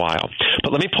with for a while.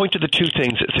 But let me point to the 2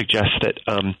 things that suggest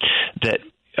that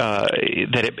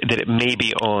it may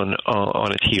be on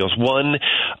its heels. One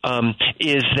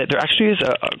is that there actually is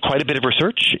quite a bit of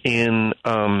research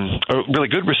really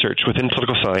good research within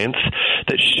political science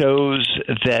that shows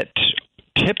that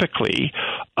typically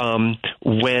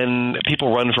when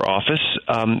people run for office,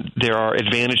 there are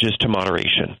advantages to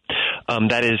moderation.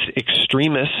 That is,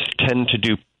 extremists tend to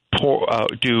do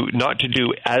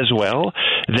as well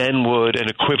than would an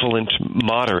equivalent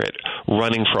moderate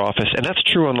running for office, and that's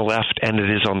true on the left and it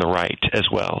is on the right as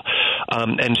well.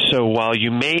 And so while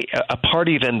a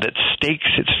party then that stakes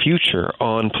its future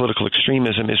on political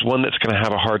extremism is one that's going to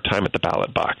have a hard time at the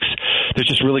ballot box. There's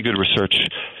just really good research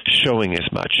showing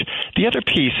as much. The other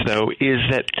piece, though, is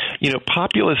that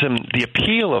populism, the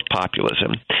appeal of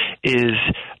populism is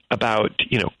about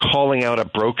calling out a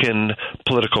broken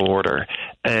political order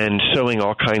and sowing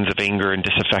all kinds of anger and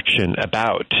disaffection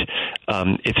about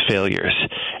its failures.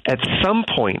 At some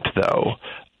point, though,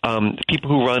 people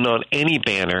who run on any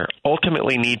banner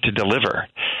ultimately need to deliver,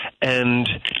 and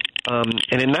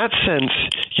in that sense,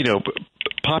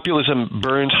 populism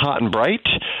burns hot and bright,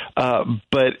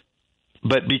 but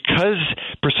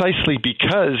precisely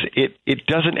because it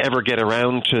doesn't ever get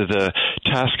around to the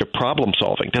task of problem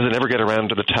solving, doesn't ever get around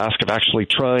to the task of actually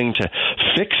trying to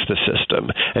fix the system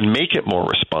and make it more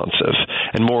responsive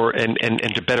and more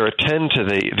and to better attend to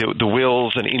the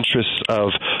wills and interests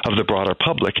of the broader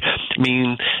public,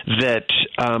 mean that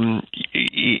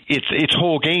its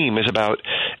whole game is about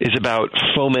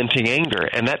fomenting anger,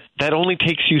 and that only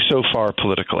takes you so far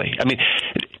politically. I mean.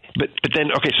 But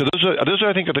then, okay, so those are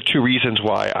I think are the 2 reasons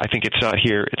why I think it's not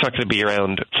here. It's not going to be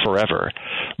around forever.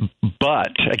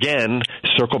 But again,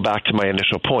 circle back to my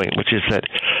initial point, which is that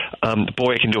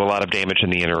it can do a lot of damage in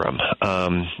the interim,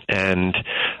 and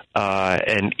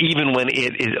even when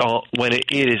it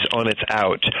is on its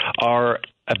out, our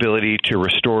ability to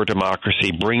restore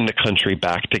democracy, bring the country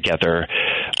back together,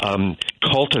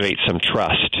 cultivate some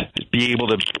trust, be able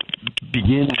to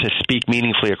begin to speak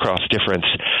meaningfully across difference.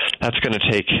 That's going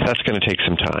to take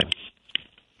some time.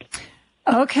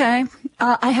 Okay,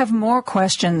 I have more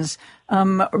questions.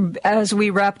 As we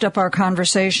wrapped up our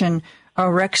conversation,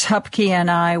 Rex Hupke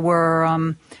and I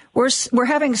were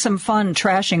having some fun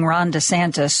trashing Ron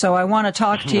DeSantis. So I want to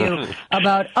talk to you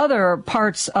about other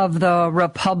parts of the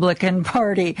Republican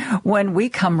Party when we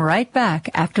come right back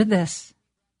after this.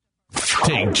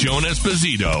 Take Joan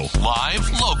Esposito,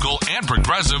 live, local, and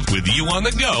progressive with you on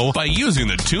the go by using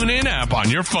the TuneIn app on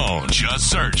your phone. Just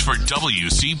search for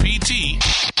WCPT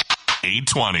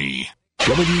 820.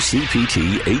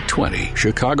 WCPT 820,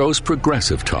 Chicago's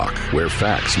progressive talk, where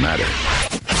facts matter.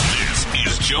 This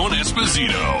is Joan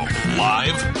Esposito,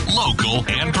 live, local,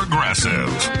 and progressive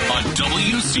on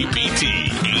WCPT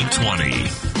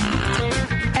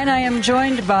 820. And I am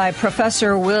joined by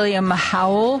Professor William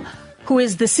Howell, who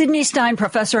is the Sidney Stein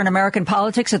Professor in American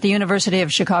Politics at the University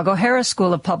of Chicago Harris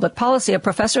School of Public Policy, a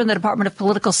professor in the Department of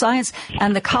Political Science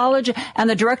and the College, and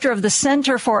the director of the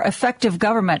Center for Effective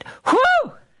Government.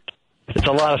 Whew! It's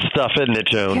a lot of stuff, isn't it,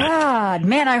 Joan? God,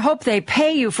 man, I hope they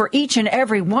pay you for each and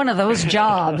every one of those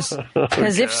jobs.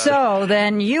 Because if so,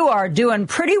 then you are doing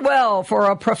pretty well for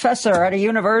a professor at a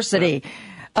university.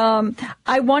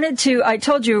 I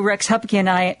told you Rex Hupke and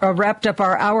I wrapped up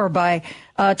our hour by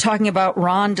talking about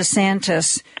Ron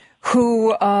DeSantis,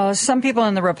 who some people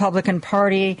in the Republican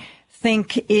Party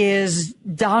think is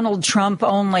Donald Trump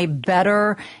only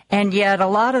better. And yet a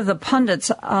lot of the pundits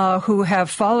who have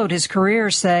followed his career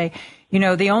say, you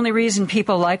know, the only reason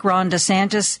people like Ron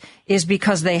DeSantis is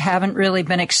because they haven't really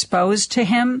been exposed to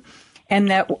him.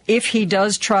 And that if he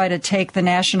does try to take the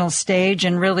national stage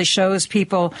and really shows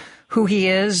people who he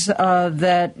is,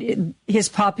 that his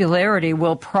popularity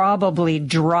will probably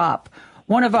drop.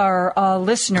 One of our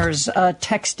listeners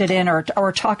texted in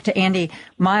or talked to Andy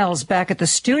Miles back at the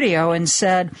studio and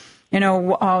said, you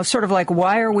know, sort of like,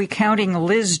 why are we counting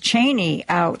Liz Cheney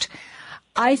out?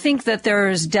 I think that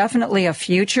there's definitely a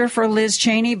future for Liz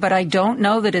Cheney, but I don't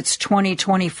know that it's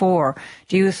 2024.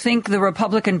 Do you think the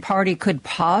Republican Party could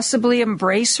possibly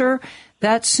embrace her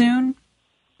that soon?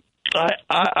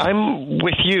 I'm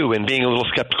with you in being a little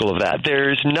skeptical of that.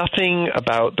 There's nothing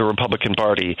about the Republican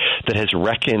Party that has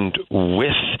reckoned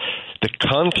with the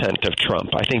content of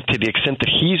Trump. I think to the extent that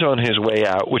he's on his way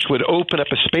out, which would open up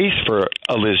a space for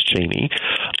a Liz Cheney,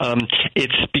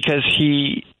 it's because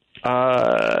he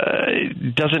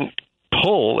doesn't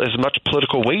pull as much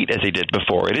political weight as he did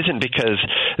before. It isn't because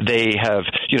they have,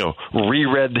 you know,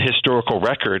 reread the historical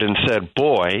record and said,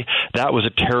 boy, that was a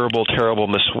terrible, terrible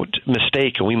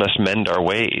mistake and we must mend our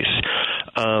ways.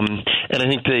 And I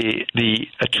think the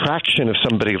attraction of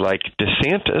somebody like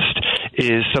DeSantis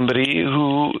is somebody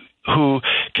who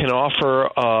can offer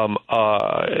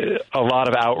a lot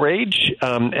of outrage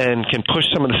and can push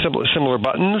some of the similar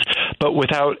buttons, but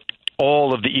without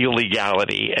all of the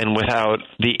illegality and without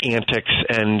the antics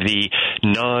and the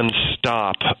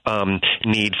nonstop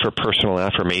need for personal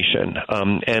affirmation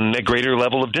and a greater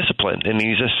level of discipline. And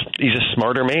he's a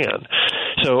smarter man.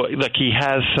 So, look, he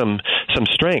has some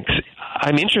strengths.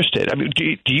 I'm interested. I mean,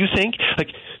 do you think, like,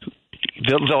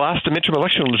 the last midterm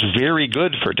election was very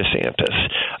good for DeSantis,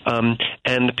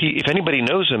 and if anybody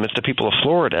knows him, it's the people of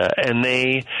Florida, and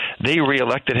they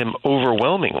reelected him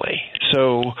overwhelmingly.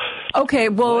 So, okay,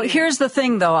 well, here's the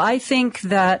thing, though. I think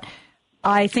that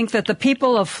the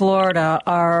people of Florida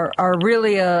are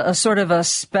really a sort of a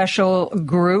special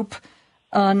group.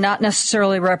 Not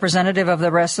necessarily representative of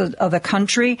the rest of the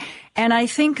country. And I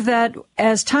think that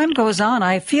as time goes on,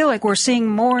 I feel like we're seeing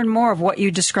more and more of what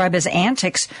you describe as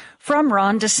antics from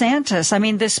Ron DeSantis. I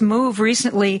mean, this move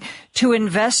recently to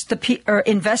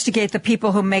investigate the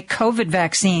people who make COVID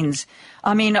vaccines.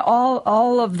 I mean,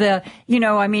 all of the, you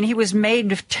know, I mean, he was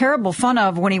made terrible fun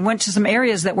of when he went to some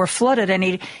areas that were flooded,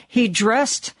 and he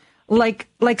dressed like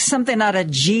something out of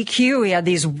GQ. He had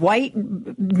these white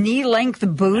knee-length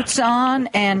boots on,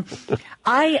 and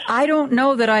I don't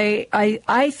know that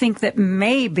I think that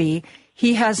maybe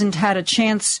he hasn't had a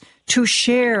chance to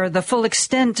share the full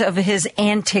extent of his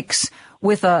antics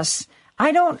with us.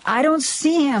 I don't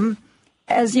see him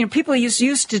as, you know, people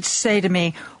used to say to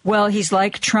me, well, he's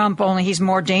like Trump, only he's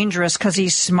more dangerous because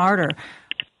he's smarter.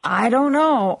 I don't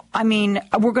know. I mean,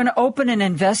 we're going to open an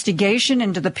investigation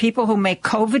into the people who make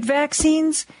COVID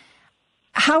vaccines.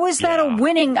 How is that a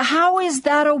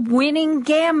winning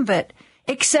gambit,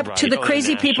 except to the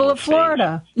crazy people of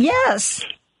Florida? Yes.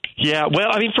 Yeah, well,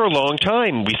 I mean, for a long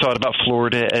time, we thought about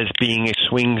Florida as being a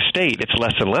swing state. It's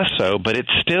less and less so, but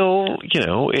it's still, you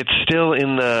know, it's still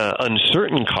in the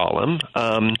uncertain column,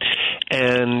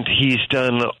 and he's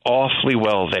done awfully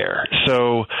well there.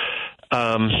 So,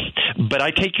 but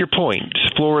I take your point.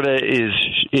 Florida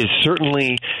is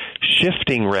certainly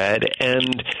shifting red,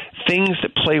 and things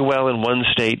that play well in one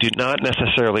state do not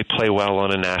necessarily play well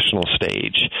on a national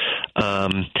stage.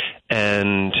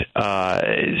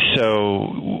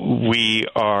 So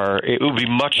it would be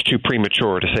much too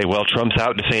premature to say, well, Trump's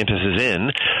out, DeSantis is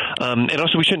in. And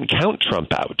also we shouldn't count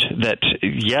Trump out. That,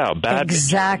 yeah, bad.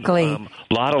 Exactly. A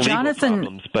lot of legal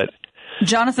problems, but.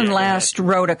 Jonathan Last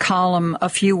wrote a column a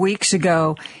few weeks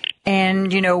ago,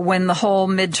 and, you know, when the whole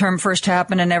midterm first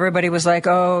happened and everybody was like,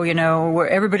 oh, you know,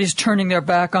 everybody's turning their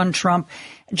back on Trump,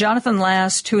 Jonathan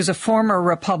Last, who is a former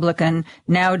Republican,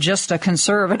 now just a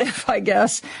conservative, I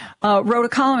guess, wrote a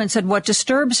column and said what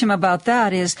disturbs him about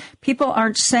that is people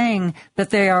aren't saying that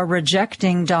they are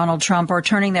rejecting Donald Trump or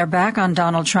turning their back on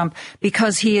Donald Trump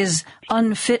because he is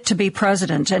unfit to be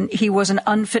president. And he was an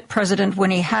unfit president when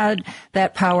he had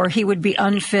that power. He would be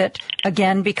unfit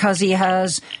again because he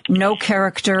has no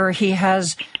character. He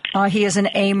has He is an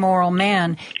amoral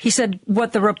man. He said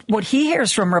what he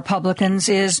hears from Republicans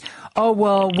is, oh,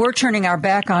 well, we're turning our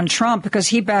back on Trump because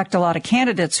he backed a lot of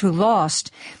candidates who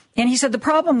lost. And he said the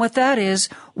problem with that is,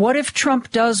 what if Trump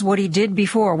does what he did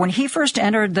before? When he first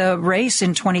entered the race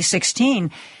in 2016,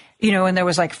 and there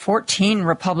was like 14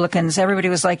 Republicans, everybody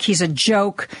was like, he's a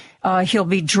joke. He'll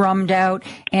be drummed out.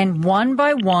 And one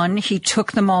by one, he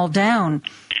took them all down.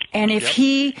 And if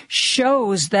he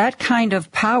shows that kind of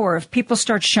power, if people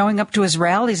start showing up to his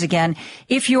rallies again,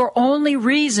 if your only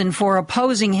reason for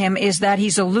opposing him is that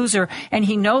he's a loser and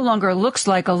he no longer looks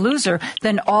like a loser,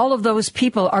 then all of those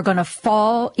people are going to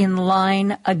fall in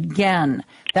line again.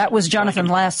 That was Jonathan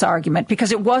Last's argument,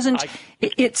 because it wasn't,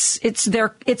 it's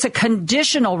a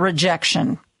conditional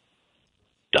rejection.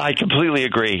 I completely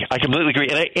agree.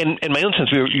 And in my own sense,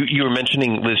 you were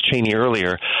mentioning Liz Cheney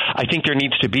earlier. I think there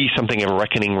needs to be something of a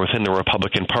reckoning within the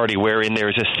Republican Party wherein there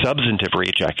is a substantive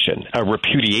rejection, a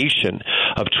repudiation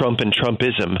of Trump and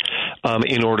Trumpism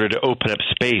in order to open up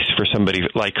space for somebody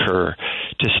like her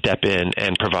to step in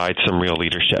and provide some real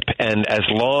leadership. And as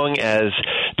long as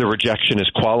the rejection is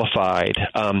qualified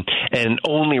and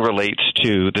only relates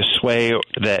to the sway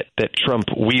that Trump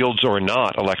wields or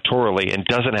not electorally and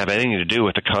doesn't have anything to do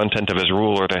with the content of his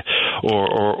rule or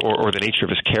the nature of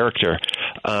his character,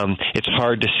 it's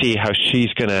hard to see how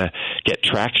she's going to get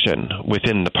traction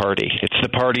within the party. It's the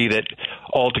party that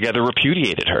altogether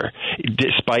repudiated her,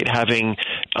 despite having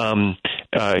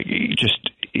just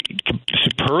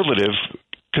superlative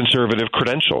conservative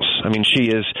credentials. I mean, she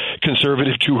is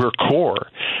conservative to her core,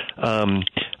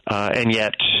 and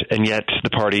yet the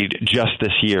party just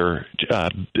this year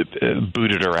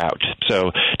booted her out.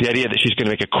 So the idea that she's going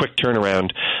to make a quick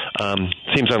turnaround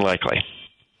seems unlikely.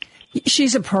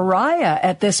 She's a pariah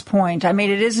at this point. I mean,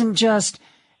 it isn't just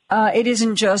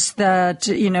that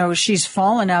she's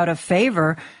fallen out of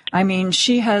favor. I mean,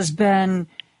 she has been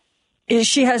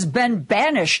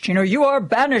banished. You are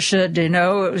banished.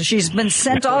 She's been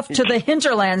sent off to the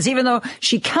hinterlands, even though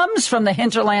she comes from the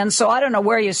hinterlands. So I don't know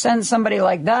where you send somebody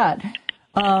like that.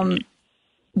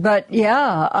 But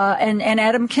yeah, and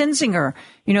Adam Kinzinger,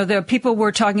 the people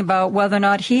were talking about whether or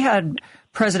not he had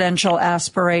presidential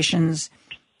aspirations.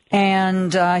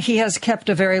 And he has kept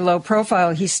a very low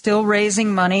profile. He's still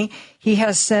raising money. He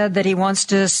has said that he wants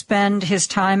to spend his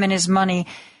time and his money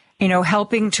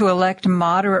helping to elect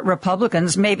moderate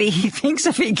Republicans. Maybe he thinks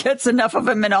if he gets enough of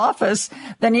them in office,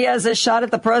 then he has a shot at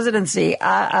the presidency.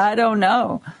 I don't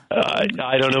know.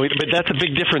 I don't know either, but that's a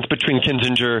big difference between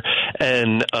Kinzinger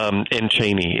and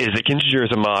Cheney, is that Kinzinger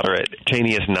is a moderate.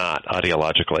 Cheney is not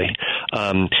ideologically.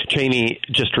 Cheney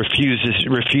just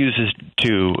refuses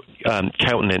to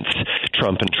countenance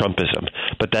Trump and Trumpism,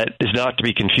 but that is not to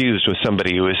be confused with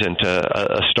somebody who isn't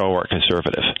a stalwart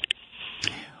conservative.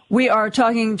 We are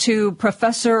talking to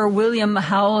Professor William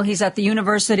Howell. He's at the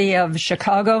University of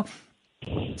Chicago.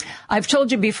 I've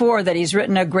told you before that he's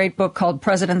written a great book called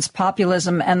President's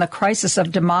Populism and the Crisis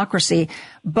of Democracy,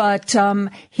 but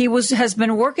he has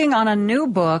been working on a new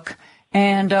book,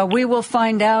 and we will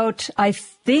find out. I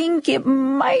think it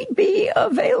might be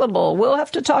available. We'll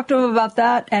have to talk to him about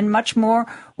that and much more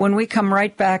when we come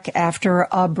right back after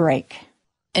a break.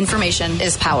 Information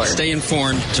is power. Stay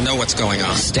informed to know what's going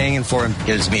on. Staying informed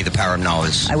gives me the power of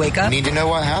knowledge. I wake up. Need to know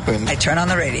what happened. I turn on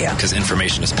the radio. Because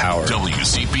information is power.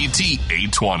 WCPT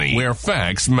 820, where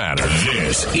facts matter.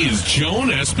 This is Joan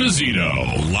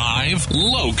Esposito, live,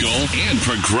 local, and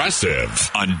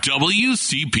progressive on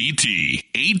WCPT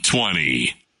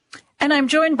 820. And I'm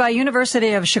joined by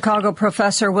University of Chicago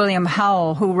professor William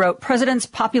Howell, who wrote President's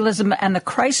Populism and the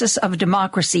Crisis of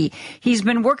Democracy. He's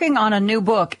been working on a new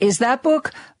book. Is that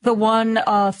book the one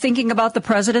thinking about the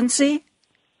presidency?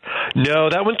 No,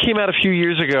 that one came out a few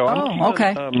years ago. Oh,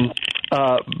 okay.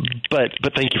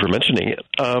 But thank you for mentioning it.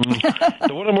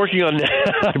 The one I'm working on now,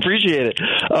 I appreciate it.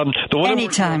 The one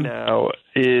Anytime. I'm working on now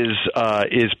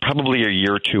is probably a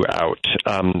year or two out.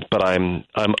 But I'm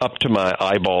up to my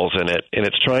eyeballs in it, and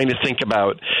it's trying to think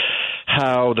about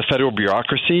how the federal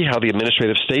bureaucracy, how the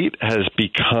administrative state has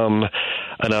become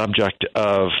an object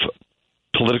of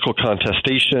political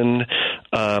contestation,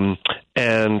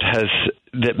 and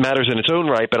that matters in its own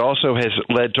right, but also has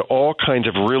led to all kinds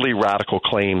of really radical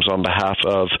claims on behalf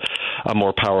of a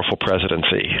more powerful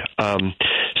presidency.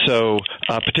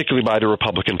 Particularly by the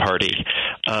Republican Party.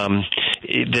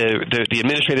 The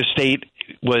administrative state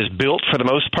was built for the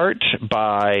most part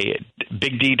by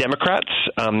big D Democrats.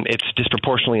 It's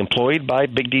disproportionately employed by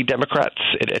big D Democrats.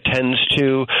 It attends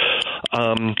to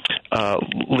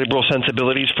liberal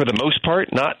sensibilities for the most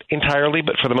part, not entirely,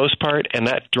 but for the most part, and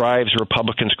that drives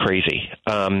Republicans crazy,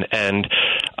 and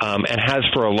has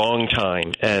for a long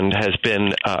time, and has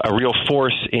been a real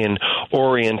force in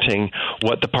orienting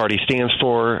what the party stands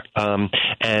for,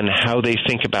 and how they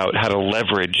think about how to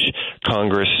leverage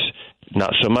Congress.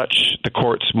 Not so much the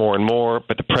courts more and more,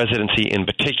 but the presidency in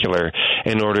particular,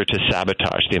 in order to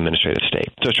sabotage the administrative state.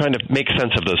 So trying to make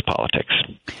sense of those politics.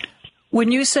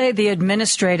 When you say the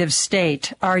administrative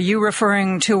state, are you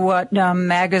referring to what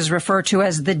MAGAs refer to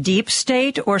as the deep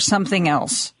state or something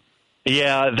else?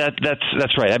 Yeah,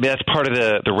 that's right. I mean, that's part of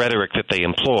the rhetoric that they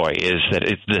employ, is that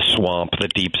it's the swamp, the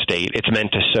deep state. It's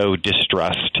meant to sow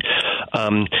distrust.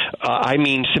 I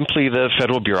mean simply the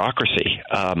federal bureaucracy,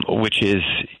 which is,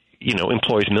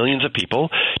 employs millions of people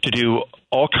to do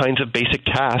all kinds of basic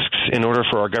tasks in order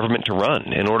for our government to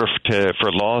run, in order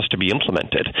for laws to be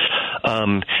implemented.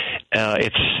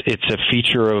 It's a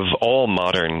feature of all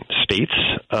modern states.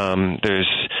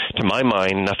 There's, to my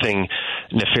mind, nothing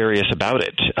nefarious about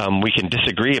it. We can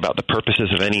disagree about the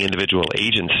purposes of any individual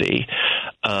agency,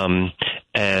 and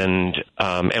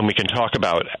we can talk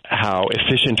about how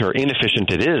efficient or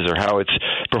inefficient it is, or how its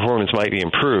performance might be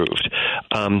improved.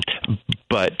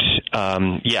 But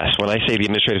yes, when I say the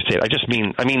administrative state,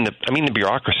 I mean the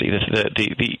bureaucracy,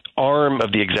 the arm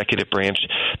of the executive branch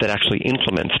that actually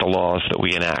implements the laws that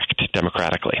we enact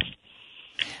democratically.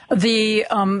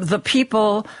 The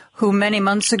people who many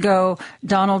months ago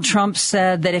Donald Trump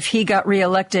said that if he got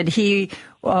reelected, he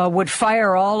would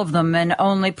fire all of them and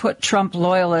only put Trump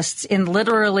loyalists in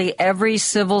literally every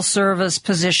civil service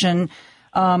position,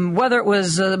 whether it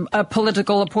was a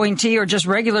political appointee or just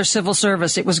regular civil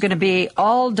service. It was going to be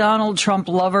all Donald Trump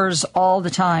lovers all the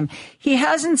time. He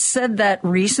hasn't said that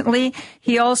recently.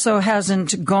 He also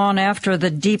hasn't gone after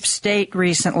the deep state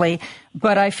recently,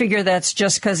 but I figure that's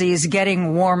just because he's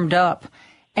getting warmed up.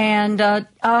 And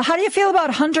how do you feel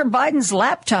about Hunter Biden's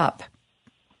laptop?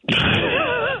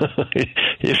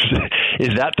 Is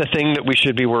that the thing that we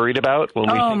should be worried about when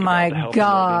we think about the health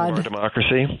of our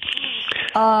democracy?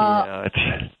 Yeah,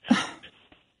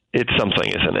 it's something,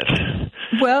 isn't it?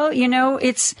 Well,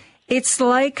 it's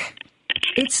like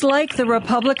the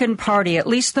Republican Party, at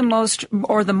least the most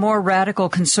or the more radical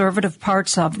conservative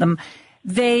parts of them.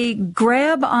 They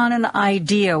grab on an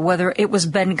idea, whether it was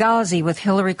Benghazi with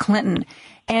Hillary Clinton,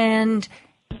 and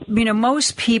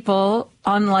most people,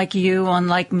 unlike you,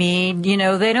 unlike me,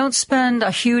 they don't spend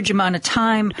a huge amount of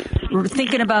time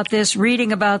thinking about this,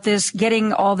 reading about this,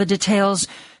 getting all the details.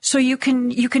 So you can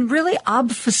really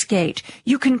obfuscate.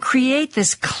 You can create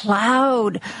this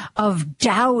cloud of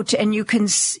doubt, and you can,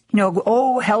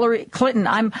 Hillary Clinton.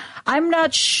 I'm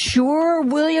not sure,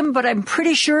 William, but I'm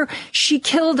pretty sure she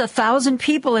killed 1,000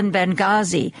 people in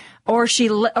Benghazi, or she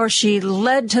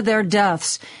led to their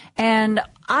deaths. And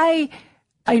I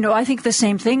think the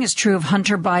same thing is true of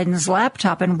Hunter Biden's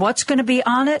laptop. And what's going to be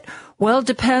on it? Well, it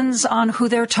depends on who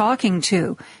they're talking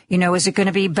to. Is it going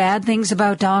to be bad things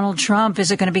about Donald Trump?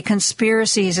 Is it going to be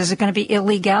conspiracies? Is it going to be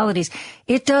illegalities?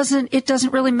 It doesn't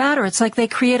really matter. It's like they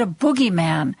create a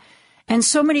boogeyman. And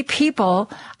so many people,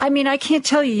 I can't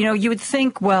tell you, you would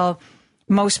think, well,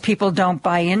 most people don't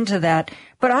buy into that.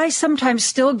 But I sometimes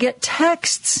still get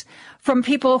texts from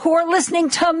people who are listening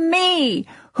to me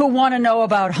who want to know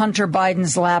about Hunter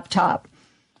Biden's laptop.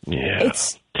 Yeah.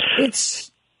 It's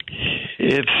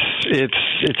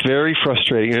very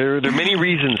frustrating. There are many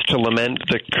reasons to lament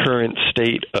the current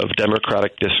state of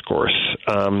democratic discourse,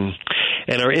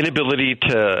 and our inability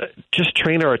to just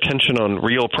train our attention on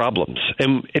real problems.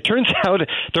 And it turns out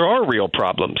there are real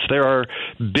problems. There are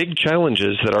big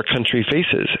challenges that our country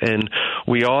faces, and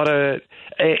we ought to.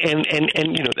 And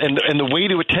the way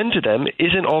to attend to them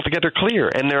isn't altogether clear.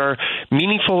 And there are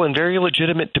meaningful and very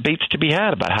legitimate debates to be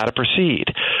had about how to proceed.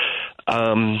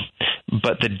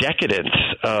 But the decadence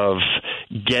of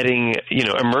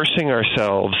immersing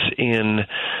ourselves in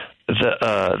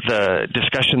the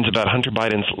discussions about Hunter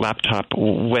Biden's laptop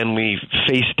when we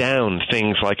face down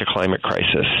things like a climate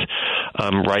crisis,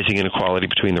 rising inequality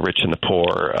between the rich and the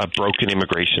poor, a broken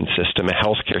immigration system, a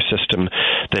healthcare system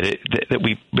that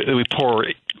we pour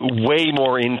way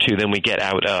more into than we get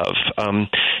out of.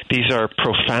 These are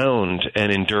profound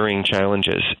and enduring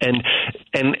challenges, and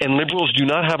liberals do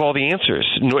not have all the answers,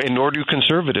 nor do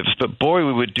conservatives. But boy,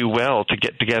 we would do well to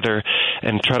get together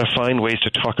and try to find ways to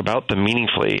talk about them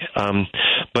meaningfully.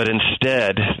 But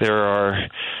instead, there are,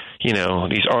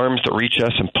 these arms that reach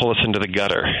us and pull us into the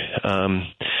gutter.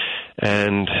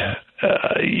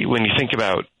 When you think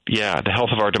about the health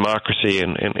of our democracy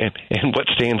and what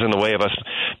stands in the way of us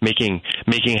making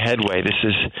headway. This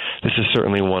is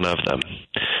certainly one of them.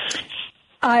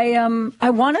 I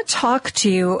want to talk to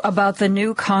you about the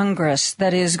new Congress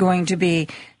that is going to be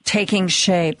taking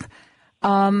shape.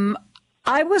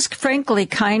 I was frankly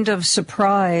kind of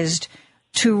surprised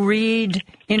to read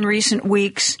in recent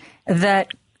weeks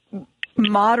that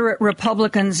moderate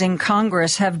Republicans in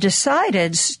Congress have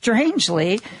decided,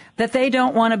 strangely, that they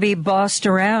don't want to be bossed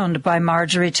around by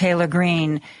Marjorie Taylor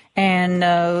Greene and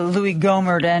Louis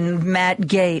Gohmert and Matt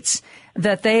Gaetz,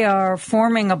 that they are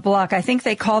forming a bloc. I think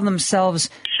they call themselves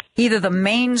either the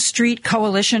Main Street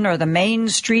Coalition or the Main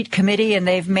Street Committee, and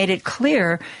they've made it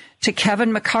clear to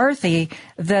Kevin McCarthy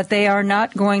that they are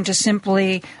not going to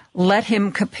simply let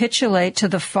him capitulate to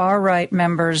the far-right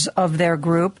members of their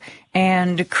group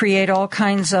and create all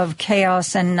kinds of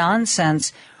chaos and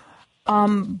nonsense.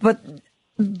 But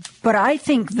I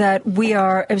think that we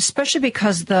are, especially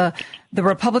because the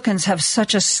Republicans have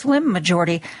such a slim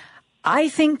majority, I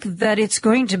think that it's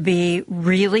going to be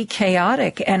really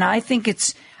chaotic. And I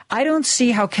don't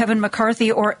see how Kevin McCarthy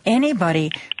or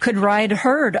anybody could ride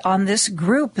herd on this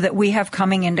group that we have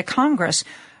coming into Congress.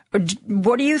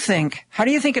 What do you think? How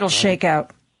do you think it'll shake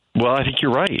out? Well, I think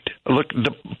you're right. Look,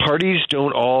 the parties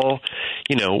don't all,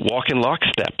 walk in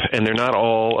lockstep, and they're not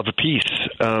all of a piece.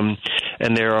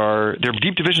 And there are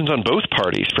deep divisions on both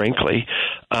parties, frankly.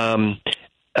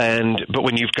 But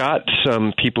when you've got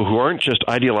some people who aren't just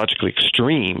ideologically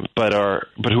extreme, but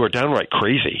who are downright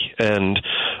crazy and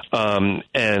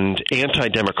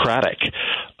anti-democratic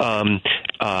on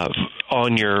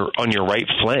your right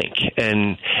flank,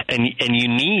 and you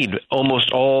need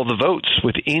almost all the votes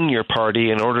within your party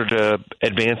in order to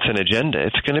advance an agenda,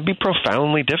 it's going to be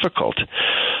profoundly difficult.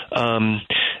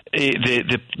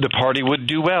 The party would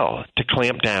do well to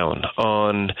clamp down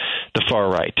on the far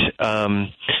right,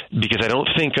 because I don't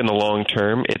think in the long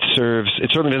term it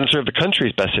certainly doesn't serve the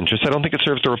country's best interest. I don't think it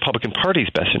serves the Republican Party's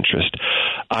best interest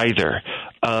either.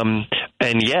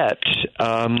 And yet,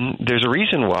 there's a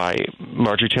reason why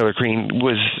Marjorie Taylor Greene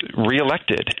was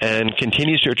reelected and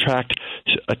continues to attract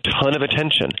a ton of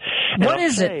attention. What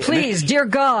is it? Please, dear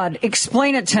God,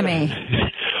 explain it to me.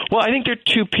 Well, I think there are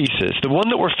two pieces. The one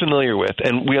that we're familiar with,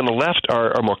 and we on the left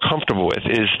are more comfortable with,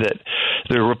 is that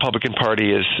the Republican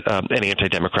Party is an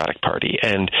anti-democratic party,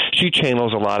 and she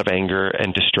channels a lot of anger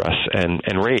and distress and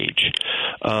rage,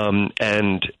 and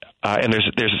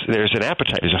there's an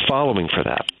appetite, there's a following for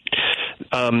that.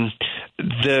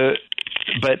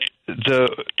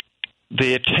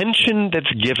 The attention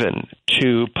that's given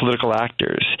to political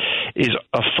actors is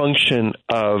a function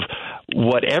of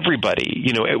what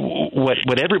everybody,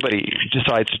 what everybody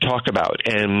decides to talk about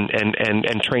and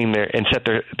train and set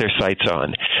their sights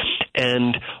on.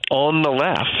 And on the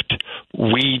left,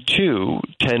 we too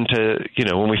tend to,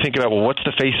 when we think about, well, what's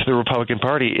the face of the Republican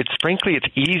Party? It's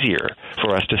easier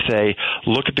for us to say,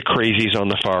 look at the crazies on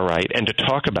the far right and to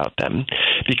talk about them,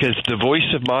 because the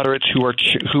voice of moderates who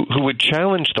would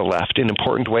challenge the left in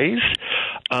important ways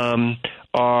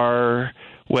are,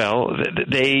 well,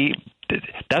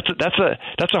 that's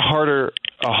a harder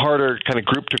kind of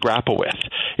group to grapple with.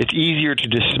 It's easier to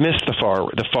dismiss the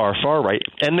far right,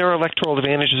 and there are electoral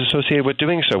advantages associated with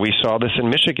doing so. We saw this in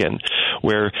Michigan,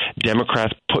 where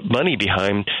Democrats put money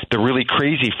behind the really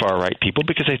crazy far right people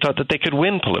because they thought that they could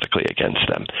win politically against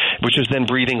them, which was then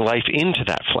breathing life into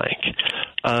that flank.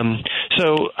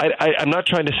 So I'm not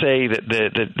trying to say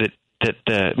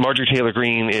that Marjorie Taylor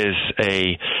Greene is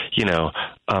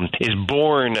is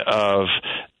born of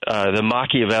the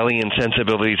Machiavellian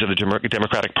sensibilities of the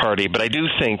Democratic Party, but I do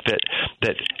think that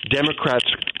Democrats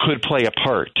could play a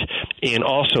part in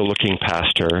also looking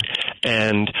past her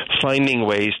and finding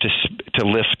ways to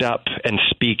lift up and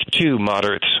speak to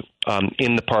moderates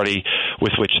in the party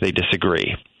with which they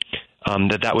disagree.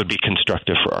 That would be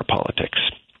constructive for our politics.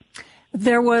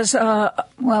 There was, we've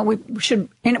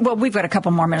got a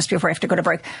couple more minutes before I have to go to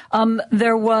break.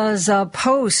 There was a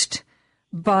post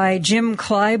by Jim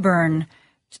Clyburn,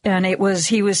 and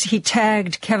he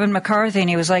tagged Kevin McCarthy, and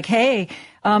he was like, hey,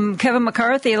 Kevin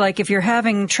McCarthy, like, if you're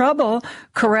having trouble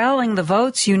corralling the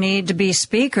votes you need to be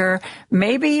speaker,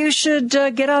 maybe you should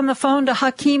get on the phone to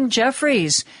Hakeem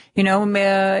Jeffries.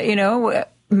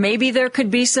 Maybe there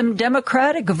could be some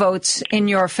Democratic votes in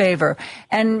your favor.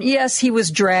 And yes, he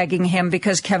was dragging him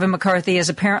because Kevin McCarthy is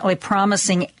apparently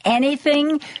promising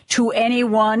anything to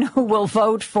anyone who will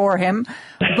vote for him.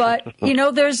 But,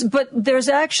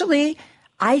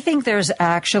 I think there's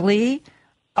actually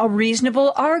a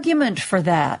reasonable argument for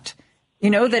that.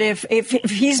 That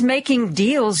if he's making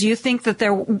deals, you think that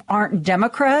there aren't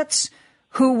Democrats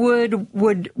who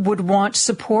would want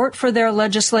support for their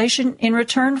legislation in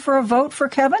return for a vote for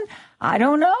Kevin? I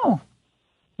don't know.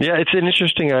 Yeah, it's an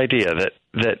interesting idea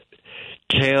that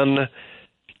can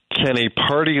a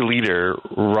party leader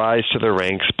rise to the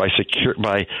ranks by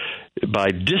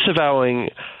disavowing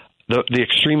the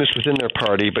extremists within their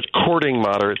party, but courting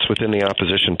moderates within the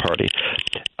opposition party?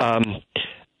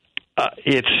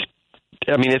 It's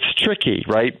tricky,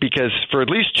 right? Because for at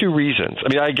least two reasons. I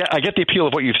mean, I get the appeal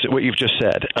of what you've just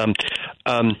said.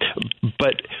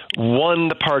 But one,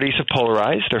 the parties have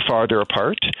polarized; they're farther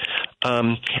apart.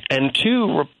 And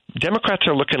two, Democrats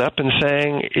are looking up and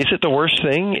saying, "Is it the worst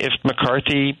thing if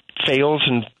McCarthy fails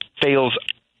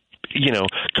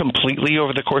completely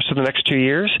over the course of the next 2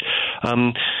 years?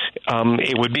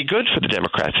 It would be good for the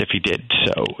Democrats if he did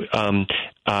so,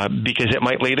 because it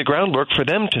might lay the groundwork for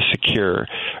them to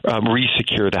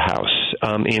re-secure the House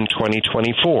in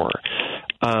 2024.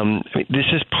 This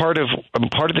is part of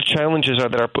the challenges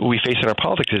that we face in our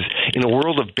politics. Is in a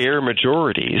world of bare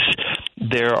majorities,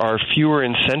 there are fewer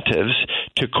incentives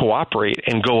to cooperate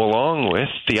and go along with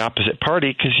the opposite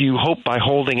party, because you hope by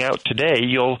holding out today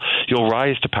you'll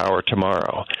rise to power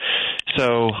tomorrow.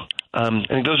 So I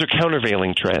think those are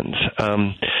countervailing trends.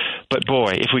 But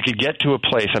boy, if we could get to a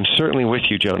place, I'm certainly with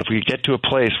you, Joan, if we could get to a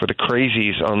place where the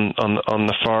crazies on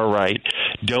the far right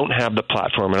don't have the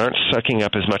platform and aren't sucking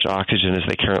up as much oxygen as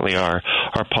they currently are,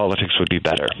 our politics would be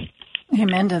better.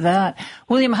 Amen to that.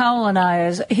 William Howell and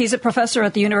I, he's a professor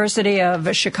at the University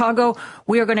of Chicago.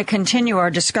 We are going to continue our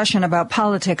discussion about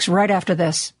politics right after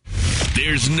this.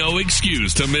 There's no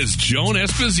excuse to miss Joan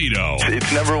Esposito. It's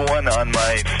number one on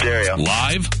my stereo.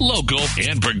 Live, local,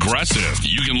 and progressive.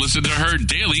 You can listen to her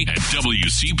daily at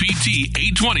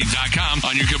WCPT820.com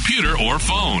on your computer or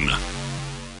phone.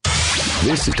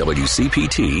 This is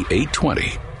WCPT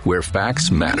 820, where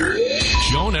facts matter.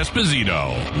 Joan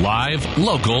Esposito, live,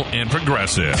 local, and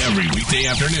progressive. Every weekday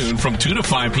afternoon from 2 to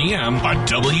 5 p.m. on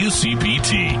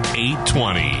WCPT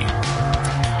 820.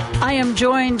 I am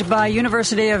joined by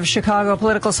University of Chicago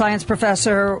political science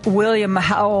professor William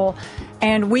Howell,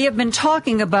 and we have been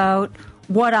talking about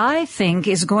what I think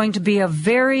is going to be a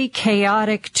very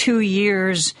chaotic 2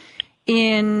 years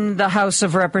in the House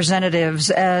of Representatives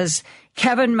as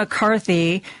Kevin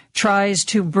McCarthy tries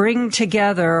to bring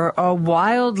together a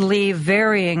wildly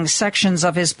varying sections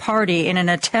of his party in an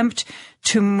attempt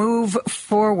to move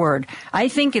forward. I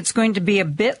think it's going to be a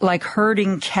bit like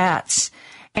herding cats.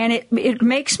 And it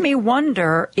makes me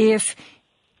wonder if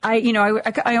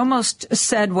I almost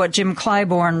said what Jim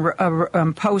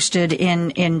Clyburn posted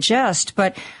in jest,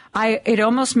 but it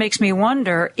almost makes me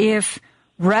wonder if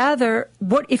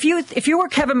you were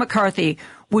Kevin McCarthy,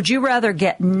 would you rather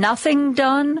get nothing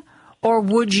done, or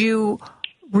would you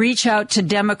reach out to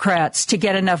Democrats to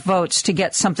get enough votes to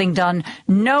get something done,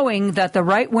 knowing that the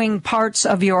right-wing parts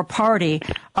of your party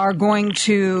are going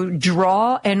to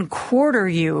draw and quarter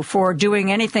you for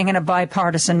doing anything in a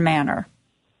bipartisan manner?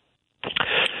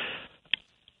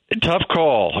 Tough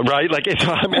call, right? Like,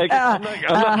 I'm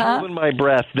not holding my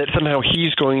breath that somehow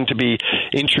he's going to be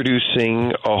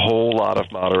introducing a whole lot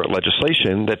of moderate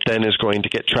legislation that then is going to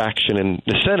get traction in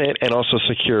the Senate and also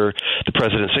secure the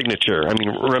president's signature. I mean,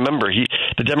 remember,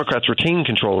 the Democrats retain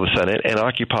control of the Senate and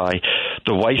occupy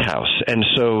the White House. And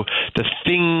so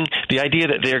the idea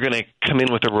that they're going to come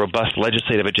in with a robust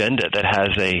legislative agenda that has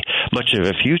much of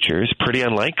a future is pretty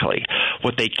unlikely.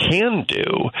 What they can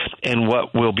do, and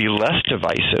what will be less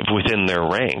divisive within their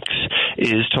ranks,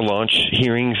 is to launch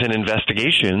hearings and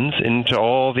investigations into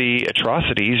all the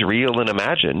atrocities, real and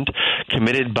imagined,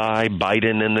 committed by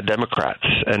Biden and the Democrats.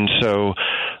 And so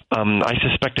I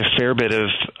suspect a fair bit of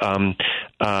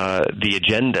the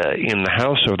agenda in the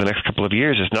House over the next couple of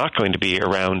years is not going to be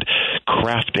around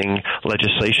crafting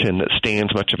legislation that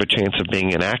stands much of a chance of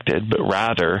being enacted, but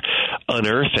rather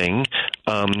unearthing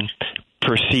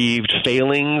perceived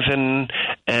failings and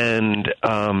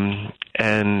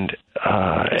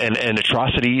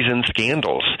atrocities and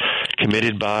scandals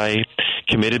committed by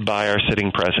our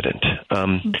sitting president.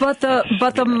 But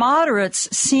the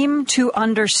moderates seem to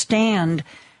understand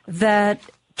that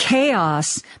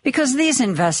chaos, because these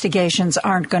investigations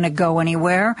aren't going to go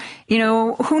anywhere. You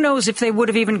know, who knows if they would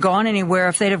have even gone anywhere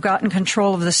if they'd have gotten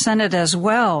control of the Senate as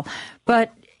well.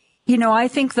 But, I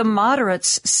think the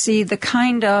moderates see the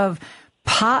kind of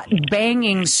pot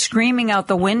banging, screaming out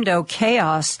the window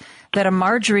chaos that a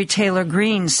Marjorie Taylor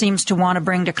Greene seems to want to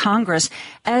bring to Congress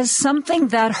as something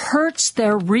that hurts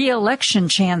their reelection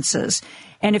chances.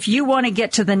 And if you want to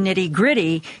get to the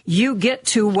nitty-gritty, you get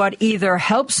to what either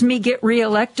helps me get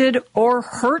reelected or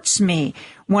hurts me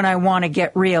when I want to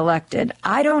get reelected.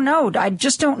 I don't know. I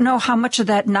just don't know how much of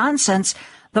that nonsense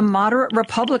the moderate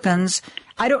Republicans,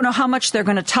 I don't know how much they're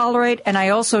going to tolerate, and I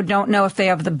also don't know if they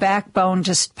have the backbone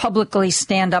to publicly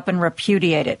stand up and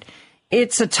repudiate it.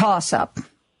 It's a toss-up.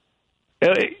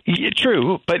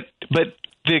 True, but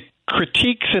the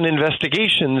critiques and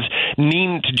investigations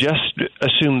need to just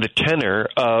assume the tenor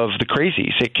of the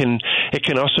crazies. It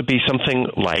can also be something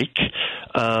like,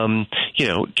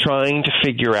 trying to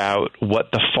figure out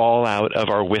what the fallout of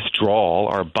our withdrawal,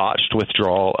 our botched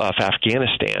withdrawal of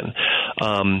Afghanistan,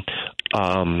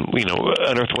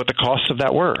 unearth what the costs of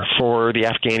that were for the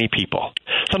Afghani people.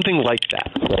 Something like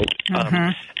that, right?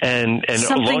 Mm-hmm. And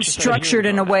something structured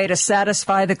in a way to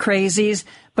satisfy the crazies,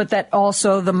 but that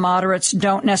also the moderates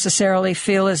don't necessarily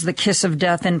feel is the kiss of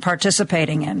death in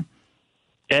participating in.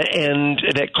 And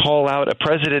that call out a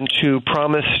president who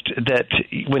promised that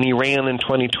when he ran in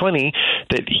 2020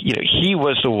 that he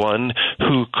was the one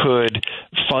who could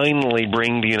finally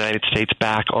bring the United States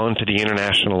back onto the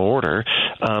international order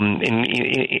and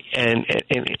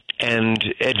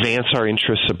advance our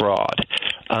interests abroad,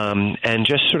 and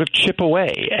just sort of chip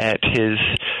away at his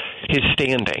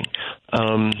standing.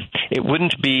 It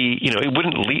wouldn't be, it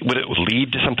wouldn't lead. Would it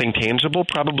lead to something tangible?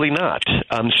 Probably not.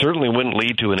 Certainly wouldn't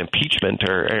lead to an impeachment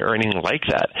or anything like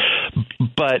that.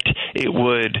 But it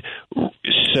would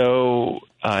sow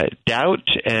doubt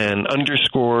and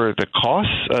underscore the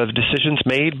costs of decisions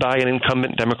made by an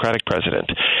incumbent Democratic president,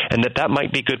 and that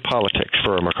might be good politics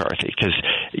for McCarthy. Because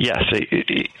yes,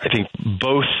 I think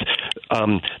both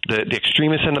the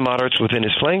extremists and the moderates within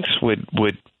his flanks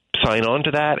would sign on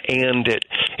to that, and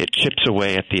it chips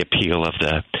away at the appeal of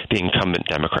the incumbent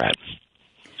Democrat.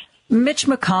 Mitch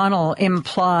McConnell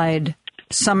implied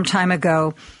some time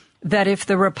ago that if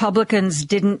the Republicans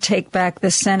didn't take back the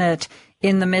Senate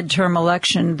in the midterm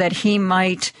election, that he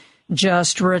might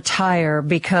just retire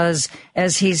because,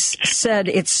 as he's said,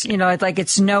 it's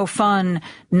no fun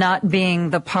not being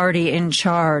the party in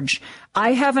charge.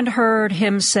 I haven't heard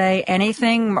him say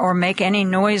anything or make any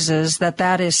noises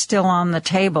that is still on the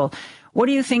table. What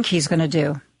do you think he's going to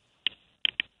do?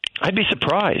 I'd be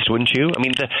surprised, wouldn't you? I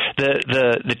mean,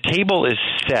 the table is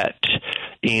set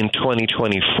in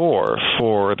 2024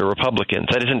 for the Republicans.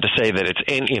 That isn't to say that it's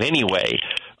in any way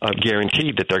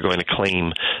guaranteed that they're going to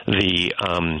claim the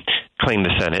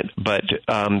Senate, but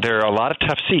there are a lot of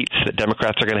tough seats that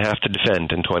Democrats are going to have to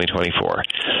defend in 2024,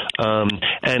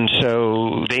 and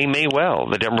so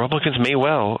the Republicans may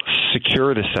well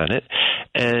secure the Senate.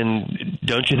 And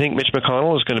don't you think Mitch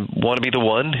McConnell is going to want to be the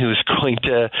one who's going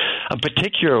to,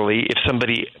 particularly if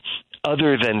somebody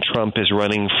other than Trump is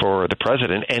running for the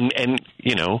president and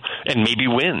maybe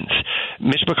wins?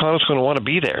 Mitch McConnell's going to want to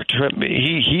be there.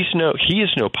 He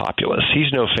is no populist.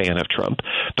 He's no fan of Trump,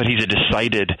 but he's a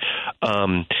decided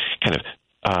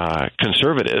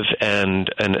conservative and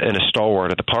a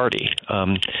stalwart of the party.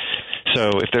 So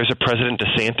if there's a President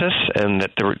DeSantis and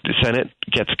that the Senate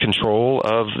gets control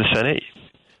of the Senate,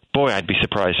 boy, I'd be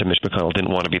surprised if Mitch McConnell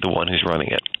didn't want to be the one who's running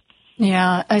it.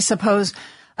 Yeah, I suppose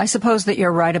that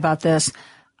you're right about this.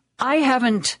 I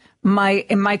haven't,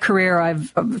 in my career,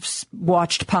 I've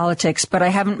watched politics, but I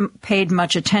haven't paid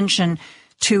much attention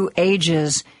to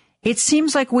ages. It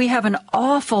seems like we have an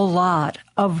awful lot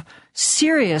of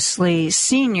seriously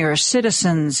senior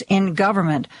citizens in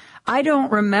government. I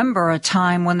don't remember a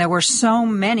time when there were so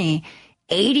many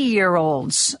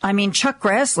 80-year-olds. I mean, Chuck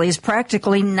Grassley is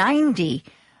practically 90.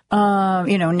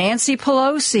 Nancy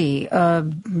Pelosi,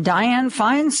 Dianne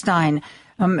Feinstein.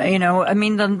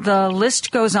 The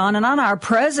list goes on and on. Our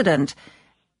president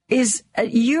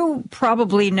you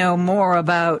probably know more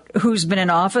about who's been in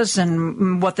office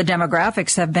and what the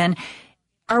demographics have been.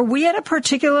 Are we at a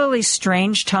particularly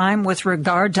strange time with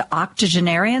regard to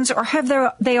octogenarians, or have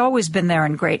they always been there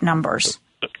in great numbers?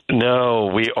 No,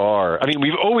 we are. I mean,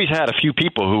 we've always had a few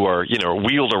people who are,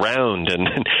 wheeled around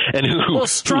and who. Well,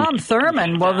 Strom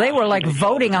Thurmond, they were like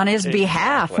voting on his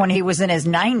behalf when he was in his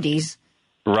 90s.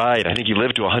 Right. I think he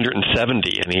lived to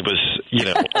 170, and he was,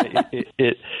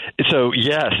 So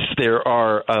yes, there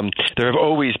have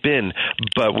always been,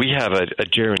 but we have a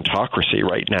gerontocracy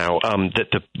right now. That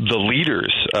the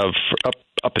leaders of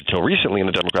up until recently in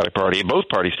the Democratic Party, both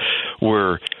parties,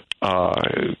 were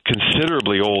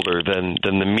considerably older than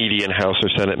the median House or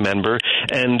Senate member,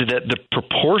 and that the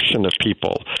proportion of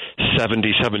people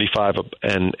 70, 75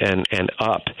 and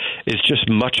up is just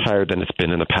much higher than it's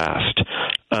been in the past.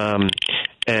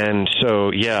 And so,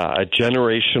 a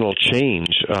generational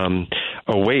change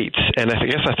awaits. And I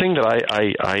guess the thing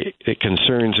that it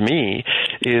concerns me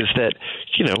is that,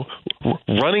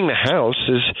 running the House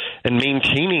and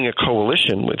maintaining a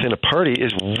coalition within a party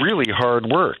is really hard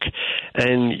work.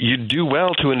 And you do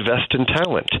well to invest in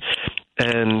talent.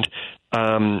 And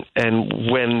And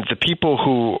when the people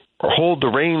who hold the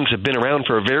reins have been around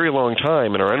for a very long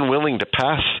time and are unwilling to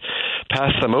pass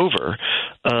them over,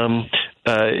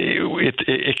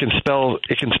 it can spell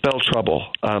trouble.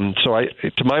 So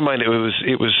to my mind,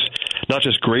 it was not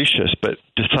just gracious, but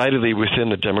decidedly within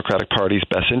the Democratic Party's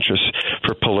best interest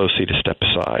for Pelosi to step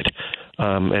aside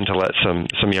and to let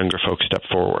some younger folks step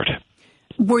forward.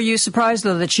 Were you surprised,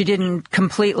 though, that she didn't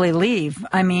completely leave?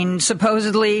 I mean,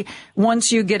 supposedly,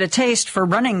 once you get a taste for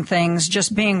running things,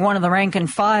 just being one of the rank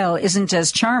and file isn't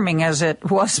as charming as it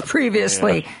was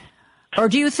previously. Yeah. Or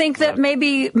do you think that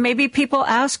maybe people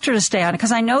asked her to stay on?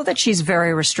 Because I know that she's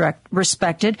very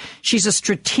respected. She's a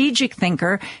strategic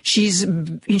thinker.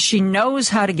 She knows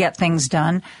how to get things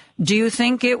done. Do you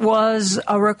think it was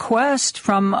a request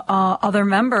from other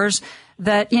members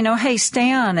that, hey,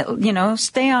 stay on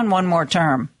one more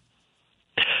term?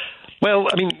 Well,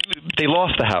 I mean, they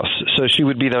lost the House, so she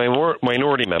would be the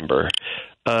minority member.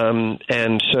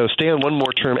 And so stay on one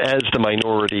more term as the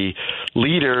minority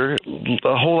leader,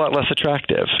 a whole lot less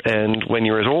attractive. And when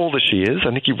you're as old as she is,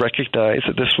 I think you recognize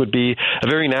that this would be a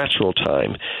very natural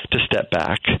time to step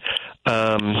back.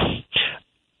 But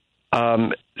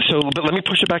let me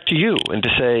push it back to you and to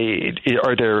say,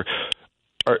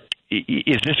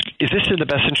 is this in the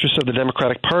best interest of the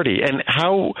Democratic Party? And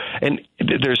how? And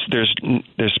there's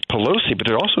Pelosi, but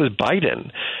there also is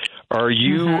Biden. Are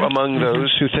you among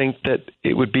those who think that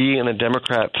it would be in a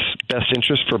Democrat's best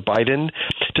interest for Biden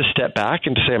to step back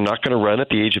and to say, I'm not going to run at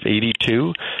the age of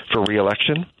 82 for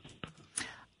re-election?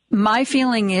 My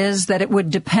feeling is that it would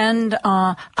depend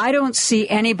on, I don't see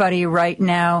anybody right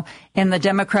now in the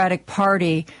Democratic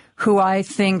Party who I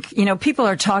think, people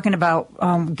are talking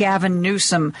about Gavin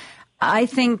Newsom. I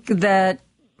think that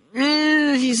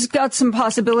he's got some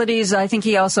possibilities. I think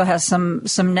he also has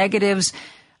some negatives.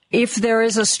 If there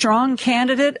is a strong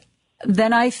candidate,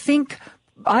 then I think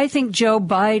Joe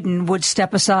Biden would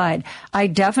step aside. I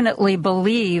definitely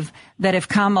believe that if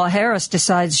Kamala Harris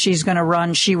decides she's going to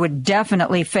run, she would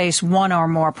definitely face one or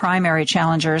more primary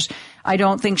challengers. I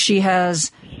don't think she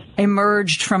has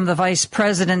emerged from the vice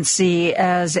presidency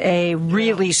as a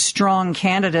really strong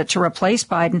candidate to replace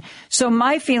Biden. So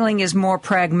my feeling is more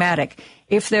pragmatic.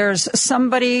 If there's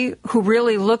somebody who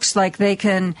really looks like they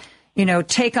can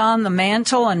take on the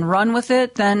mantle and run with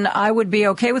it, then I would be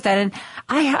okay with that. And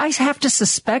I have to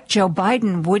suspect Joe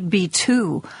Biden would be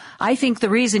too. I think the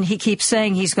reason he keeps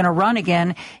saying he's going to run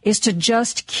again is to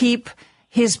just keep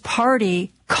his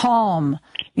party calm.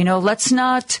 Let's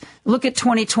not look at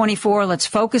 2024. Let's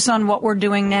focus on what we're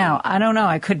doing now. I don't know.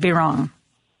 I could be wrong.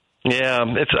 Yeah,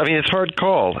 it's a hard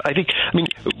call.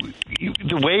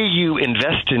 The way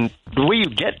you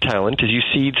get talent is you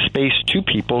cede space to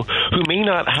people who may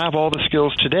not have all the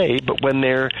skills today, but when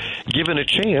they're given a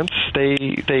chance, they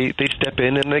step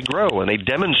in and they grow and they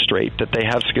demonstrate that they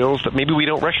have skills that maybe we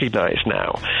don't recognize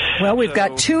now. Well, we've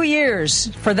got 2 years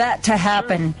for that to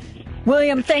happen. Sure.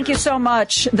 William, thank you so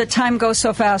much. The time goes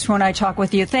so fast when I talk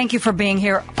with you. Thank you for being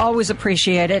here. Always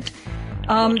appreciate it.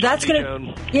 That's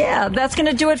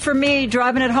gonna do it for me.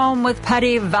 Driving it home with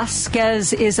Patty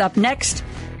Vasquez is up next.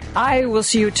 I will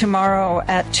see you tomorrow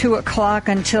at 2:00.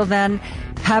 Until then,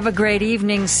 have a great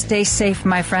evening. Stay safe,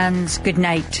 my friends. Good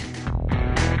night.